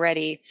question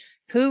already.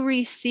 Who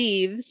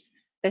receives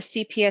the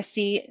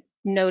CPSC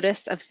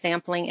notice of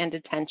sampling and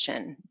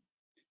detention?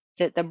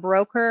 Is it the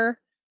broker,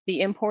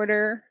 the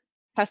importer,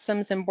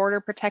 Customs and Border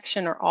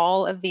Protection, or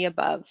all of the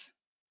above?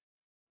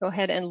 Go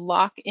ahead and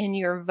lock in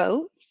your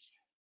votes.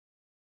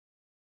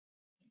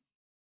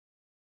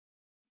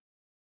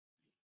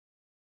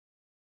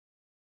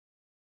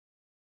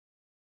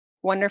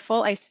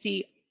 Wonderful, I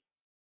see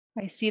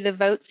the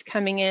votes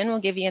coming in. We'll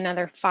give you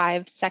another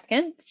 5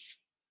 seconds.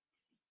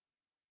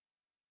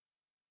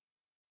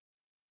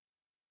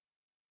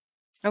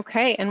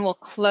 Okay, and we'll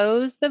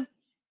close the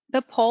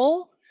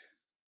poll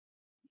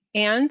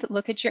and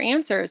look at your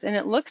answers. And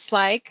it looks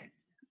like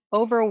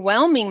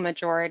overwhelming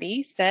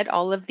majority said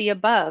all of the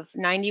above,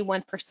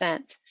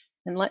 91%.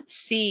 And let's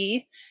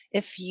see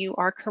if you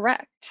are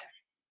correct.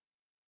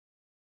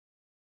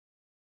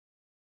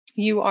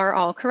 You are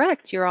all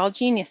correct. You're all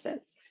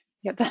geniuses.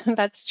 Yep,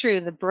 that's true.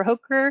 The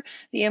broker,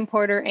 the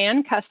importer,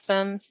 and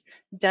customs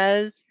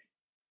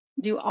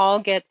do all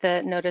get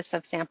the notice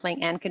of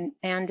sampling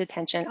and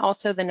detention,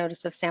 also the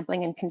notice of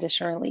sampling and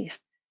conditional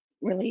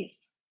release.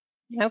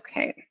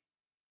 Okay.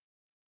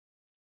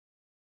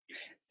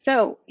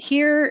 So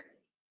here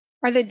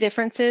are the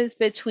differences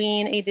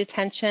between a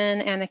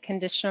detention and a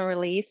conditional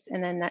release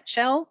in a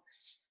nutshell.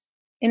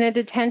 In a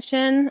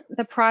detention,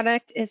 the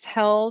product is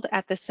held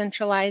at the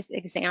Centralized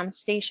Exam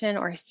Station,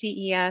 or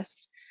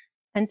CES,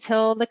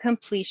 until the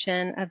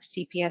completion of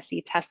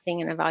CPSC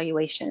testing and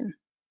evaluation.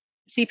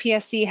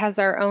 CPSC has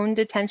our own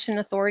detention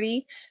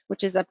authority,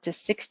 which is up to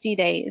 60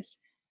 days.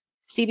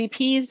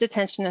 CBP's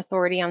detention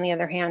authority, on the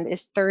other hand,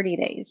 is 30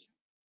 days.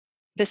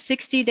 The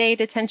 60-day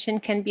detention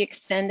can be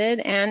extended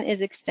and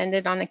is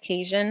extended on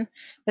occasion,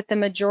 but the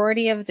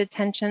majority of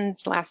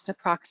detentions last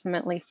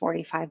approximately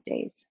 45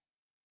 days.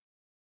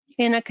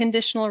 In a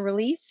conditional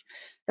release,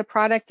 the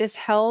product is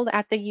held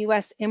at the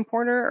U.S.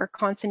 importer or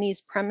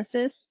consignee's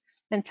premises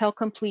until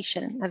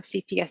completion of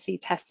CPSC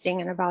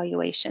testing and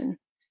evaluation.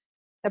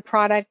 The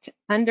product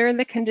under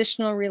the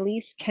conditional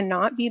release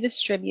cannot be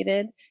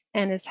distributed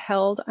and is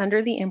held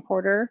under the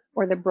importer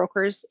or the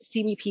broker's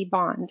CBP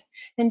bond.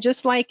 And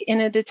just like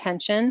in a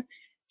detention,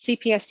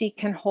 CPSC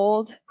can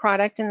hold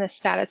product in the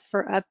status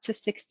for up to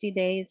 60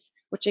 days,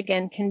 which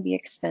again can be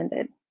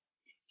extended.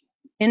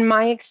 In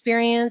my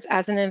experience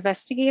as an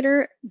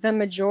investigator, the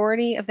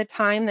majority of the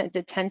time that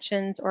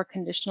detentions or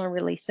conditional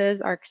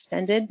releases are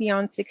extended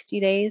beyond 60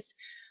 days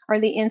are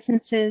the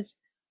instances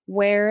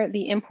where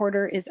the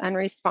importer is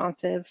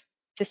unresponsive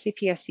to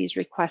CPSC's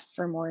request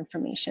for more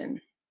information.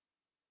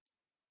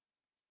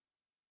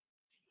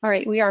 All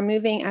right, we are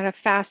moving at a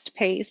fast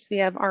pace. We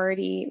have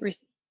already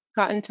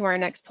gotten to our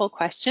next poll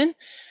question.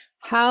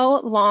 How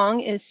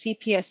long is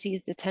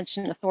CPSC's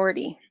detention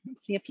authority?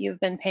 Let's see if you've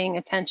been paying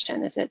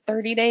attention. Is it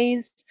 30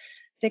 days,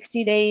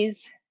 60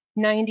 days,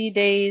 90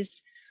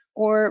 days,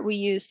 or we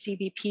use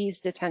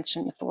CBP's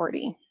detention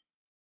authority?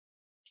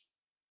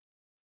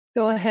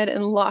 Go ahead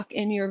and lock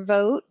in your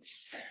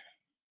votes.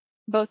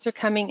 Votes are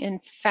coming in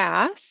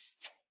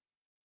fast.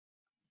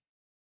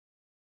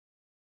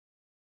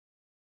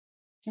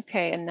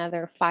 Okay,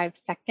 another 5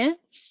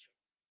 seconds.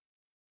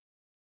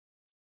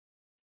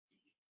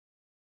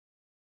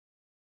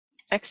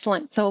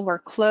 Excellent. So we'll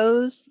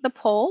close the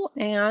poll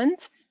and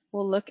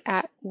we'll look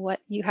at what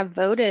you have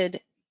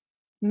voted.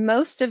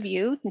 Most of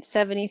you,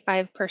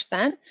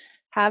 75%,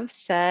 have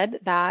said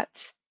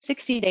that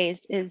 60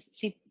 days is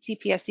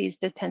CPSC's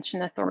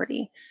detention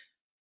authority.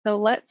 So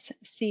let's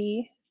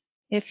see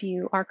if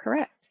you are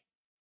correct.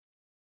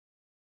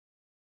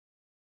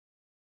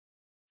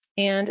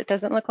 And it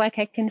doesn't look like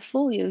I can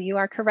fool you. You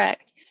are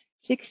correct.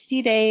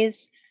 60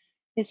 days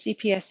is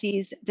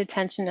CPSC's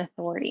detention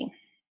authority.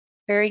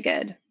 Very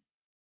good.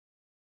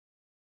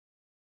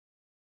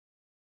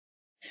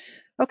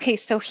 Okay,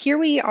 so here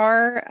we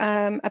are.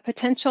 A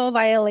potential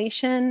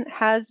violation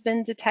has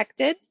been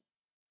detected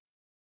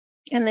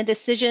and the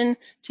decision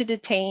to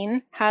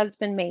detain has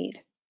been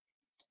made.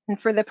 And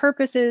for the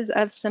purposes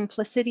of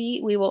simplicity,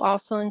 we will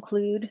also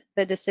include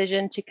the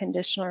decision to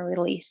conditional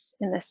release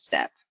in this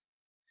step.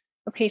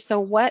 Okay, so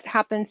what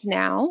happens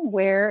now?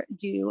 Where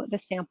do the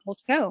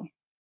samples go?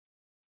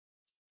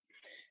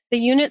 The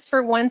units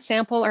for one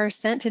sample are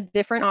sent to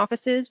different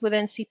offices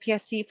within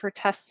CPSC for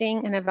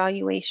testing and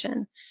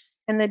evaluation.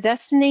 And the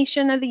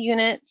destination of the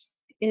units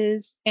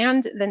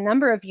and the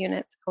number of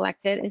units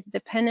collected is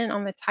dependent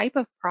on the type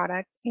of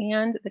product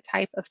and the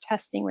type of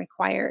testing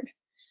required.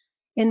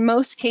 In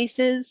most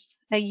cases,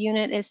 a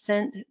unit is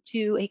sent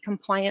to a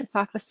compliance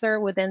officer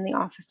within the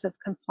Office of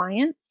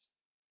Compliance.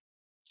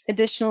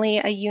 Additionally,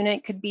 a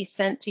unit could be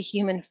sent to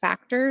human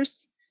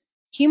factors.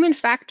 Human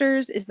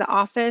factors is the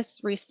office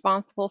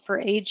responsible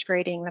for age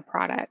grading the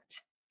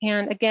product.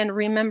 And again,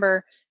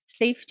 remember,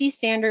 safety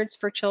standards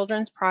for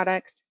children's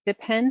products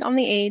depend on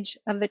the age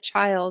of the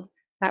child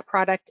that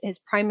product is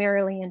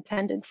primarily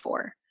intended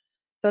for.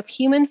 So if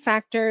human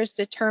factors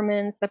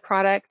determines the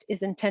product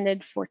is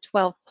intended for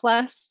 12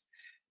 plus,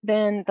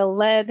 then the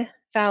lead,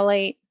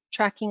 phthalate,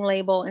 tracking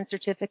label, and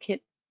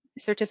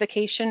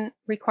certification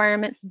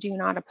requirements do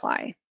not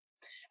apply.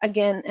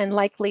 Again, and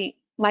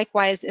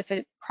likewise, if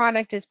a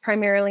product is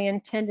primarily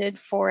intended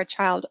for a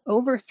child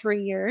over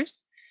 3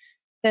 years,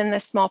 then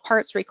the small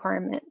parts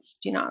requirements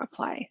do not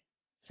apply.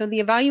 So the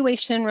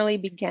evaluation really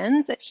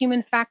begins at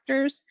human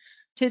factors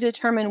to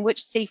determine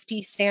which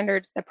safety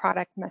standards the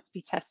product must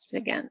be tested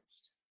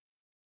against.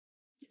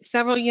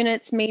 Several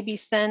units may be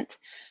sent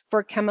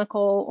for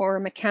chemical or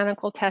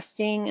mechanical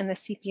testing in the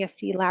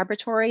CPSC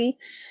laboratory.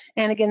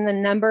 And again, the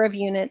number of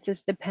units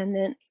is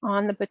dependent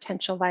on the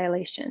potential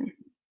violation.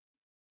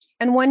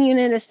 And one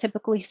unit is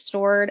typically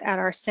stored at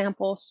our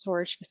sample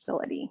storage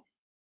facility.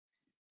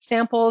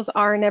 Samples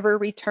are never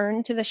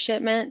returned to the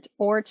shipment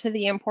or to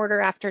the importer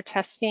after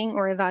testing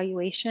or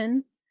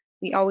evaluation.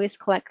 We always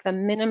collect the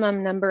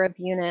minimum number of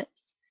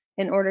units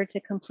in order to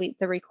complete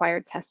the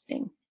required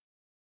testing.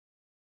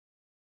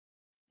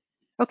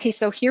 Okay,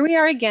 so here we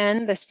are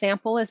again. The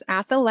sample is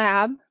at the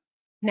lab.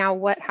 Now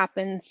what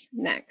happens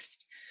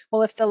next?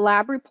 Well, if the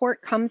lab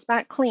report comes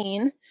back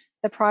clean,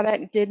 the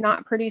product did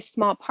not produce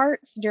small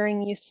parts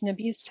during use and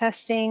abuse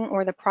testing,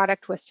 or the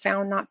product was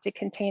found not to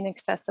contain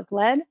excessive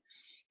lead,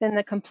 then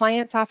the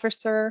compliance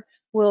officer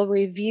will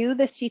review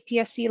the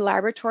CPSC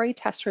laboratory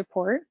test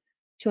report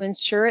to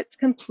ensure it's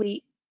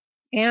complete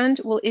and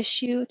will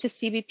issue to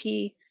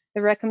CBP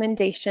the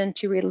recommendation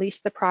to release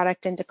the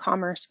product into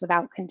commerce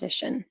without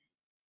condition.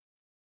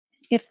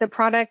 If the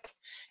product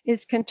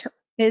is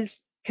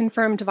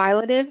confirmed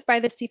violative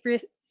by the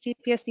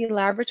CPSC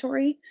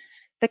laboratory,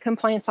 the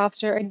compliance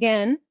officer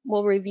again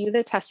will review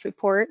the test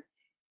report,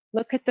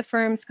 look at the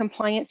firm's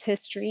compliance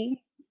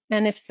history,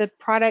 and if the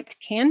product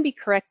can be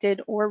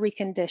corrected or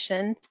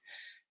reconditioned,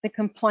 the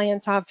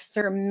compliance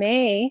officer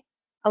may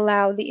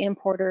allow the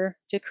importer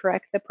to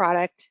correct the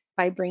product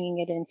by bringing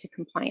it into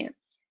compliance.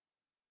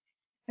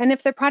 And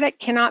if the product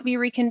cannot be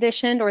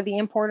reconditioned or the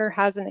importer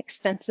has an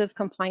extensive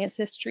compliance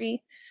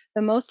history,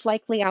 the most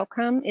likely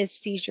outcome is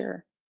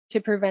seizure to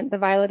prevent the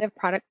violative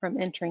product from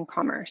entering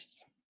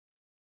commerce.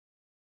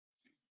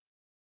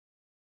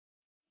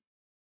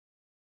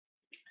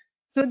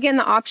 So again,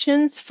 the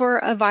options for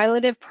a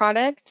violative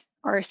product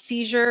are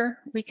seizure,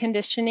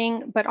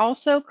 reconditioning, but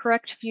also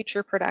correct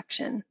future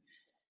production.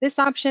 This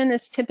option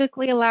is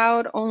typically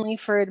allowed only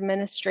for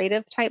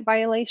administrative type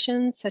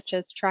violations, such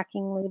as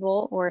tracking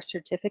label or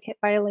certificate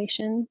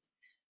violations.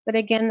 But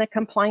again, the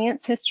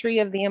compliance history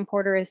of the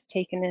importer is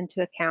taken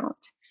into account.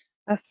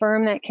 A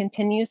firm that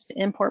continues to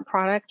import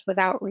product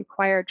without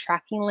required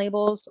tracking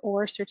labels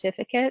or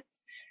certificates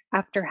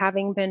after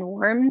having been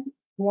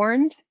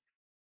warned,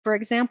 for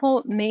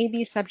example, may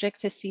be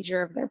subject to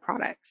seizure of their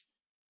products.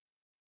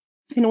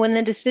 And when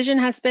the decision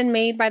has been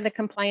made by the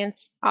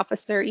compliance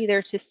officer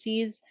either to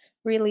seize,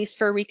 release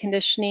for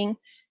reconditioning,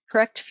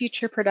 correct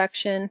future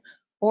production,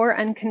 or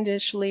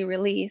unconditionally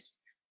release,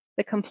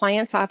 the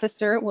compliance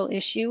officer will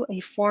issue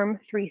a Form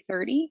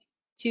 330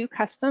 to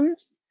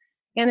Customs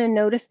and a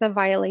notice of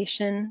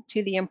violation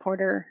to the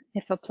importer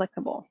if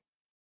applicable.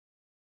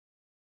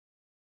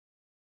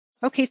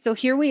 Okay, so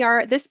here we are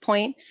at this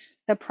point.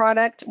 The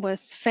product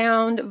was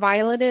found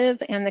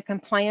violative and the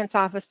compliance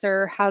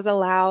officer has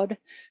allowed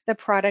the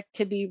product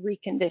to be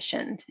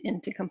reconditioned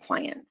into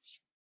compliance.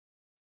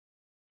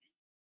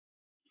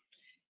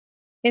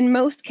 In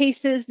most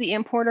cases, the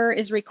importer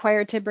is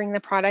required to bring the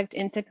product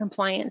into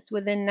compliance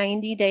within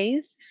 90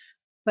 days,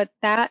 but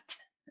that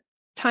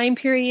time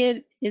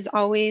period is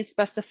always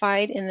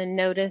specified in the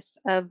notice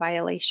of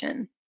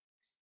violation.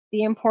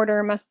 The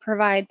importer must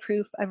provide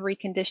proof of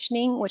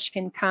reconditioning, which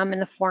can come in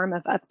the form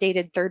of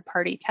updated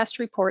third-party test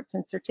reports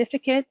and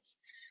certificates,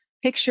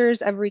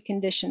 pictures of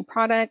reconditioned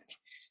product,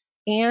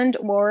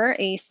 and/or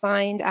a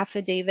signed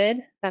affidavit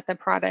that the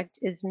product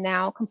is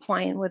now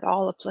compliant with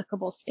all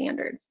applicable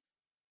standards.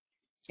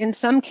 In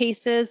some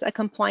cases, a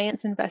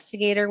compliance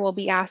investigator will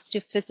be asked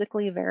to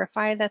physically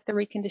verify that the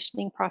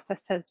reconditioning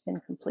process has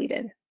been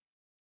completed.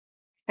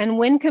 And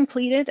when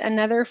completed,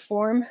 another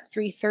Form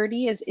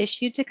 330 is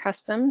issued to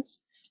Customs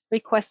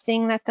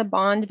requesting that the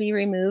bond be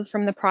removed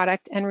from the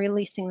product and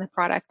releasing the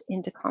product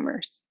into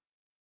commerce.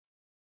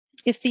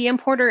 If the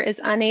importer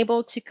is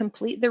unable to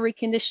complete the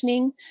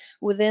reconditioning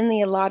within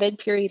the allotted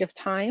period of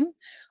time,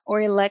 or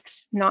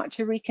elects not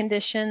to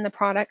recondition the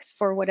products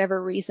for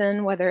whatever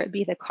reason, whether it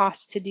be the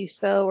cost to do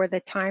so or the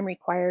time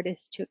required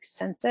is too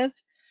extensive,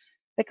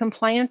 the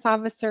compliance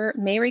officer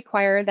may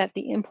require that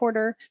the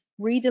importer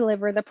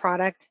redeliver the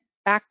product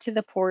back to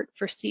the port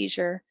for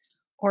seizure,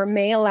 or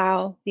may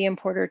allow the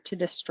importer to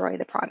destroy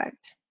the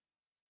product.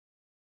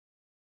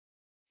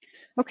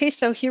 Okay,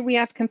 so here we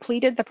have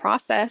completed the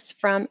process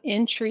from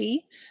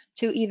entry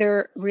to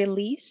either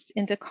release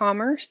into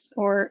commerce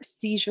or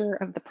seizure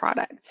of the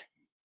product.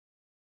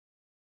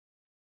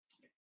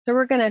 So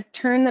we're going to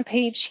turn the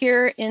page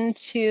here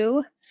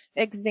into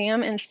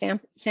exam and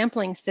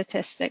sampling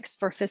statistics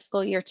for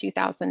fiscal year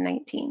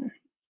 2019.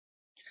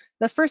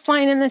 The first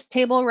line in this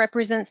table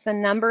represents the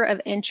number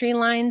of entry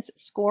lines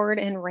scored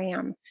in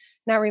RAM.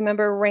 Now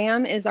remember,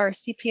 RAM is our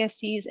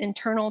CPSC's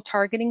internal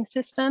targeting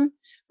system,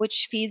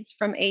 which feeds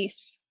from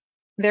ACE.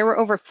 There were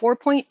over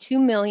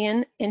 4.2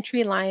 million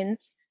entry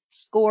lines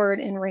scored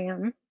in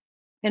RAM,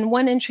 and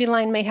one entry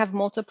may have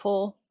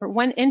multiple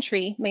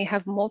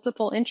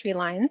entry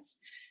lines,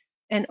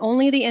 and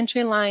only the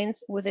entry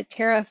lines with a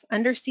tariff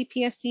under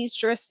CPSC's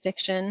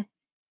jurisdiction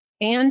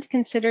and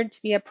considered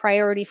to be a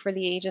priority for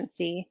the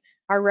agency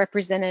are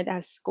represented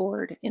as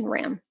scored in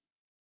RAM.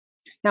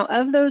 Now,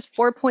 of those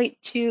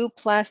 4.2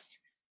 plus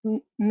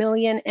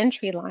million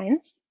entry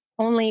lines,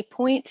 only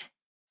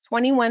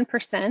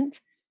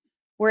 0.21%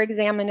 were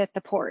examined at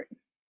the port,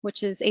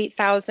 which is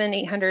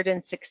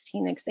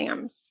 8,816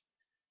 exams.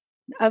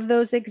 Of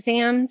those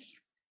exams,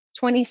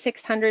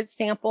 2,600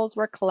 samples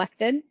were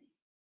collected.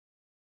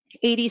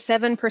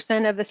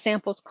 87% of the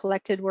samples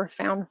collected were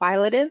found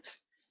violative,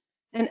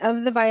 and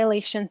of the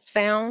violations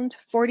found,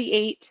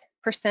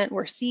 48%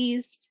 were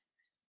seized,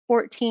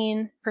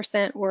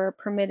 14% were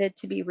permitted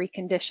to be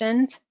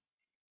reconditioned,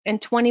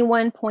 and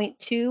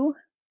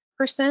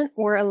 21.2%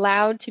 were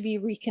allowed to be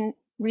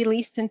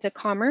released into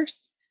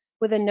commerce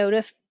with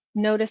a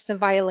notice of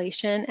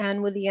violation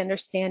and with the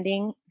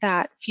understanding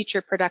that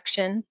future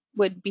production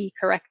would be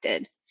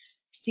corrected.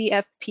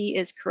 CFP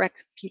is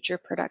correct future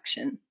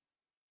production.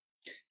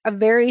 A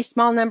very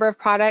small number of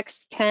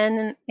products,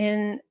 10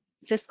 in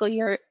fiscal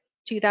year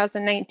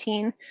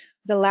 2019, was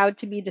allowed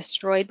to be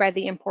destroyed by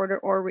the importer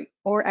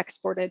or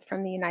exported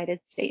from the United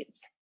States.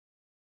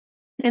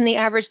 And the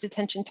average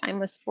detention time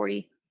was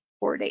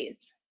 44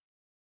 days.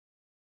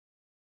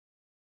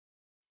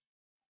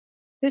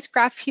 This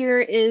graph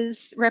here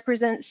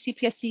represents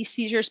CPSC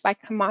seizures by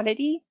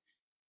commodity.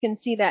 You can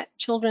see that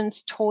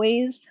children's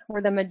toys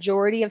were the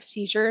majority of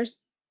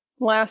seizures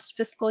last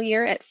fiscal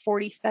year at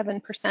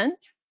 47%,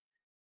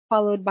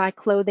 followed by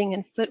clothing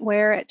and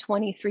footwear at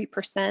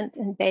 23%,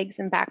 and bags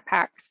and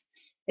backpacks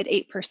at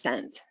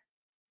 8%.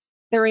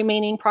 The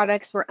remaining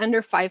products were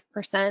under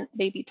 5%,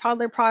 baby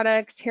toddler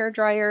products, hair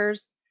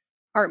dryers,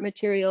 art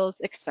materials,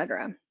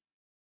 etc.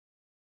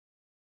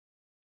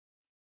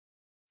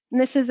 And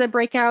this is a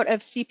breakout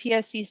of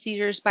CPSC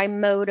seizures by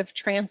mode of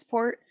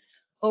transport.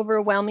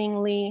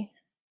 Overwhelmingly,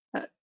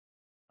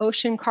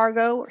 ocean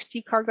cargo or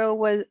sea cargo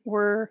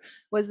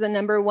was the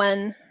number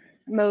one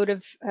mode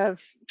of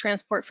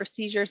transport for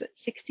seizures at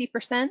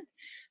 60%,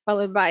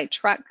 followed by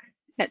truck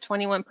at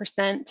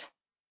 21%,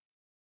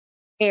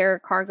 air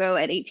cargo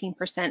at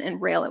 18%,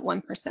 and rail at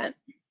 1%.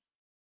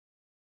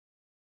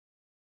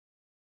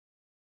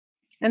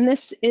 And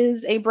this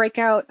is a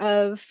breakout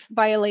of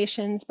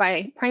violations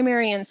by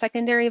primary and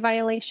secondary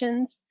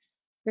violations.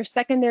 Your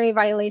secondary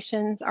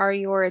violations are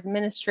your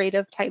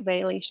administrative type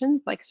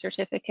violations like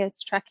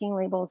certificates, tracking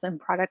labels, and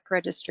product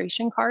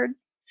registration cards.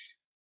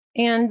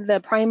 And the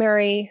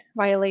primary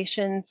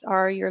violations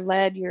are your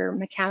lead, your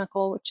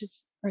mechanical, which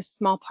is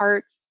small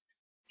parts,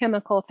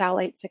 chemical,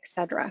 phthalates,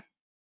 etc.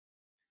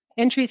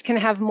 Entries can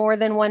have more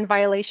than one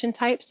violation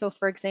type. So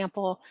for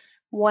example,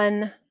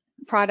 one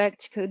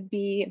product could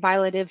be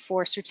violative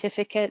for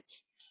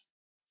certificates,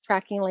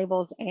 tracking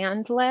labels,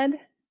 and lead.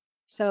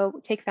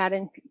 So take that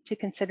into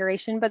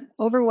consideration. But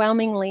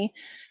overwhelmingly,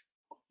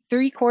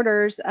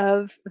 3/4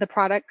 of the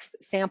products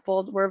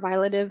sampled were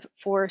violative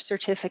for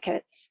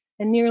certificates,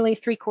 and nearly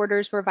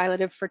 3/4 were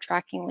violative for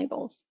tracking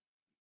labels.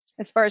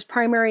 As far as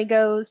primary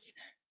goes,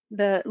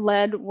 the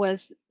lead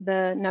was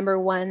the number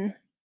one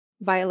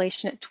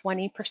violation at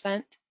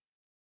 20%,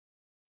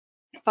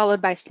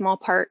 followed by small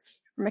parts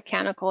or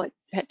mechanical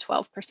at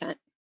 12%.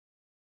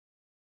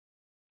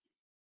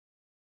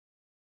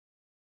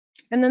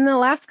 And then the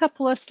last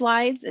couple of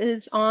slides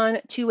is on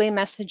two-way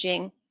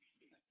messaging.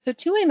 So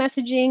two-way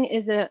messaging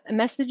is a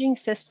messaging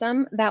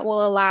system that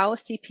will allow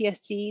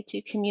CPSC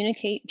to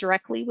communicate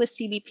directly with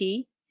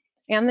CBP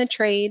and the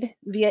trade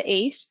via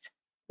ACE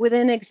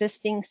within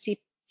existing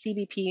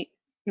CBP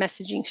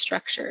messaging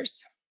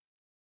structures.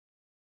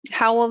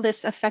 How will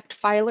this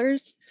affect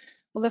filers?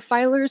 Well, the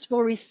filers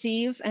will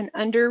receive an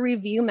under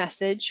review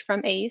message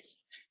from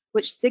ACE,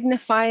 which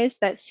signifies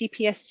that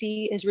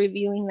CPSC is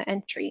reviewing the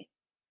entry.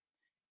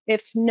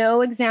 If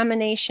no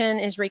examination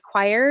is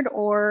required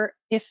or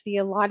if the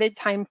allotted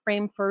time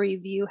frame for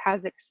review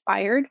has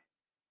expired,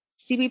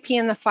 CBP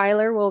and the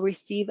filer will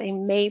receive a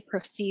may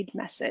proceed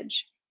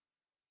message.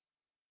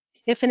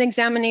 If an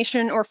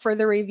examination or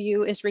further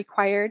review is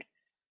required,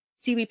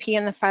 CBP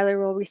and the filer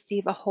will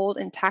receive a hold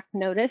intact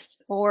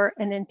notice or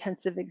an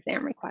intensive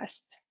exam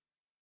request.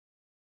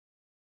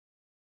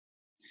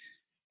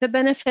 The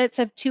benefits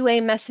of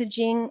two-way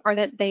messaging are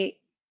that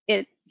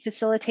it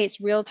facilitates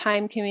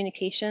real-time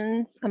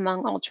communications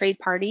among all trade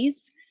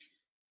parties.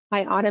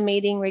 By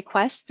automating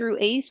requests through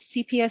ACE,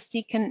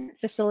 CPSC can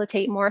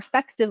facilitate more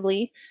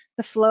effectively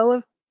the flow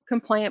of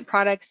compliant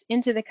products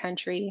into the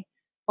country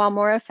while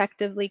more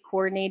effectively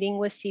coordinating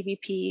with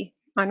CBP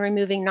on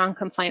removing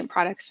non-compliant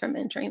products from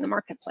entering the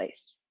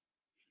marketplace.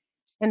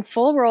 And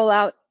full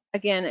rollout,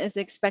 again, is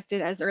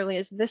expected as early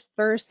as this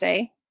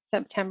Thursday,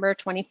 September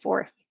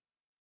 24,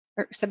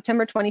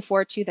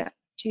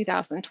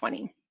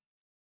 2020.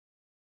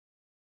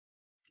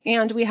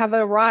 And we have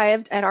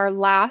arrived at our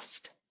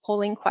last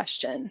polling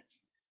question.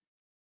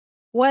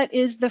 What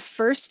is the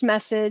first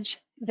message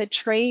the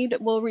trade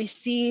will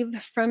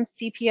receive from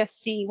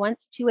CPSC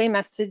once two-way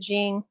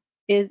messaging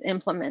is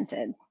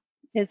implemented?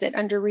 Is it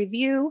under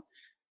review,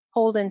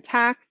 hold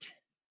intact,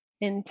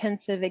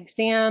 intensive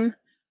exam,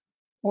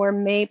 or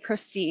may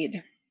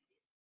proceed?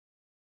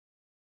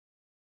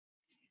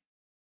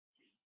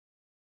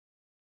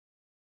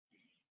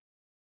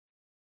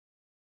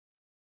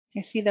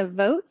 I see the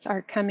votes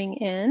are coming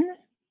in.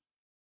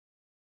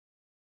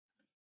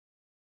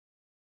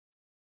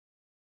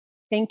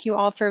 Thank you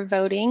all for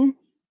voting.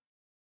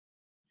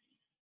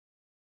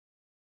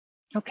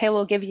 Okay,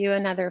 we'll give you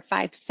another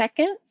 5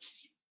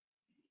 seconds.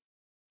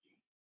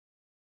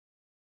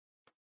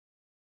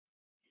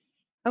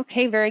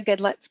 Okay, very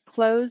good. Let's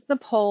close the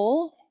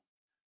poll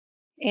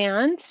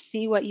and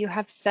see what you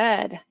have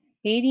said.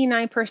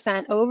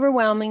 89%,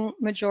 overwhelming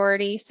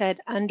majority said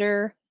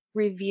under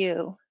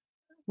review.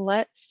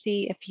 Let's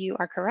see if you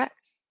are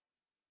correct.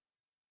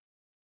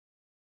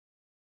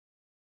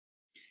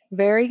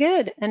 Very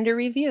good, under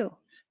review.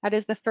 That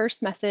is the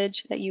first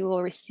message that you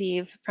will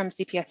receive from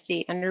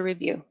CPSC, under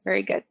review.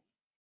 Very good.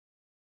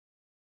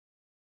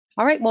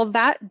 All right, well,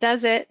 that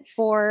does it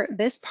for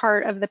this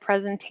part of the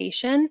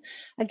presentation.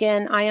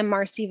 Again, I am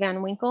Marcy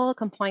Van Winkle,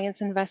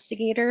 Compliance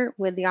Investigator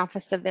with the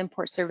Office of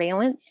Import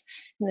Surveillance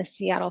in the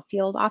Seattle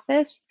Field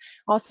Office.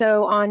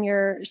 Also on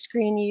your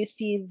screen, you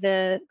see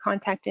the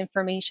contact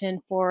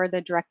information for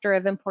the Director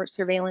of Import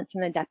Surveillance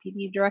and the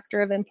Deputy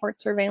Director of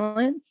Import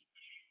Surveillance.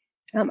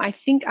 I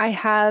think I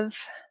have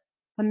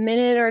a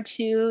minute or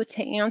two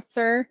to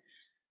answer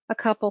a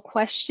couple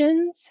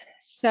questions.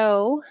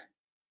 So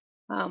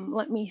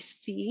let me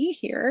see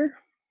here.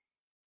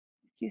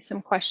 See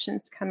some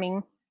questions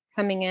coming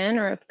in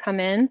or have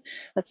come in.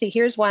 Let's see,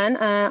 here's one.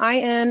 I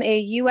am a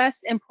US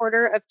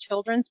importer of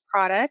children's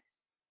products.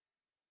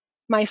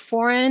 My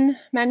foreign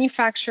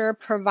manufacturer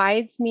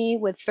provides me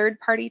with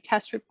third-party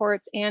test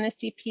reports and a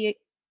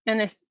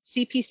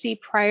CPC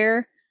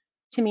prior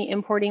to me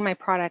importing my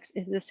products.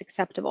 Is this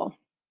acceptable?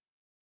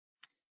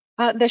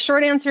 The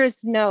short answer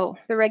is no.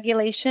 The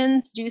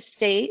regulations do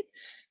state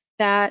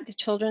that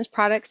children's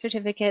product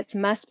certificates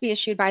must be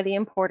issued by the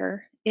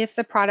importer if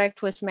the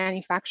product was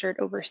manufactured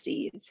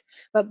overseas.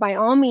 But by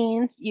all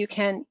means, you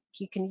can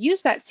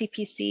use that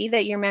CPC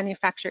that your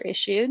manufacturer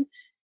issued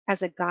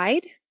as a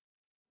guide,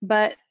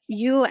 but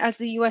you as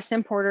the US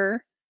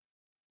importer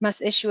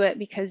must issue it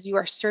because you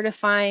are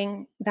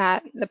certifying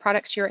that the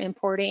products you're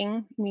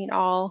importing meet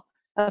all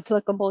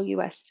applicable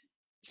US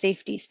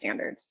safety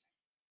standards.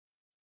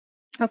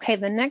 Okay,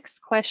 the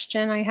next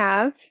question I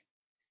have.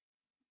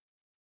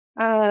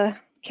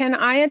 Can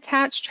I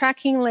attach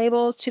tracking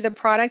labels to the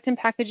product and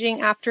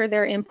packaging after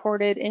they're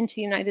imported into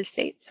the United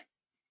States?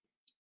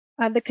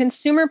 The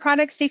Consumer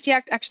Product Safety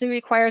Act actually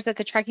requires that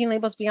the tracking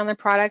labels be on the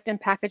product and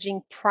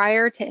packaging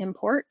prior to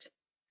import.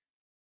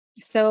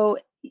 So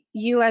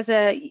you as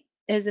an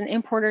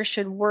importer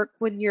should work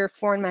with your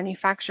foreign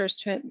manufacturers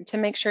to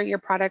make sure your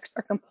products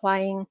are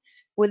complying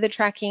with the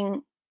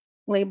tracking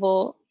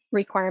label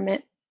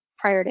requirement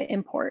prior to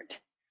import.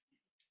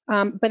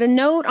 But a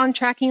note on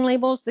tracking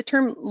labels, the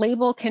term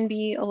label can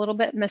be a little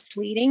bit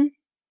misleading.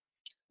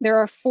 There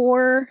are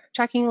 4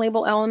 tracking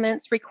label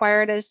elements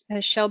required, as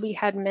Shelby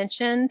had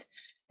mentioned,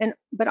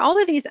 but all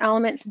of these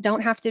elements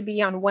don't have to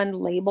be on one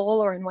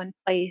label or in one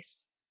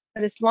place.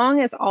 But as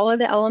long as all of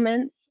the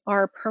elements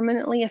are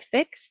permanently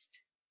affixed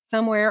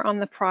somewhere on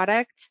the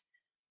product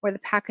or the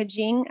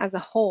packaging as a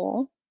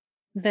whole,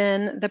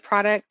 then the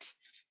product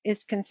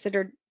is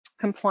considered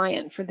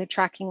compliant for the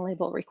tracking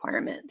label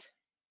requirement.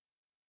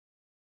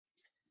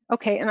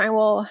 Okay, and I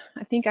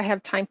think I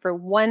have time for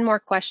one more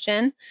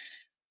question.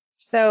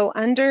 So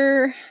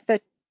under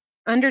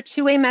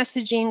two-way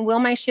messaging, will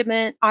my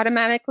shipment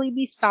automatically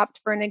be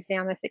stopped for an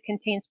exam if it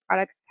contains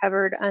products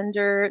covered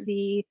under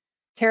the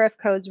tariff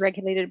codes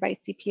regulated by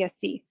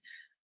CPSC?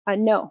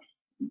 No,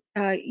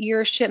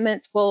 your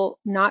shipments will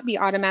not be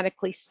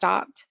automatically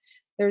stopped.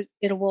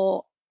 It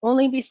will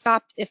only be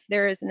stopped if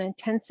there is an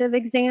intensive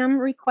exam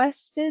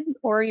requested,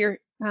 or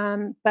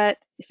but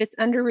if it's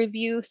under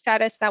review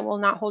status, that will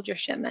not hold your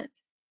shipment.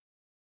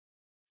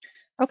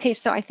 Okay,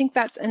 so I think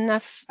that's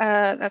enough.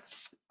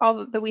 That's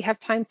all that we have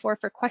time for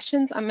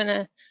questions. I'm going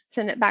to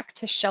send it back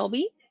to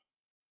Shelby.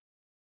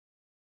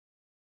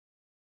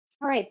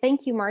 All right,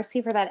 thank you,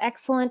 Marcy, for that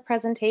excellent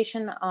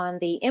presentation on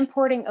the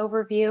importing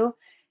overview.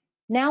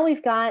 Now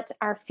we've got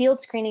our field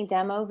screening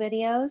demo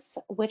videos,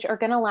 which are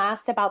going to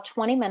last about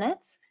 20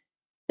 minutes.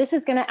 This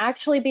is going to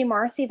actually be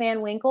Marcy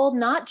Van Winkle,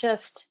 not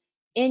just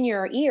in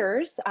your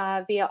ears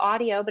via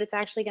audio, but it's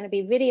actually going to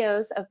be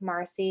videos of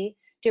Marcy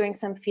doing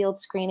some field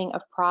screening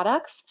of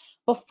products.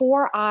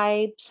 Before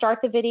I start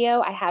the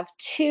video, I have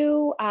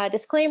two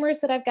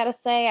disclaimers that I've got to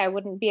say. I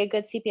wouldn't be a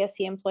good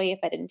CPSC employee if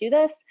I didn't do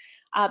this.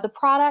 The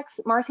products,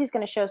 Marcy's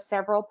going to show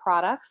several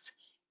products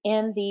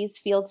in these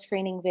field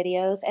screening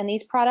videos, and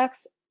these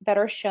products that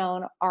are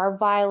shown are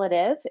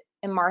violative,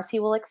 and Marcy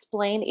will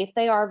explain if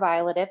they are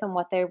violative and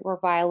what they were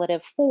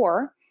violative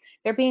for.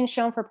 They're being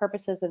shown for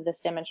purposes of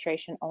this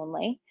demonstration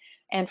only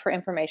and for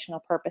informational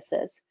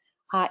purposes.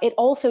 It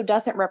also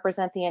doesn't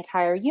represent the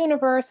entire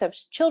universe of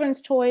children's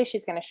toys.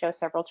 She's going to show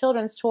several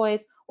children's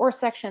toys or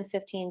Section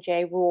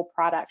 15J rule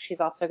products.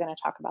 She's also going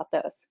to talk about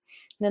those.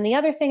 And then the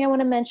other thing I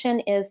want to mention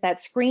is that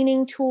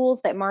screening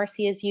tools that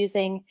Marcy is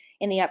using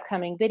in the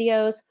upcoming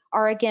videos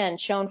are again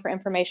shown for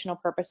informational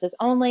purposes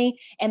only,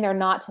 and they're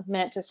not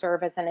meant to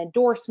serve as an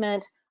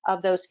endorsement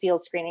of those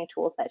field screening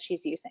tools that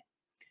she's using.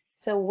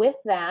 So with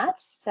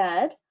that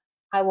said,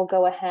 I will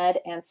go ahead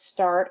and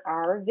start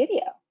our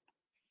video.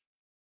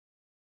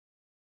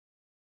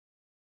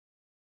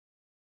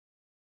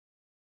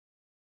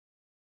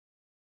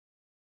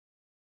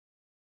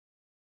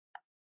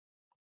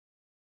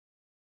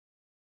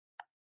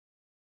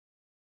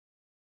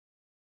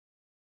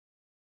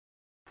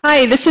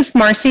 Hi, this is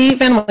Marcy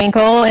Van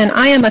Winkle, and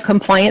I am a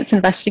compliance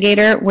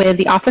investigator with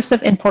the Office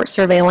of Import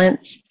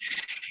Surveillance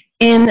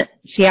in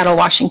Seattle,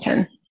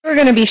 Washington. We're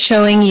going to be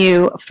showing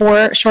you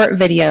 4 short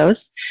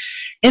videos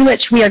in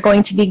which we are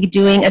going to be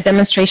doing a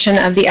demonstration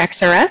of the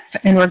XRF,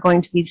 and we're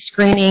going to be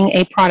screening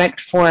a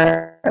product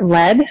for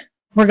lead.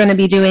 We're going to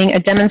be doing a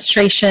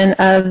demonstration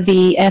of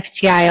the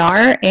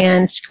FTIR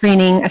and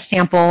screening a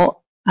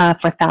sample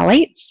for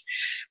phthalates.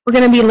 We're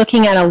going to be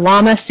looking at a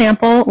LAMA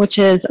sample, which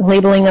is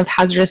Labeling of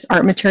Hazardous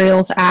Art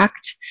Materials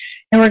Act.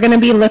 And we're going to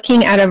be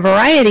looking at a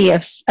variety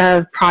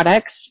of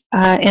products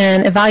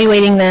and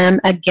evaluating them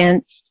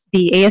against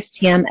the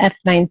ASTM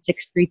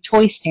F963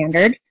 toy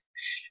standard,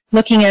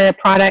 looking at a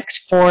product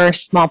for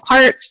small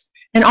parts,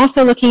 and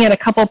also looking at a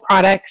couple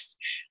products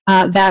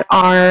that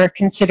are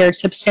considered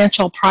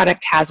substantial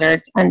product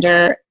hazards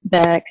under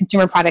the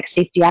Consumer Product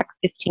Safety Act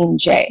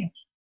 15J.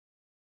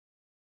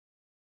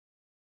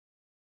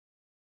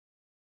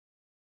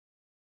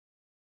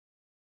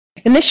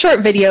 In this short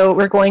video,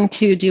 we're going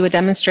to do a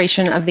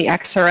demonstration of the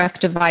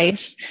XRF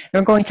device.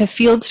 We're going to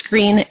field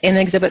screen an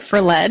exhibit for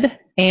lead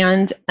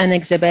and an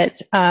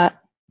exhibit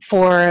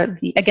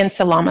against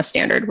the LAMA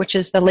standard, which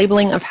is the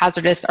Labeling of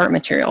Hazardous Art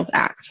Materials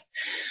Act.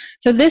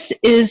 So this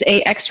is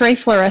a X-ray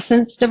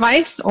fluorescence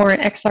device, or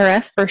an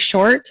XRF for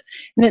short,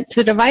 and it's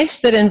a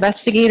device that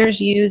investigators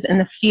use in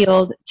the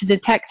field to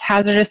detect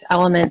hazardous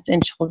elements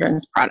in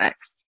children's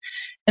products.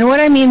 And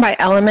what I mean by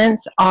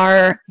elements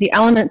are the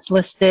elements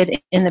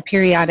listed in the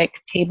periodic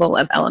table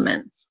of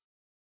elements.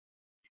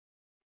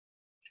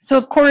 So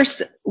of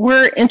course,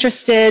 we're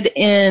interested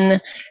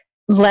in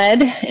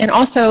lead and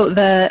also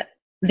the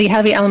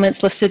heavy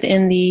elements listed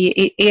in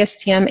the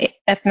ASTM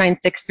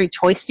F963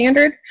 toy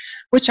standard,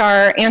 which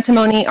are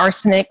antimony,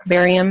 arsenic,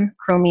 barium,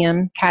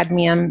 chromium,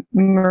 cadmium,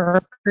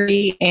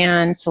 mercury,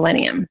 and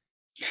selenium.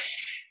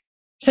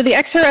 So the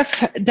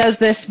XRF does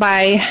this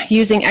by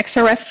using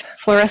XRF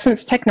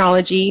fluorescence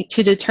technology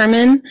to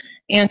determine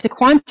and to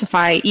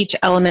quantify each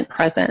element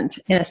present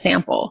in a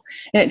sample.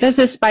 And it does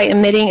this by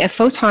emitting a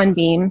photon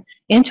beam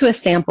into a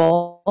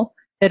sample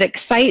that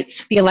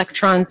excites the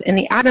electrons in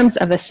the atoms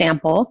of a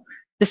sample,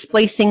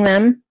 displacing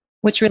them,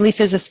 which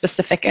releases a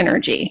specific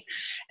energy.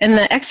 And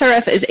the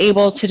XRF is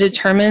able to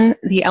determine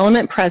the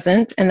element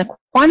present and the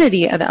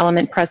quantity of the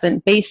element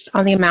present based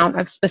on the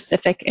amount of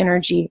specific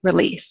energy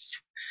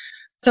released.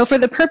 So for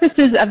the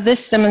purposes of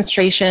this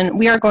demonstration,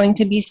 we are going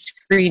to be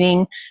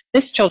screening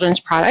this children's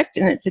product,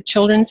 and it's a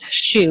children's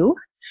shoe.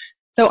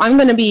 So I'm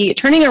going to be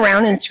turning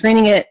around and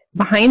screening it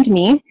behind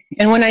me.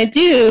 And when I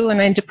do, when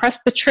I depress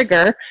the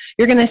trigger,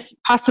 you're going to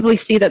possibly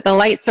see that the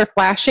lights are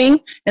flashing,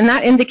 and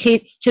that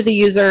indicates to the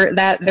user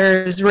that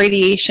there's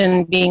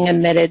radiation being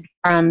emitted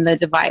from the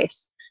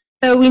device.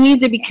 So we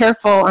need to be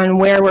careful on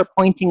where we're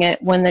pointing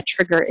it when the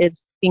trigger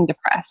is being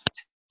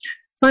depressed.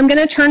 So I'm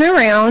going to turn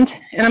around,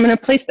 and I'm going to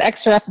place the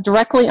XRF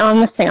directly on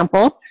the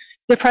sample,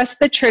 depress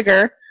the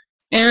trigger,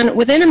 and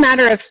within a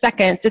matter of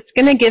seconds, it's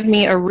going to give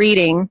me a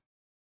reading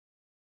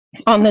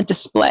on the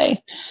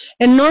display.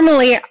 And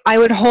normally, I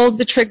would hold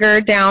the trigger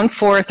down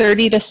for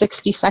 30 to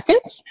 60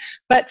 seconds,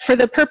 but for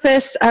the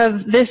purpose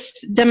of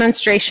this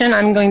demonstration,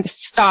 I'm going to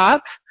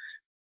stop,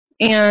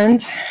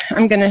 and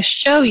I'm going to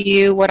show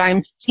you what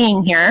I'm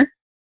seeing here.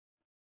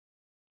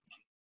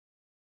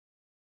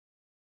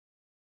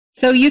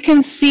 So you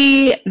can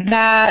see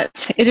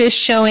that it is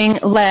showing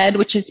lead,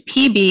 which is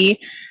PB,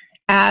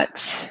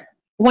 at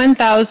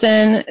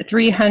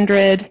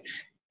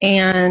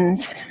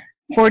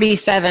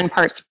 1,347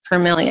 parts per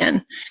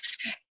million.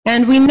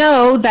 And we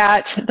know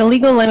that the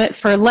legal limit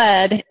for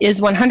lead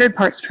is 100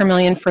 parts per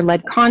million for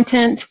lead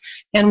content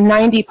and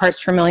 90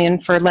 parts per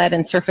million for lead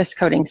and surface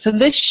coating. So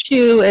this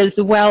shoe is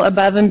well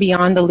above and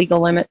beyond the legal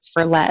limits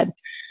for lead.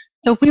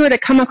 So if we were to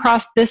come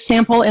across this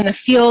sample in the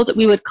field,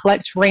 we would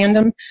collect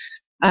random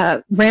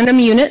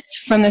units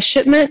from the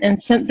shipment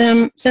and send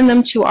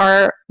them to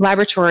our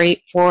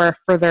laboratory for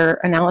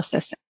further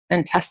analysis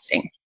and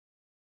testing.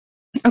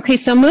 Okay,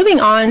 so moving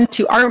on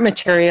to art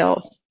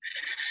materials.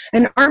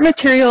 An art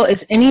material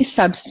is any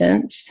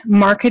substance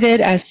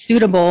marketed as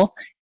suitable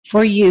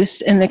for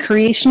use in the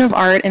creation of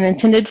art and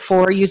intended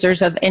for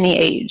users of any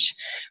age.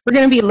 We're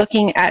going to be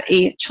looking at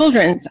a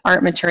children's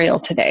art material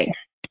today.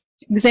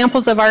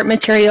 Examples of art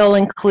material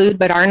include,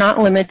 but are not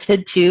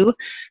limited to,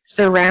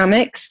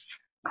 ceramics,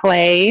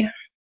 clay,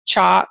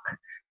 chalk,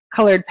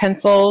 colored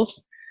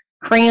pencils,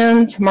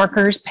 crayons,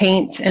 markers,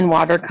 paint, and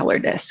watercolor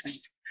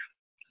discs.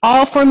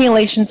 All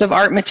formulations of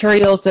art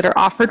materials that are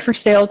offered for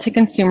sale to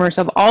consumers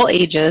of all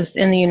ages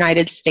in the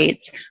United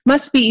States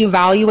must be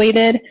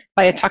evaluated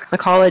by a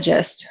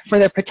toxicologist for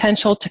their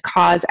potential to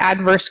cause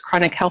adverse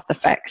chronic health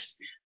effects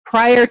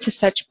prior to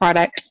such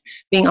products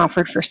being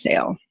offered for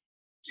sale.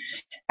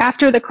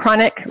 After the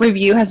chronic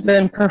review has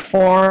been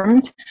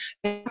performed,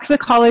 the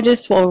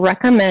toxicologist will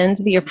recommend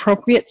the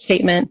appropriate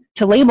statement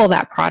to label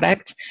that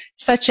product,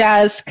 such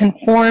as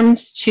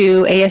conforms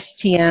to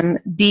ASTM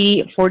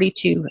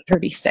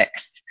D4236.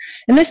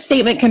 And this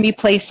statement can be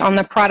placed on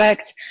the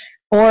product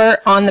or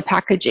on the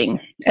packaging,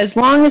 as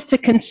long as the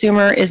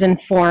consumer is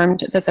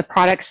informed that the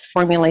product's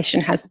formulation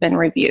has been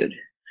reviewed.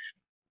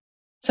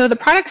 So the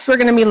products we're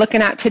going to be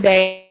looking at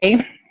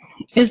today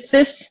is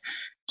this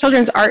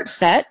children's art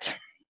set.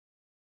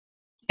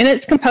 And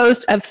it's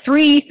composed of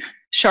 3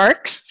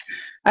 sharks,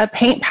 a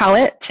paint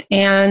palette,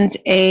 and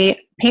a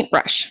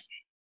paintbrush.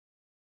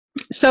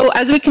 So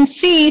as we can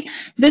see,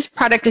 this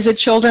product is a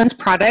children's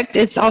product.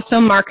 It's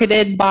also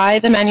marketed by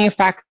the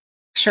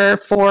manufacturer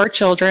for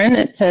children.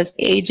 It says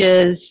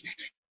ages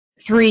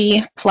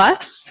 3+.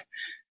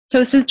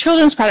 So it's a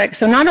children's product.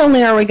 So not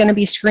only are we going to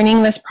be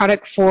screening this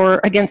product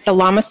against the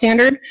LAMA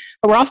standard,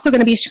 but we're also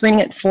going to be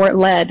screening it for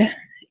lead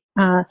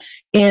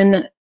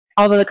in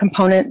all of the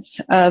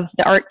components of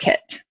the art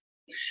kit.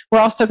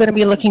 We're also going to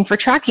be looking for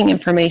tracking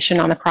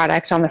information on the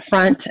product, on the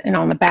front and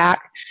on the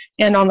back,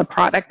 and on the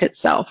product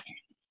itself.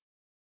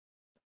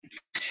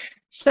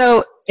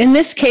 So in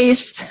this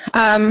case,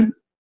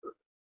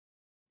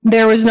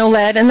 there was no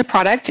lead in the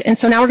product, and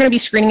so now we're going to be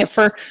screening it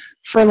for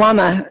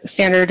LAMA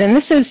standard. And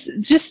this is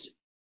just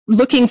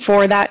looking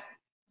for that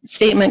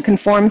statement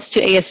conforms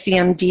to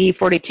ASTM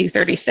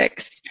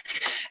D4236.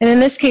 And in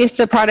this case,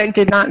 the product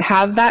did not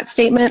have that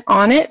statement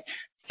on it.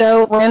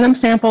 So random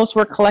samples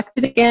were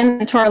collected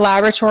again into our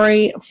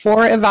laboratory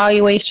for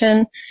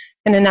evaluation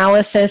and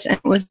analysis, and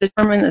it was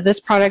determined that this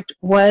product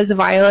was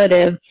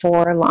violative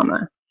for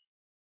LAMA.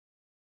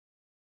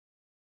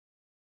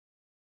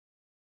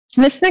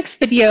 In this next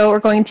video, we're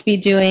going to be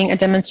doing a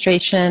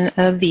demonstration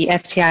of the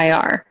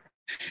FTIR.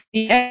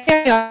 The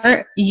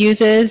FTIR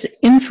uses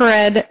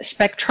infrared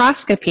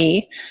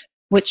spectroscopy,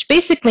 which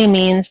basically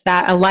means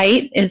that a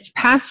light is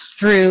passed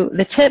through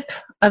the tip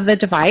of the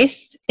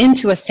device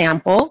into a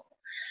sample.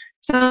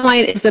 Some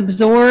light is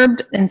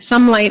absorbed and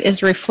some light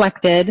is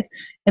reflected,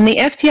 and the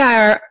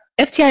FTIR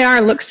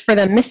looks for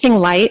the missing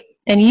light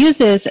and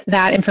uses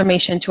that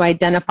information to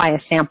identify a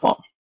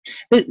sample.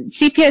 The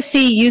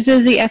CPSC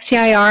uses the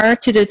FTIR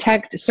to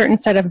detect a certain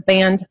set of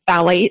banned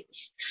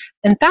phthalates,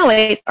 and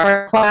phthalates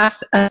are a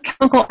class of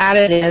chemical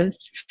additives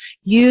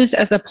used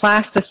as a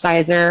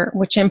plasticizer,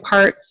 which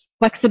imparts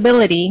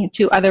flexibility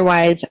to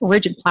otherwise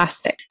rigid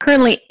plastic.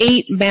 Currently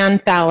 8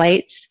 banned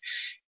phthalates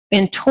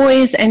in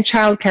toys and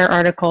childcare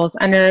articles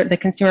under the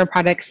Consumer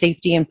Product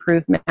Safety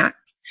Improvement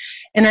Act.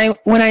 And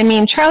when I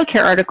mean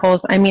childcare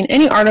articles, I mean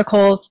any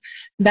articles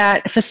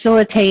that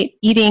facilitate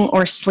eating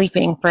or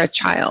sleeping for a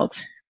child.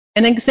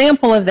 An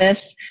example of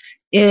this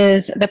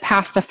is the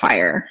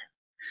pacifier.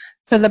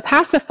 So the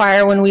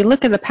pacifier, when we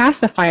look at the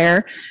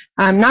pacifier,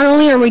 not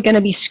only are we going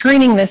to be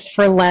screening this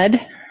for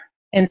lead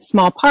in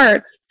small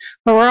parts,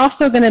 but we're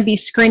also going to be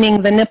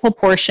screening the nipple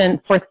portion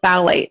for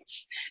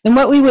phthalates. And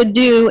what we would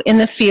do in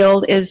the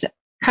field is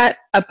cut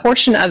a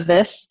portion of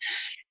this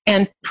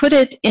and put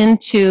it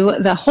into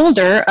the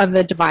holder of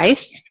the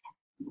device.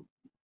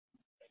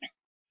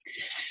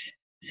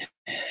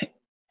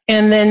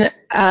 And then,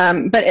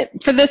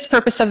 for this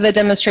purpose of the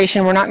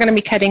demonstration, we're not going to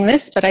be cutting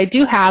this, but I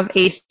do have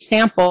a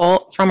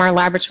sample from our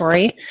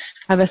laboratory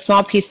of a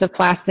small piece of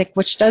plastic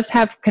which does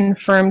have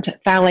confirmed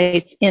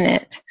phthalates in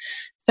it.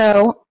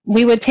 So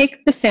we would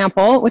take the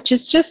sample, which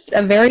is just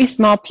a very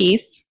small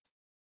piece,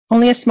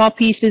 only a small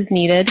piece is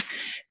needed.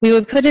 We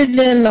would put it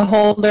in the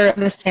holder of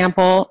the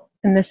sample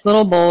in this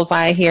little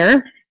bullseye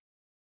here.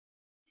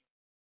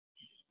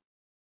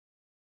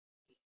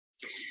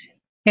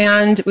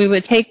 And we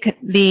would take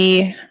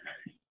the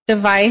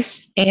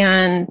device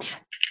and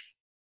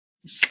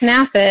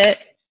snap it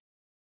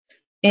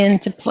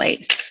into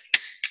place.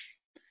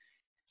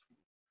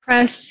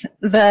 Press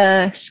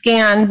the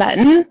scan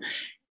button,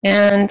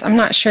 and I'm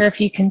not sure if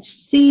you can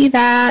see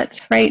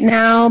that right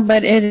now,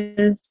 but it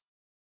is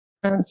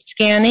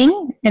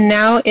scanning, and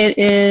now it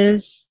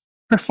is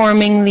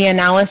performing the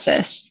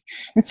analysis.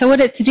 And so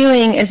what it's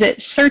doing is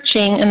it's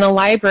searching in the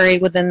library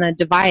within the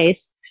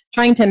device,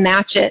 trying to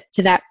match it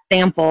to that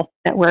sample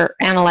that we're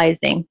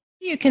analyzing.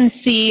 You can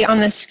see on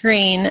the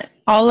screen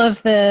all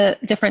of the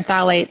different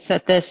phthalates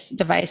that this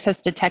device has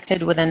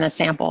detected within the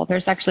sample.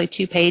 There's actually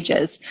 2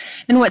 pages.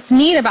 And what's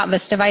neat about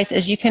this device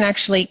is you can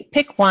actually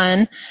pick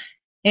one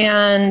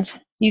and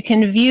you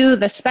can view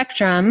the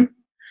spectrum,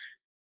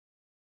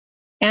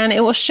 and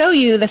it will show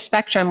you the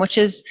spectrum, which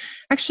is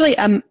actually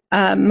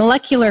a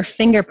molecular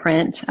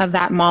fingerprint of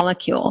that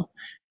molecule.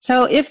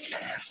 So if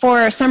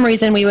for some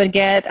reason we would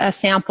get a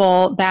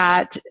sample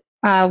that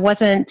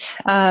wasn't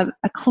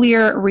a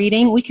clear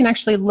reading, we can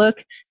actually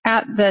look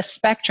at the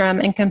spectrum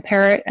and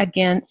compare it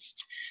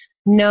against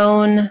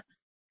known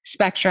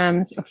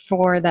spectrums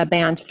for the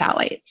banned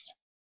phthalates.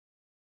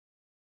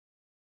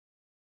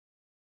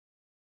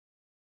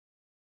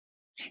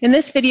 In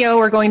this video,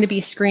 we're going to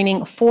be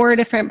screening 4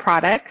 different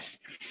products,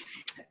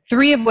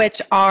 3 of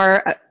which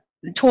are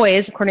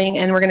toys,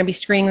 and we're going to be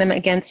screening them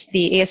against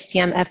the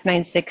ASTM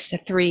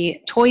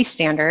F963 toy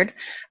standard.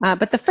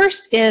 But the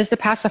first is the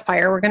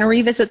pacifier. We're going to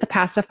revisit the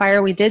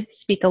pacifier. We did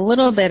speak a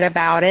little bit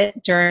about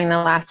it during the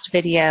last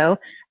video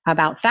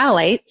about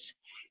phthalates.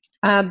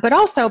 But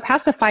also,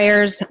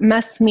 pacifiers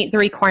must meet the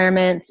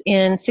requirements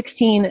in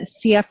 16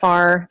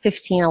 CFR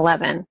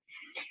 1511.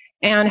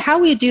 And how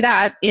we do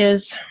that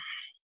is,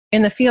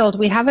 in the field,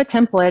 we have a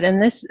template,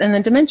 and the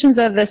dimensions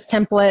of this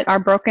template are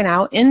broken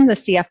out in the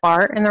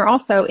CFR, and they're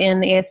also in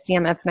the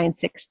ASTM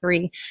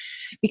F963,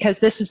 because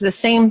this is the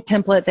same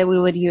template that we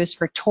would use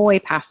for toy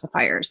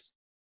pacifiers.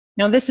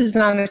 Now, this is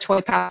not a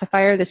toy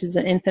pacifier, this is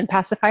an infant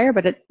pacifier,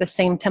 but it's the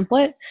same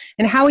template.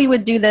 And how we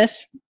would do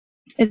this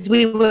is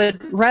we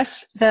would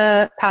rest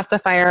the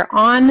pacifier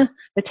on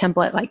the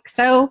template like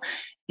so,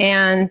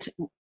 and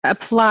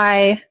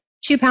apply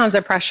 2 pounds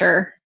of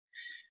pressure.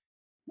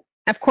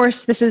 Of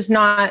course, this is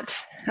not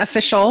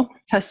official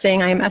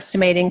testing. I'm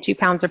estimating 2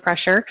 pounds of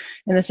pressure,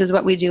 and this is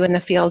what we do in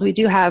the field. We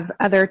do have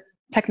other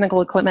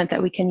technical equipment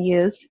that we can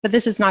use, but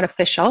this is not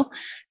official.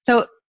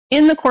 So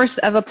in the course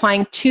of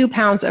applying 2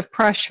 pounds of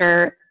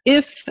pressure,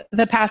 if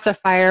the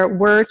pacifier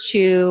were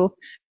to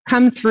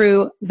come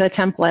through the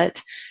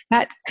template,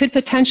 that could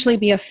potentially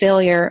be a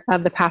failure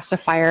of the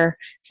pacifier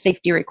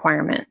safety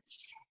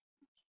requirements.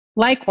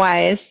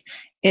 Likewise,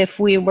 if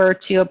we were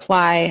to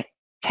apply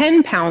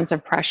 10 pounds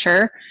of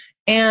pressure,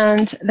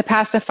 and the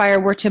pacifier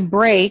were to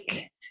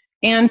break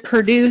and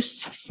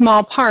produce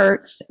small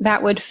parts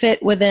that would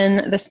fit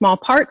within the small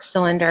parts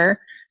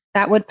cylinder,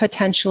 that would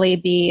potentially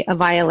be a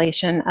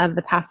violation of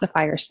the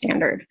pacifier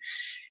standard.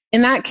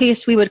 In that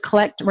case, we would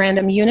collect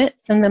random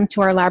units, send them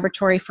to our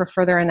laboratory for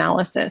further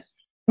analysis.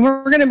 And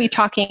we're going to be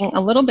talking a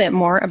little bit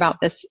more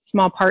about this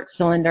small parts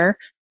cylinder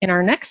in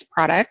our next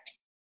product,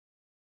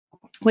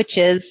 which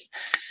is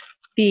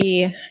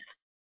the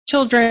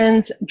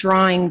children's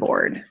drawing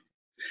board.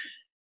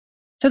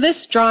 So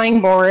this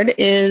drawing board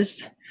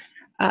is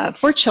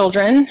for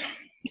children,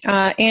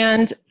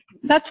 and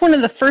that's one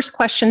of the first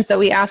questions that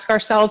we ask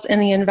ourselves as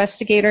an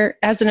investigator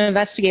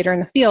in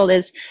the field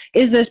is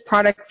this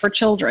product for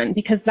children?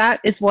 Because that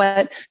is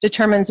what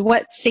determines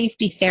what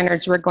safety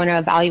standards we're going to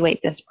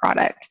evaluate this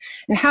product.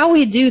 And how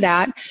we do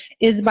that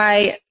is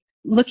by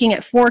looking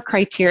at 4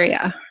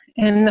 criteria.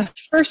 And the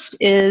first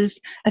is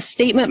a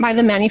statement by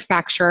the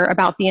manufacturer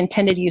about the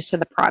intended use of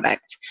the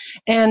product.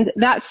 And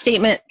that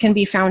statement can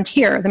be found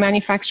here. The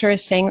manufacturer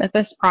is saying that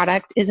this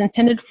product is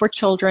intended for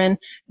children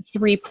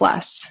 3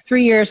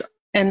 years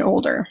and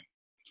older.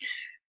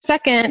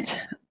 Second,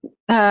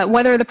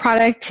 whether the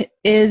product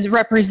is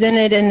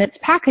represented in its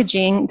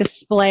packaging,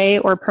 display,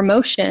 or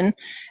promotion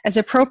as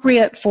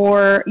appropriate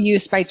for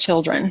use by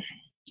children.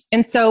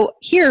 And so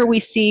here we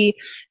see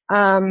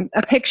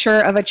a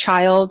picture of a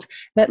child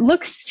that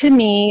looks to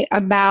me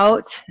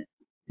about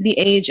the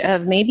age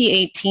of maybe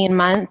 18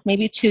 months,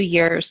 maybe 2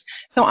 years.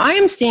 So I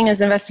am seeing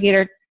as an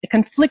investigator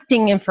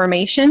conflicting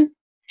information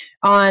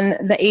on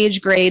the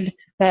age grade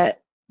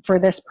for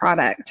this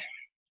product.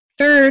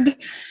 Third,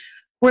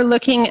 we're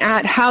looking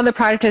at how the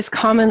product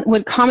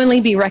would commonly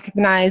be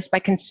recognized by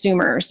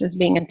consumers as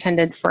being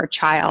intended for a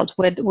child.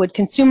 Would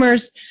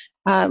consumers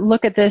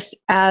look at this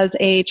as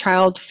a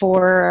child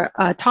for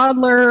a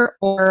toddler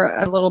or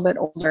a little bit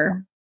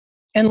older?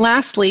 And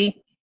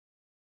lastly,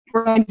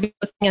 we're going to be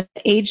looking at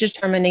the age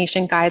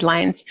determination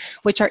guidelines,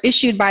 which are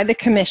issued by the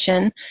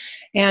Commission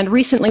and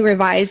recently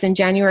revised in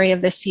January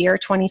of this year,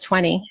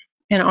 2020,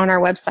 and on our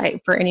website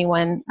for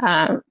anyone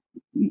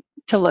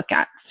to look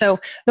at. So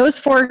those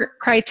 4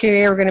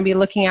 criteria we're going to be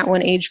looking at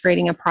when age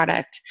grading a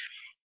product.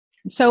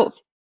 So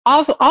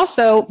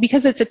also,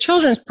 because it's a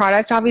children's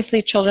product, obviously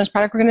a children's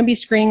product, we're going to be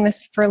screening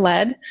this for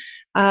lead.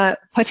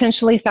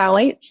 potentially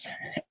phthalates.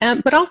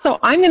 But also,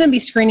 I'm going to be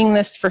screening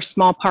this for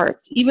small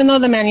parts. Even though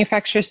the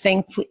manufacturer is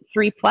saying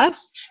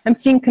 3+, I'm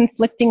seeing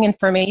conflicting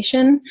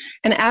information.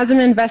 And as an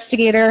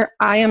investigator,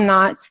 I am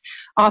not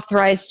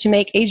authorized to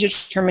make age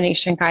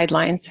determination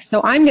guidelines.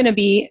 So I'm going to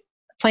be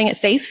playing it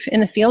safe in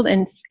the field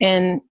and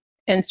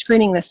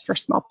screening this for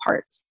small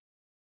parts.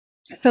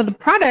 So the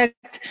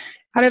product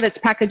out of its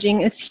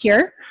packaging is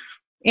here.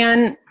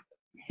 And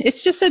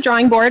it's just a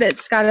drawing board.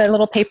 It's got a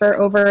little paper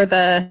over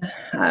the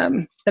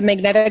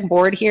magnetic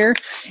board here,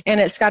 and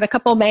it's got a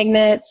couple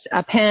magnets,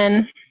 a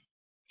pen.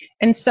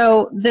 And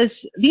so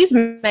these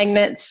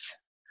magnets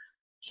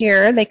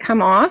here, they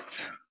come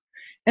off,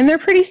 and they're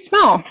pretty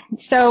small.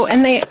 So,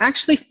 and they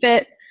actually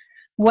fit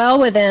well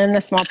within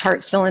the small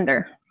part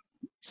cylinder.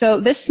 So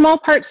this small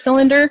part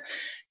cylinder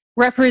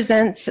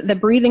represents the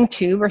breathing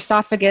tube or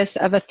esophagus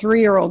of a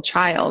 3-year-old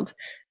child.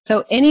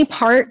 So any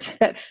part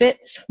that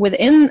fits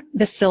within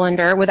the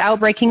cylinder without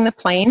breaking the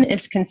plane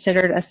is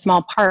considered a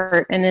small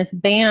part and is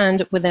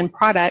banned within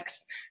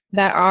products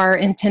that are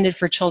intended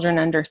for children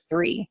under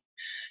 3.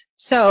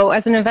 So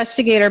as an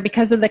investigator,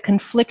 because of the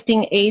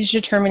conflicting age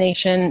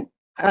determination,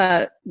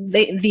 the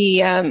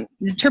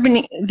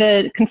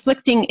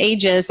conflicting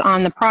ages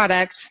on the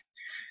product,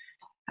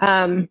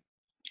 I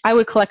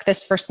would collect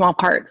this for small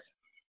parts.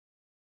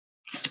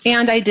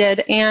 And I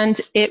did, and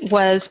it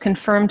was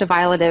confirmed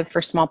violative for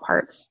small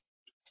parts.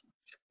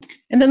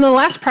 And then the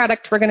last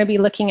product we're going to be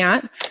looking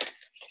at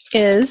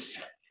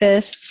is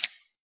this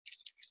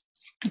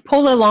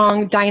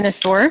pull-along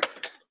dinosaur.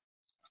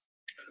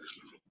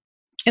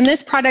 And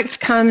this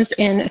product comes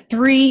in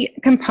 3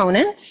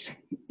 components,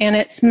 and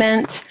it's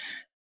meant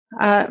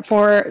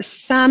for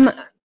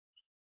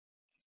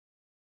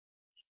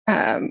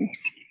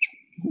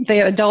the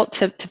adult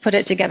to put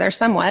it together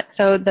somewhat.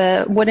 So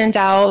the wooden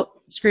dowel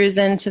screws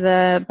into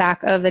the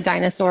back of the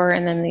dinosaur,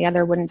 and then the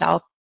other wooden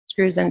dowel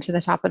screws into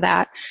the top of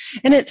that.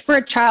 And it's for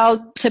a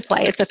child to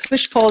play. It's a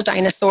push-pull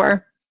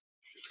dinosaur.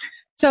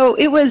 So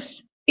it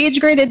was age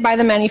graded by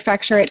the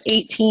manufacturer at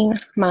 18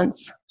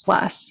 months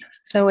plus.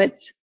 So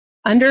it's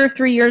under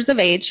 3 years of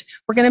age.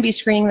 We're going to be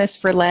screening this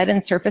for lead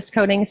and surface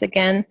coatings.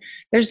 Again,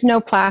 there's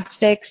no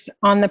plastics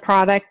on the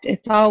product.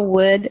 It's all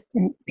wood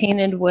and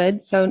painted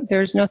wood, so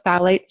there's no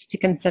phthalates to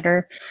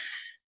consider.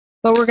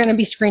 But we're going to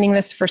be screening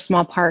this for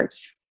small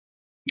parts.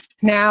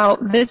 Now,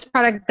 this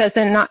product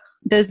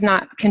does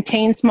not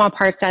contain small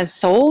parts as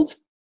sold,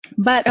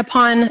 but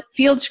upon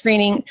field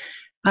screening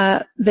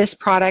this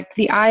product,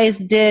 the eyes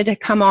did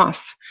come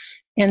off,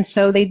 and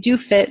so they do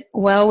fit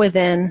well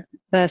within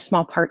the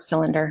small part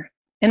cylinder.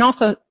 And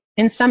also,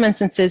 in some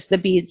instances, the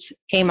beads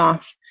came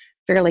off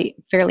fairly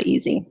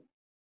easy.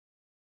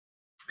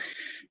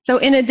 So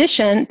in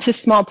addition to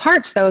small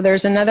parts, though,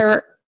 there's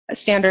another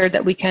standard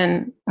that we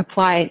can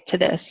apply to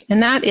this,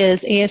 and that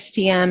is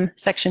ASTM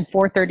section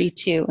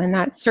 432, and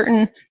that's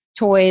certain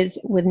toys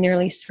with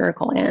nearly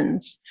spherical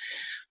ends.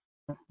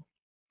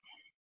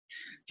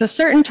 So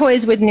certain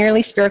toys with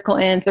nearly spherical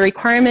ends, the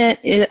requirement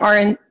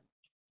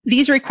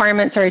these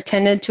requirements are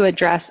intended to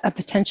address a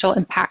potential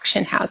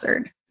impaction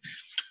hazard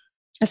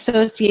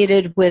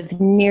associated with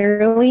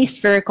nearly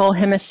spherical,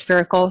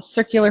 hemispherical,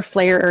 circular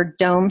flare, or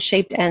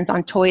dome-shaped ends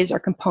on toys or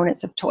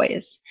components of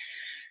toys.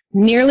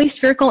 Nearly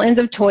spherical ends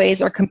of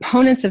toys or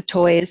components of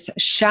toys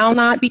shall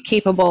not be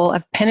capable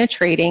of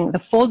penetrating the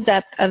full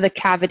depth of the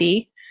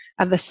cavity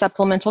of the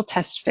supplemental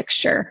test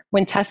fixture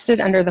when tested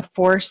under the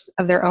force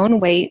of their own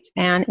weight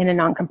and in a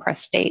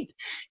non-compressed state.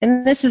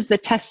 And this is the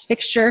test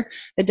fixture.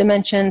 The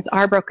dimensions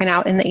are broken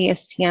out in the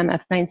ASTM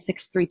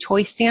F963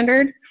 toy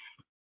standard.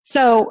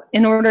 So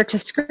in order to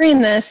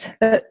screen this,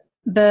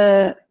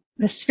 the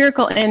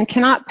spherical end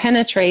cannot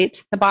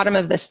penetrate the bottom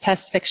of this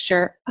test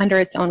fixture under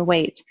its own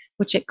weight,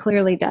 which it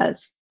clearly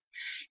does.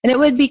 And it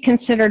would be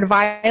considered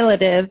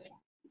violative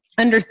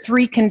under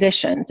 3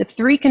 conditions, if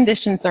 3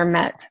 conditions are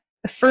met.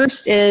 The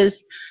first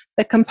is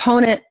the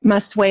component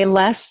must weigh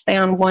less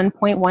than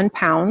 1.1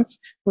 pounds,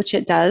 which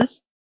it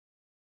does.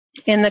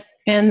 And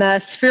the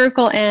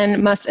spherical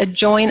end must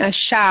adjoin a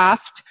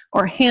shaft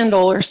or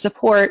handle or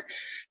support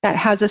that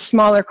has a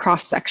smaller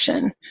cross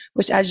section,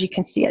 which, as you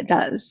can see, it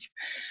does.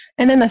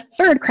 And then the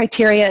third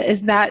criteria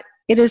is that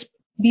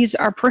these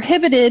are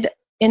prohibited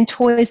in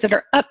toys that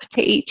are up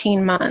to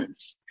 18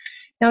 months.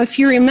 Now, if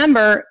you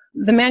remember,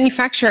 the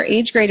manufacturer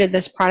age graded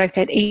this product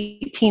at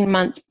 18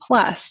 months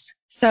plus.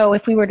 So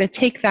if we were to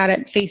take that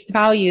at face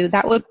value,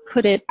 that would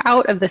put it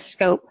out of the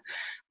scope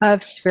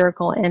of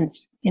spherical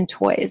ends in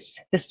toys,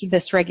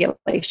 this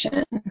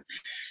regulation.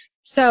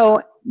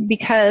 So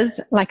because,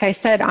 like I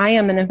said, I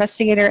am an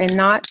investigator and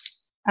not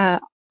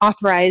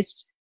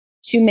authorized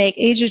to make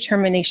age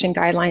determination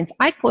guidelines,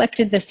 I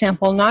collected this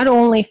sample not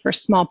only for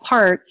small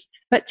parts,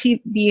 but to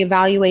be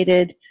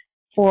evaluated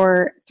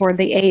for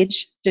the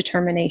age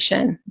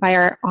determination by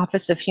our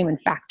Office of Human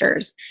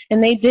Factors.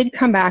 And they did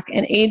come back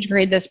and age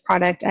grade this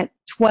product at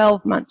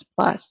 12 months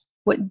plus,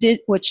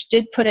 which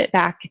did put it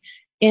back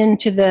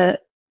into the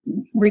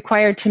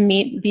required to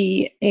meet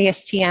the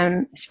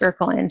ASTM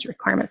spherical ends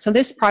requirement. So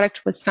this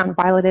product was found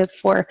violative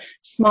for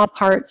small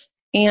parts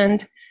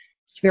and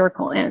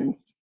spherical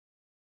ends.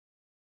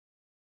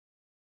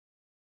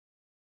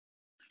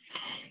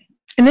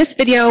 In this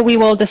video, we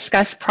will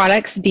discuss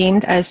products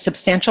deemed as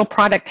substantial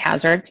product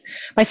hazards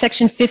by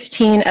Section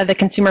 15 of the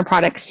Consumer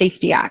Product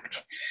Safety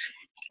Act.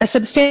 A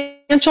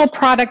substantial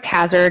product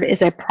hazard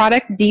is a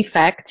product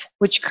defect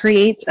which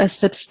creates a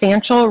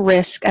substantial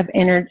risk of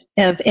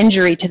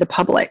injury to the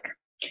public.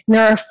 And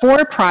there are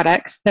 4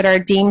 products that are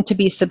deemed to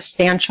be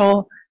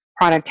substantial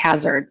product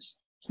hazards.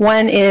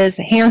 One is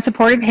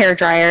hand-supported hair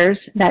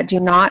dryers that do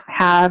not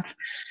have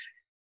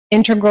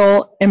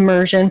integral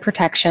immersion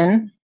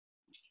protection.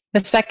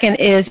 The second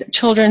is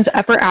children's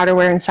upper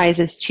outerwear in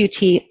sizes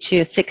 2T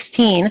to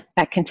 16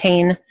 that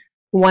contain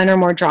 1 or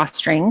more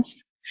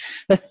drawstrings.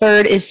 The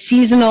third is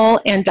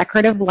seasonal and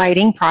decorative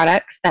lighting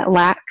products that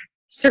lack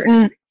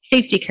certain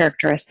safety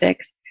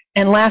characteristics.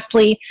 And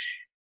lastly,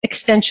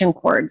 extension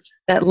cords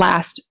that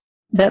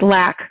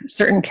lack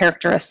certain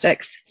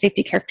characteristics,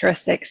 safety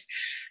characteristics.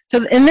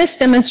 So in this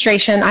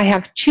demonstration, I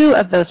have 2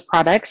 of those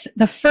products.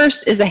 The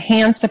first is a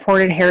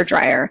hand-supported hair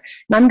dryer.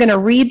 And I'm going to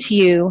read to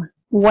you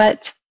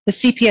what the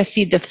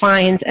CPSC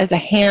defines as a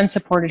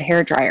hand-supported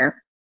hair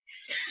dryer.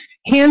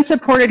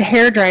 Hand-supported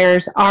hair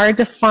dryers are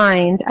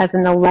defined as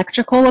an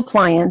electrical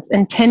appliance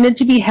intended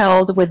to be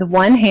held with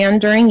one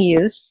hand during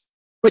use,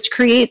 which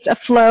creates a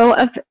flow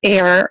of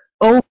air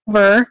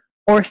over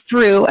or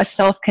through a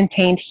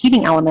self-contained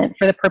heating element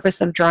for the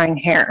purpose of drying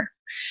hair.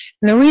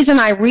 And the reason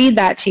I read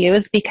that to you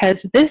is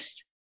because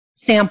this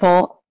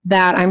sample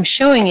that I'm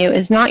showing you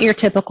is not your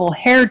typical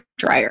hair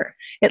dryer.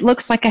 It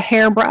looks like a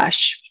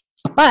hairbrush,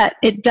 but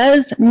it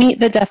does meet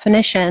the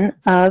definition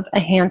of a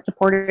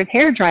hand-supported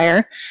hair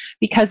dryer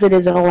because it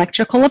is an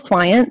electrical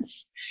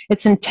appliance.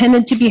 It's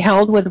intended to be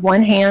held with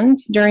one hand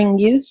during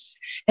use,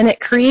 and it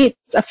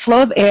creates a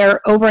flow of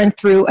air over and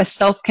through a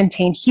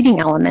self-contained heating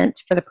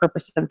element for the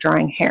purpose of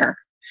drying hair.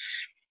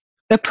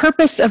 The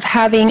purpose of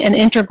having an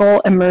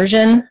integral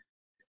immersion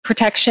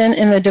protection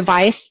in the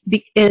device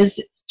is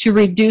to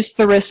reduce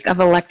the risk of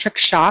electric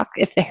shock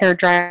if the hair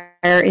dryer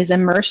is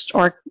immersed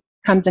or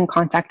comes in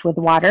contact with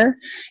water.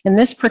 And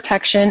this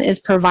protection is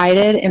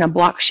provided in a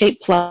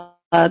block-shaped plug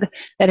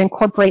that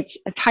incorporates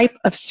a type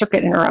of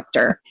circuit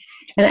interrupter.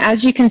 And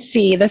as you can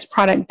see, this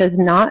product does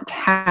not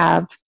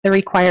have the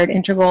required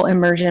integral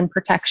immersion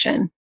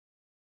protection.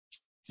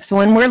 So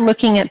when we're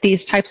looking at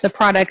these types of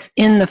products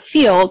in the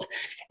field,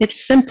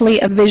 it's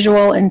simply a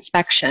visual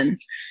inspection.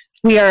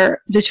 We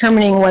are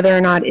determining whether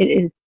or not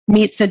it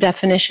meets the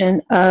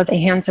definition of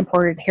a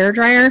hand-supported hair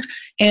dryer,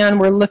 and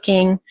we're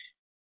looking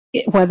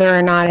whether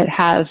or not it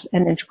has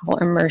an integral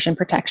immersion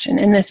protection.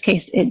 In this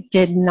case, it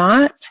did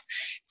not.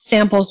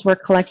 Samples were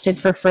collected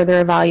for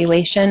further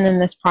evaluation,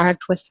 and this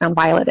product was found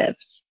violative.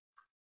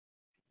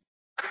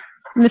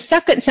 And the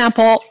second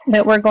sample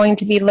that we're going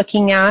to be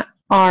looking at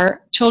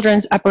are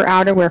children's upper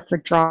outerwear for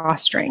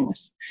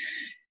drawstrings.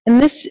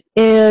 And this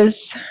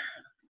is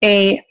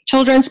a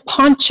children's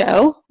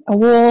poncho, a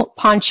wool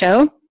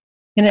poncho,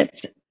 and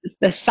it's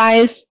the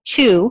size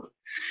 2.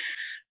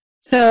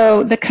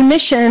 So the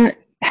commission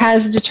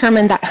has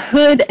determined that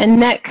hood and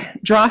neck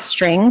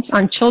drawstrings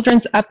on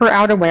children's upper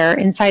outerwear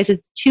in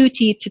sizes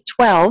 2T to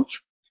 12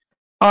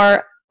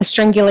 are a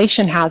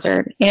strangulation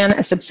hazard and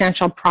a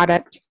substantial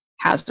product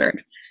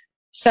hazard.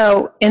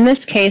 So in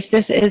this case,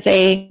 this is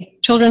a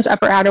children's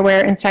upper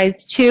outerwear in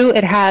size 2.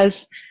 It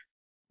has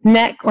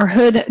neck or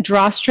hood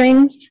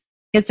drawstrings.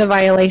 It's a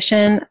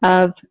violation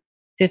of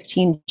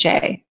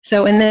 15J.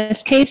 So in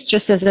this case,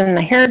 just as in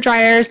the hair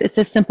dryers, it's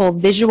a simple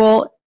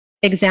visual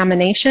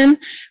examination.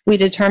 We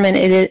determine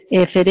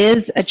if it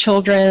is a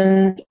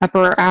children's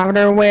upper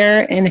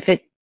outerwear, and if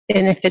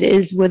it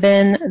is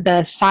within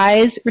the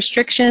size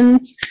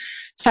restrictions,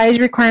 size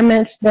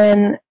requirements,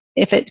 then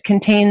if it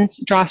contains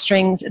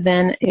drawstrings,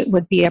 then it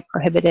would be a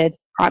prohibited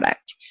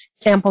product.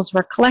 Samples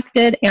were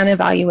collected and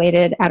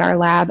evaluated at our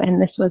lab,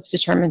 and this was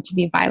determined to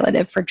be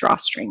violative for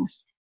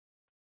drawstrings.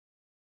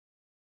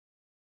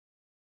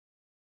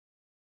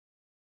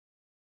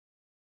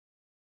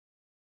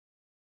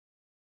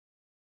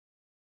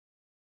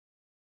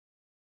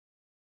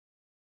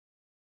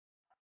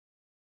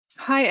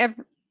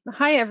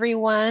 Hi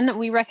everyone.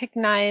 We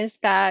recognize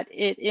that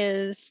it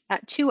is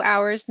at 2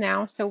 hours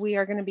now, so we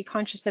are going to be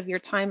conscious of your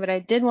time, but I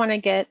did want to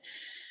get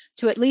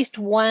to at least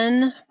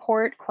one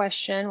import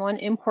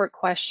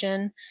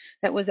question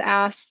that was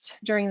asked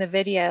during the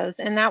videos,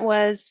 and that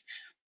was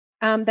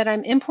that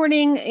I'm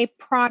importing a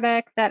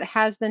product that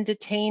has been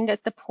detained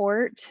at the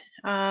port.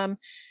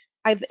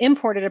 I've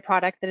imported a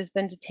product that has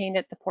been detained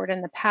at the port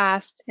in the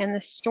past, and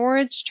the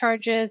storage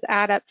charges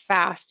add up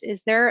fast.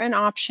 Is there an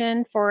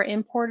option for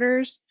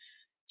importers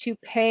to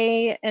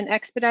pay an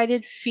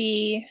expedited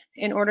fee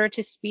in order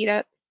to speed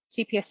up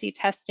CPSC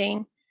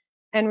testing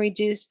and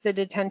reduce the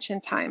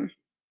detention time?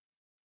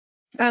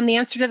 The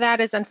answer to that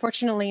is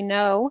unfortunately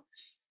no.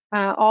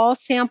 All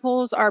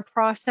samples are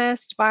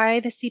processed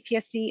by the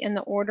CPSC in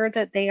the order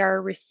that they are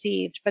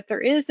received, but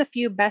there is a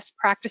few best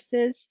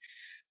practices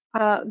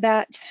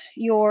that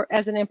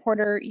as an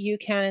importer, you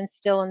can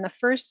instill. And the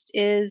first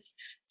is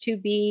to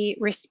be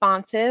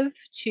responsive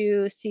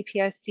to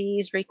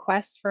CPSC's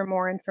requests for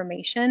more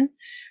information.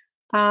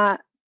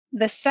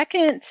 The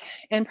second,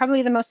 and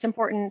probably the most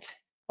important,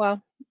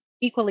 well,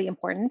 equally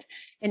important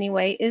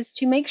anyway, is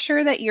to make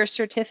sure that your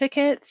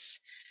certificates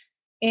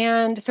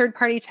and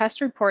third-party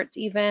test reports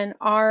even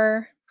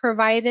are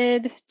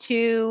provided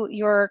to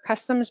your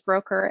customs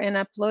broker and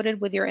uploaded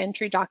with your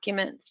entry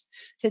documents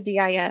to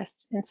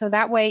DIS. And so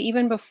that way,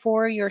 even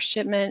before your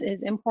shipment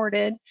is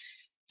imported,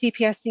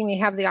 CPSC may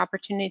have the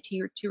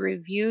opportunity to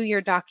review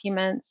your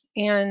documents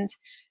and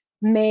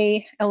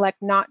may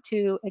elect not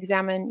to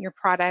examine your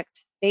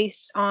product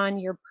based on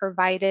your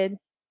provided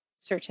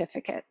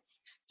certificates.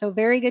 So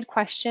very good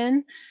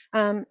question.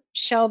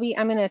 Shelby,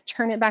 I'm going to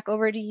turn it back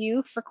over to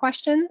you for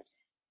questions.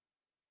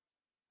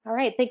 All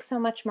right, thanks so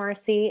much,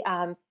 Marcy.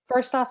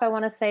 First off, I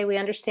want to say we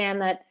understand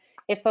that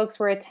if folks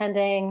were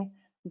attending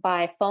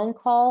by phone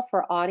call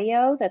for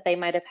audio, that they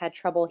might have had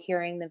trouble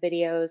hearing the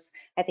videos.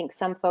 I think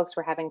some folks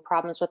were having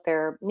problems with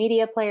their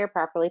media player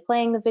properly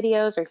playing the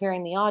videos or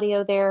hearing the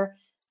audio there.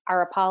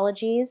 Our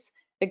apologies.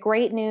 The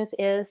great news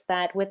is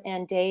that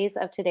within days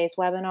of today's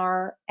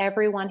webinar,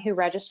 everyone who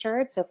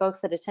registered, so folks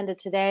that attended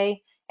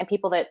today and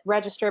people that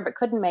registered but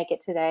couldn't make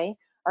it today,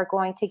 are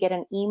going to get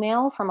an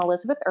email from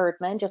Elizabeth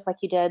Erdman, just like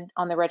you did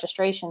on the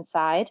registration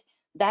side.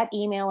 That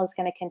email is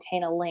going to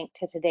contain a link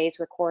to today's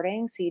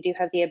recording, so you do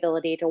have the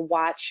ability to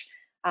watch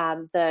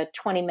the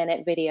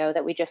 20-minute video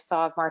that we just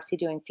saw of Marcy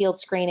doing field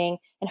screening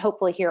and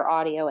hopefully hear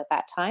audio at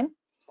that time.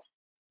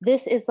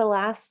 This is the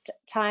last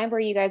time where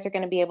you guys are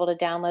going to be able to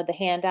download the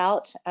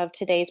handout of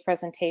today's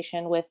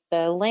presentation with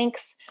the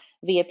links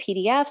via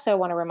PDF, so I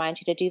want to remind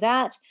you to do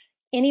that.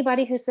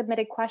 Anybody who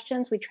submitted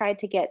questions, we tried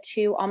to get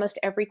to almost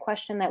every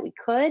question that we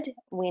could.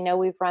 We know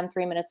we've run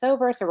 3 minutes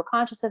over, so we're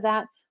conscious of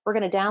that. We're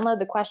going to download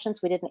the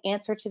questions we didn't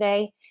answer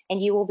today,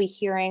 and you will be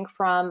hearing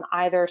from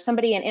either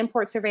somebody in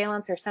import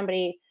surveillance or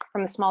somebody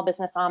from the Small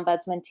Business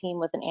Ombudsman team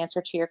with an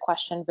answer to your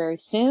question very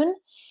soon.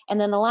 And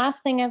then the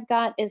last thing I've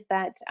got is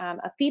that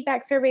a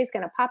feedback survey is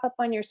going to pop up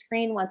on your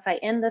screen once I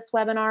end this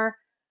webinar.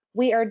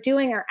 We are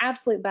doing our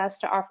absolute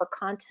best to offer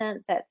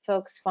content that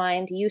folks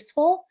find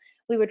useful.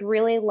 We would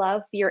really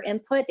love your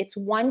input. It's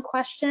one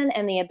question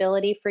and the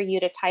ability for you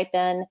to type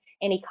in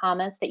any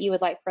comments that you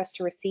would like for us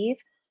to receive.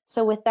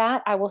 So with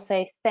that, I will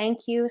say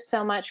thank you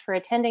so much for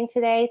attending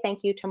today. Thank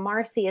you to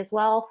Marcy as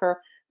well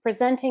for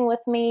presenting with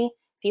me.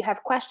 If you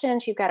have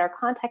questions, you've got our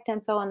contact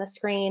info on the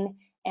screen,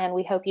 and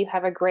we hope you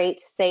have a great,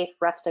 safe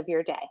rest of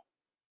your day.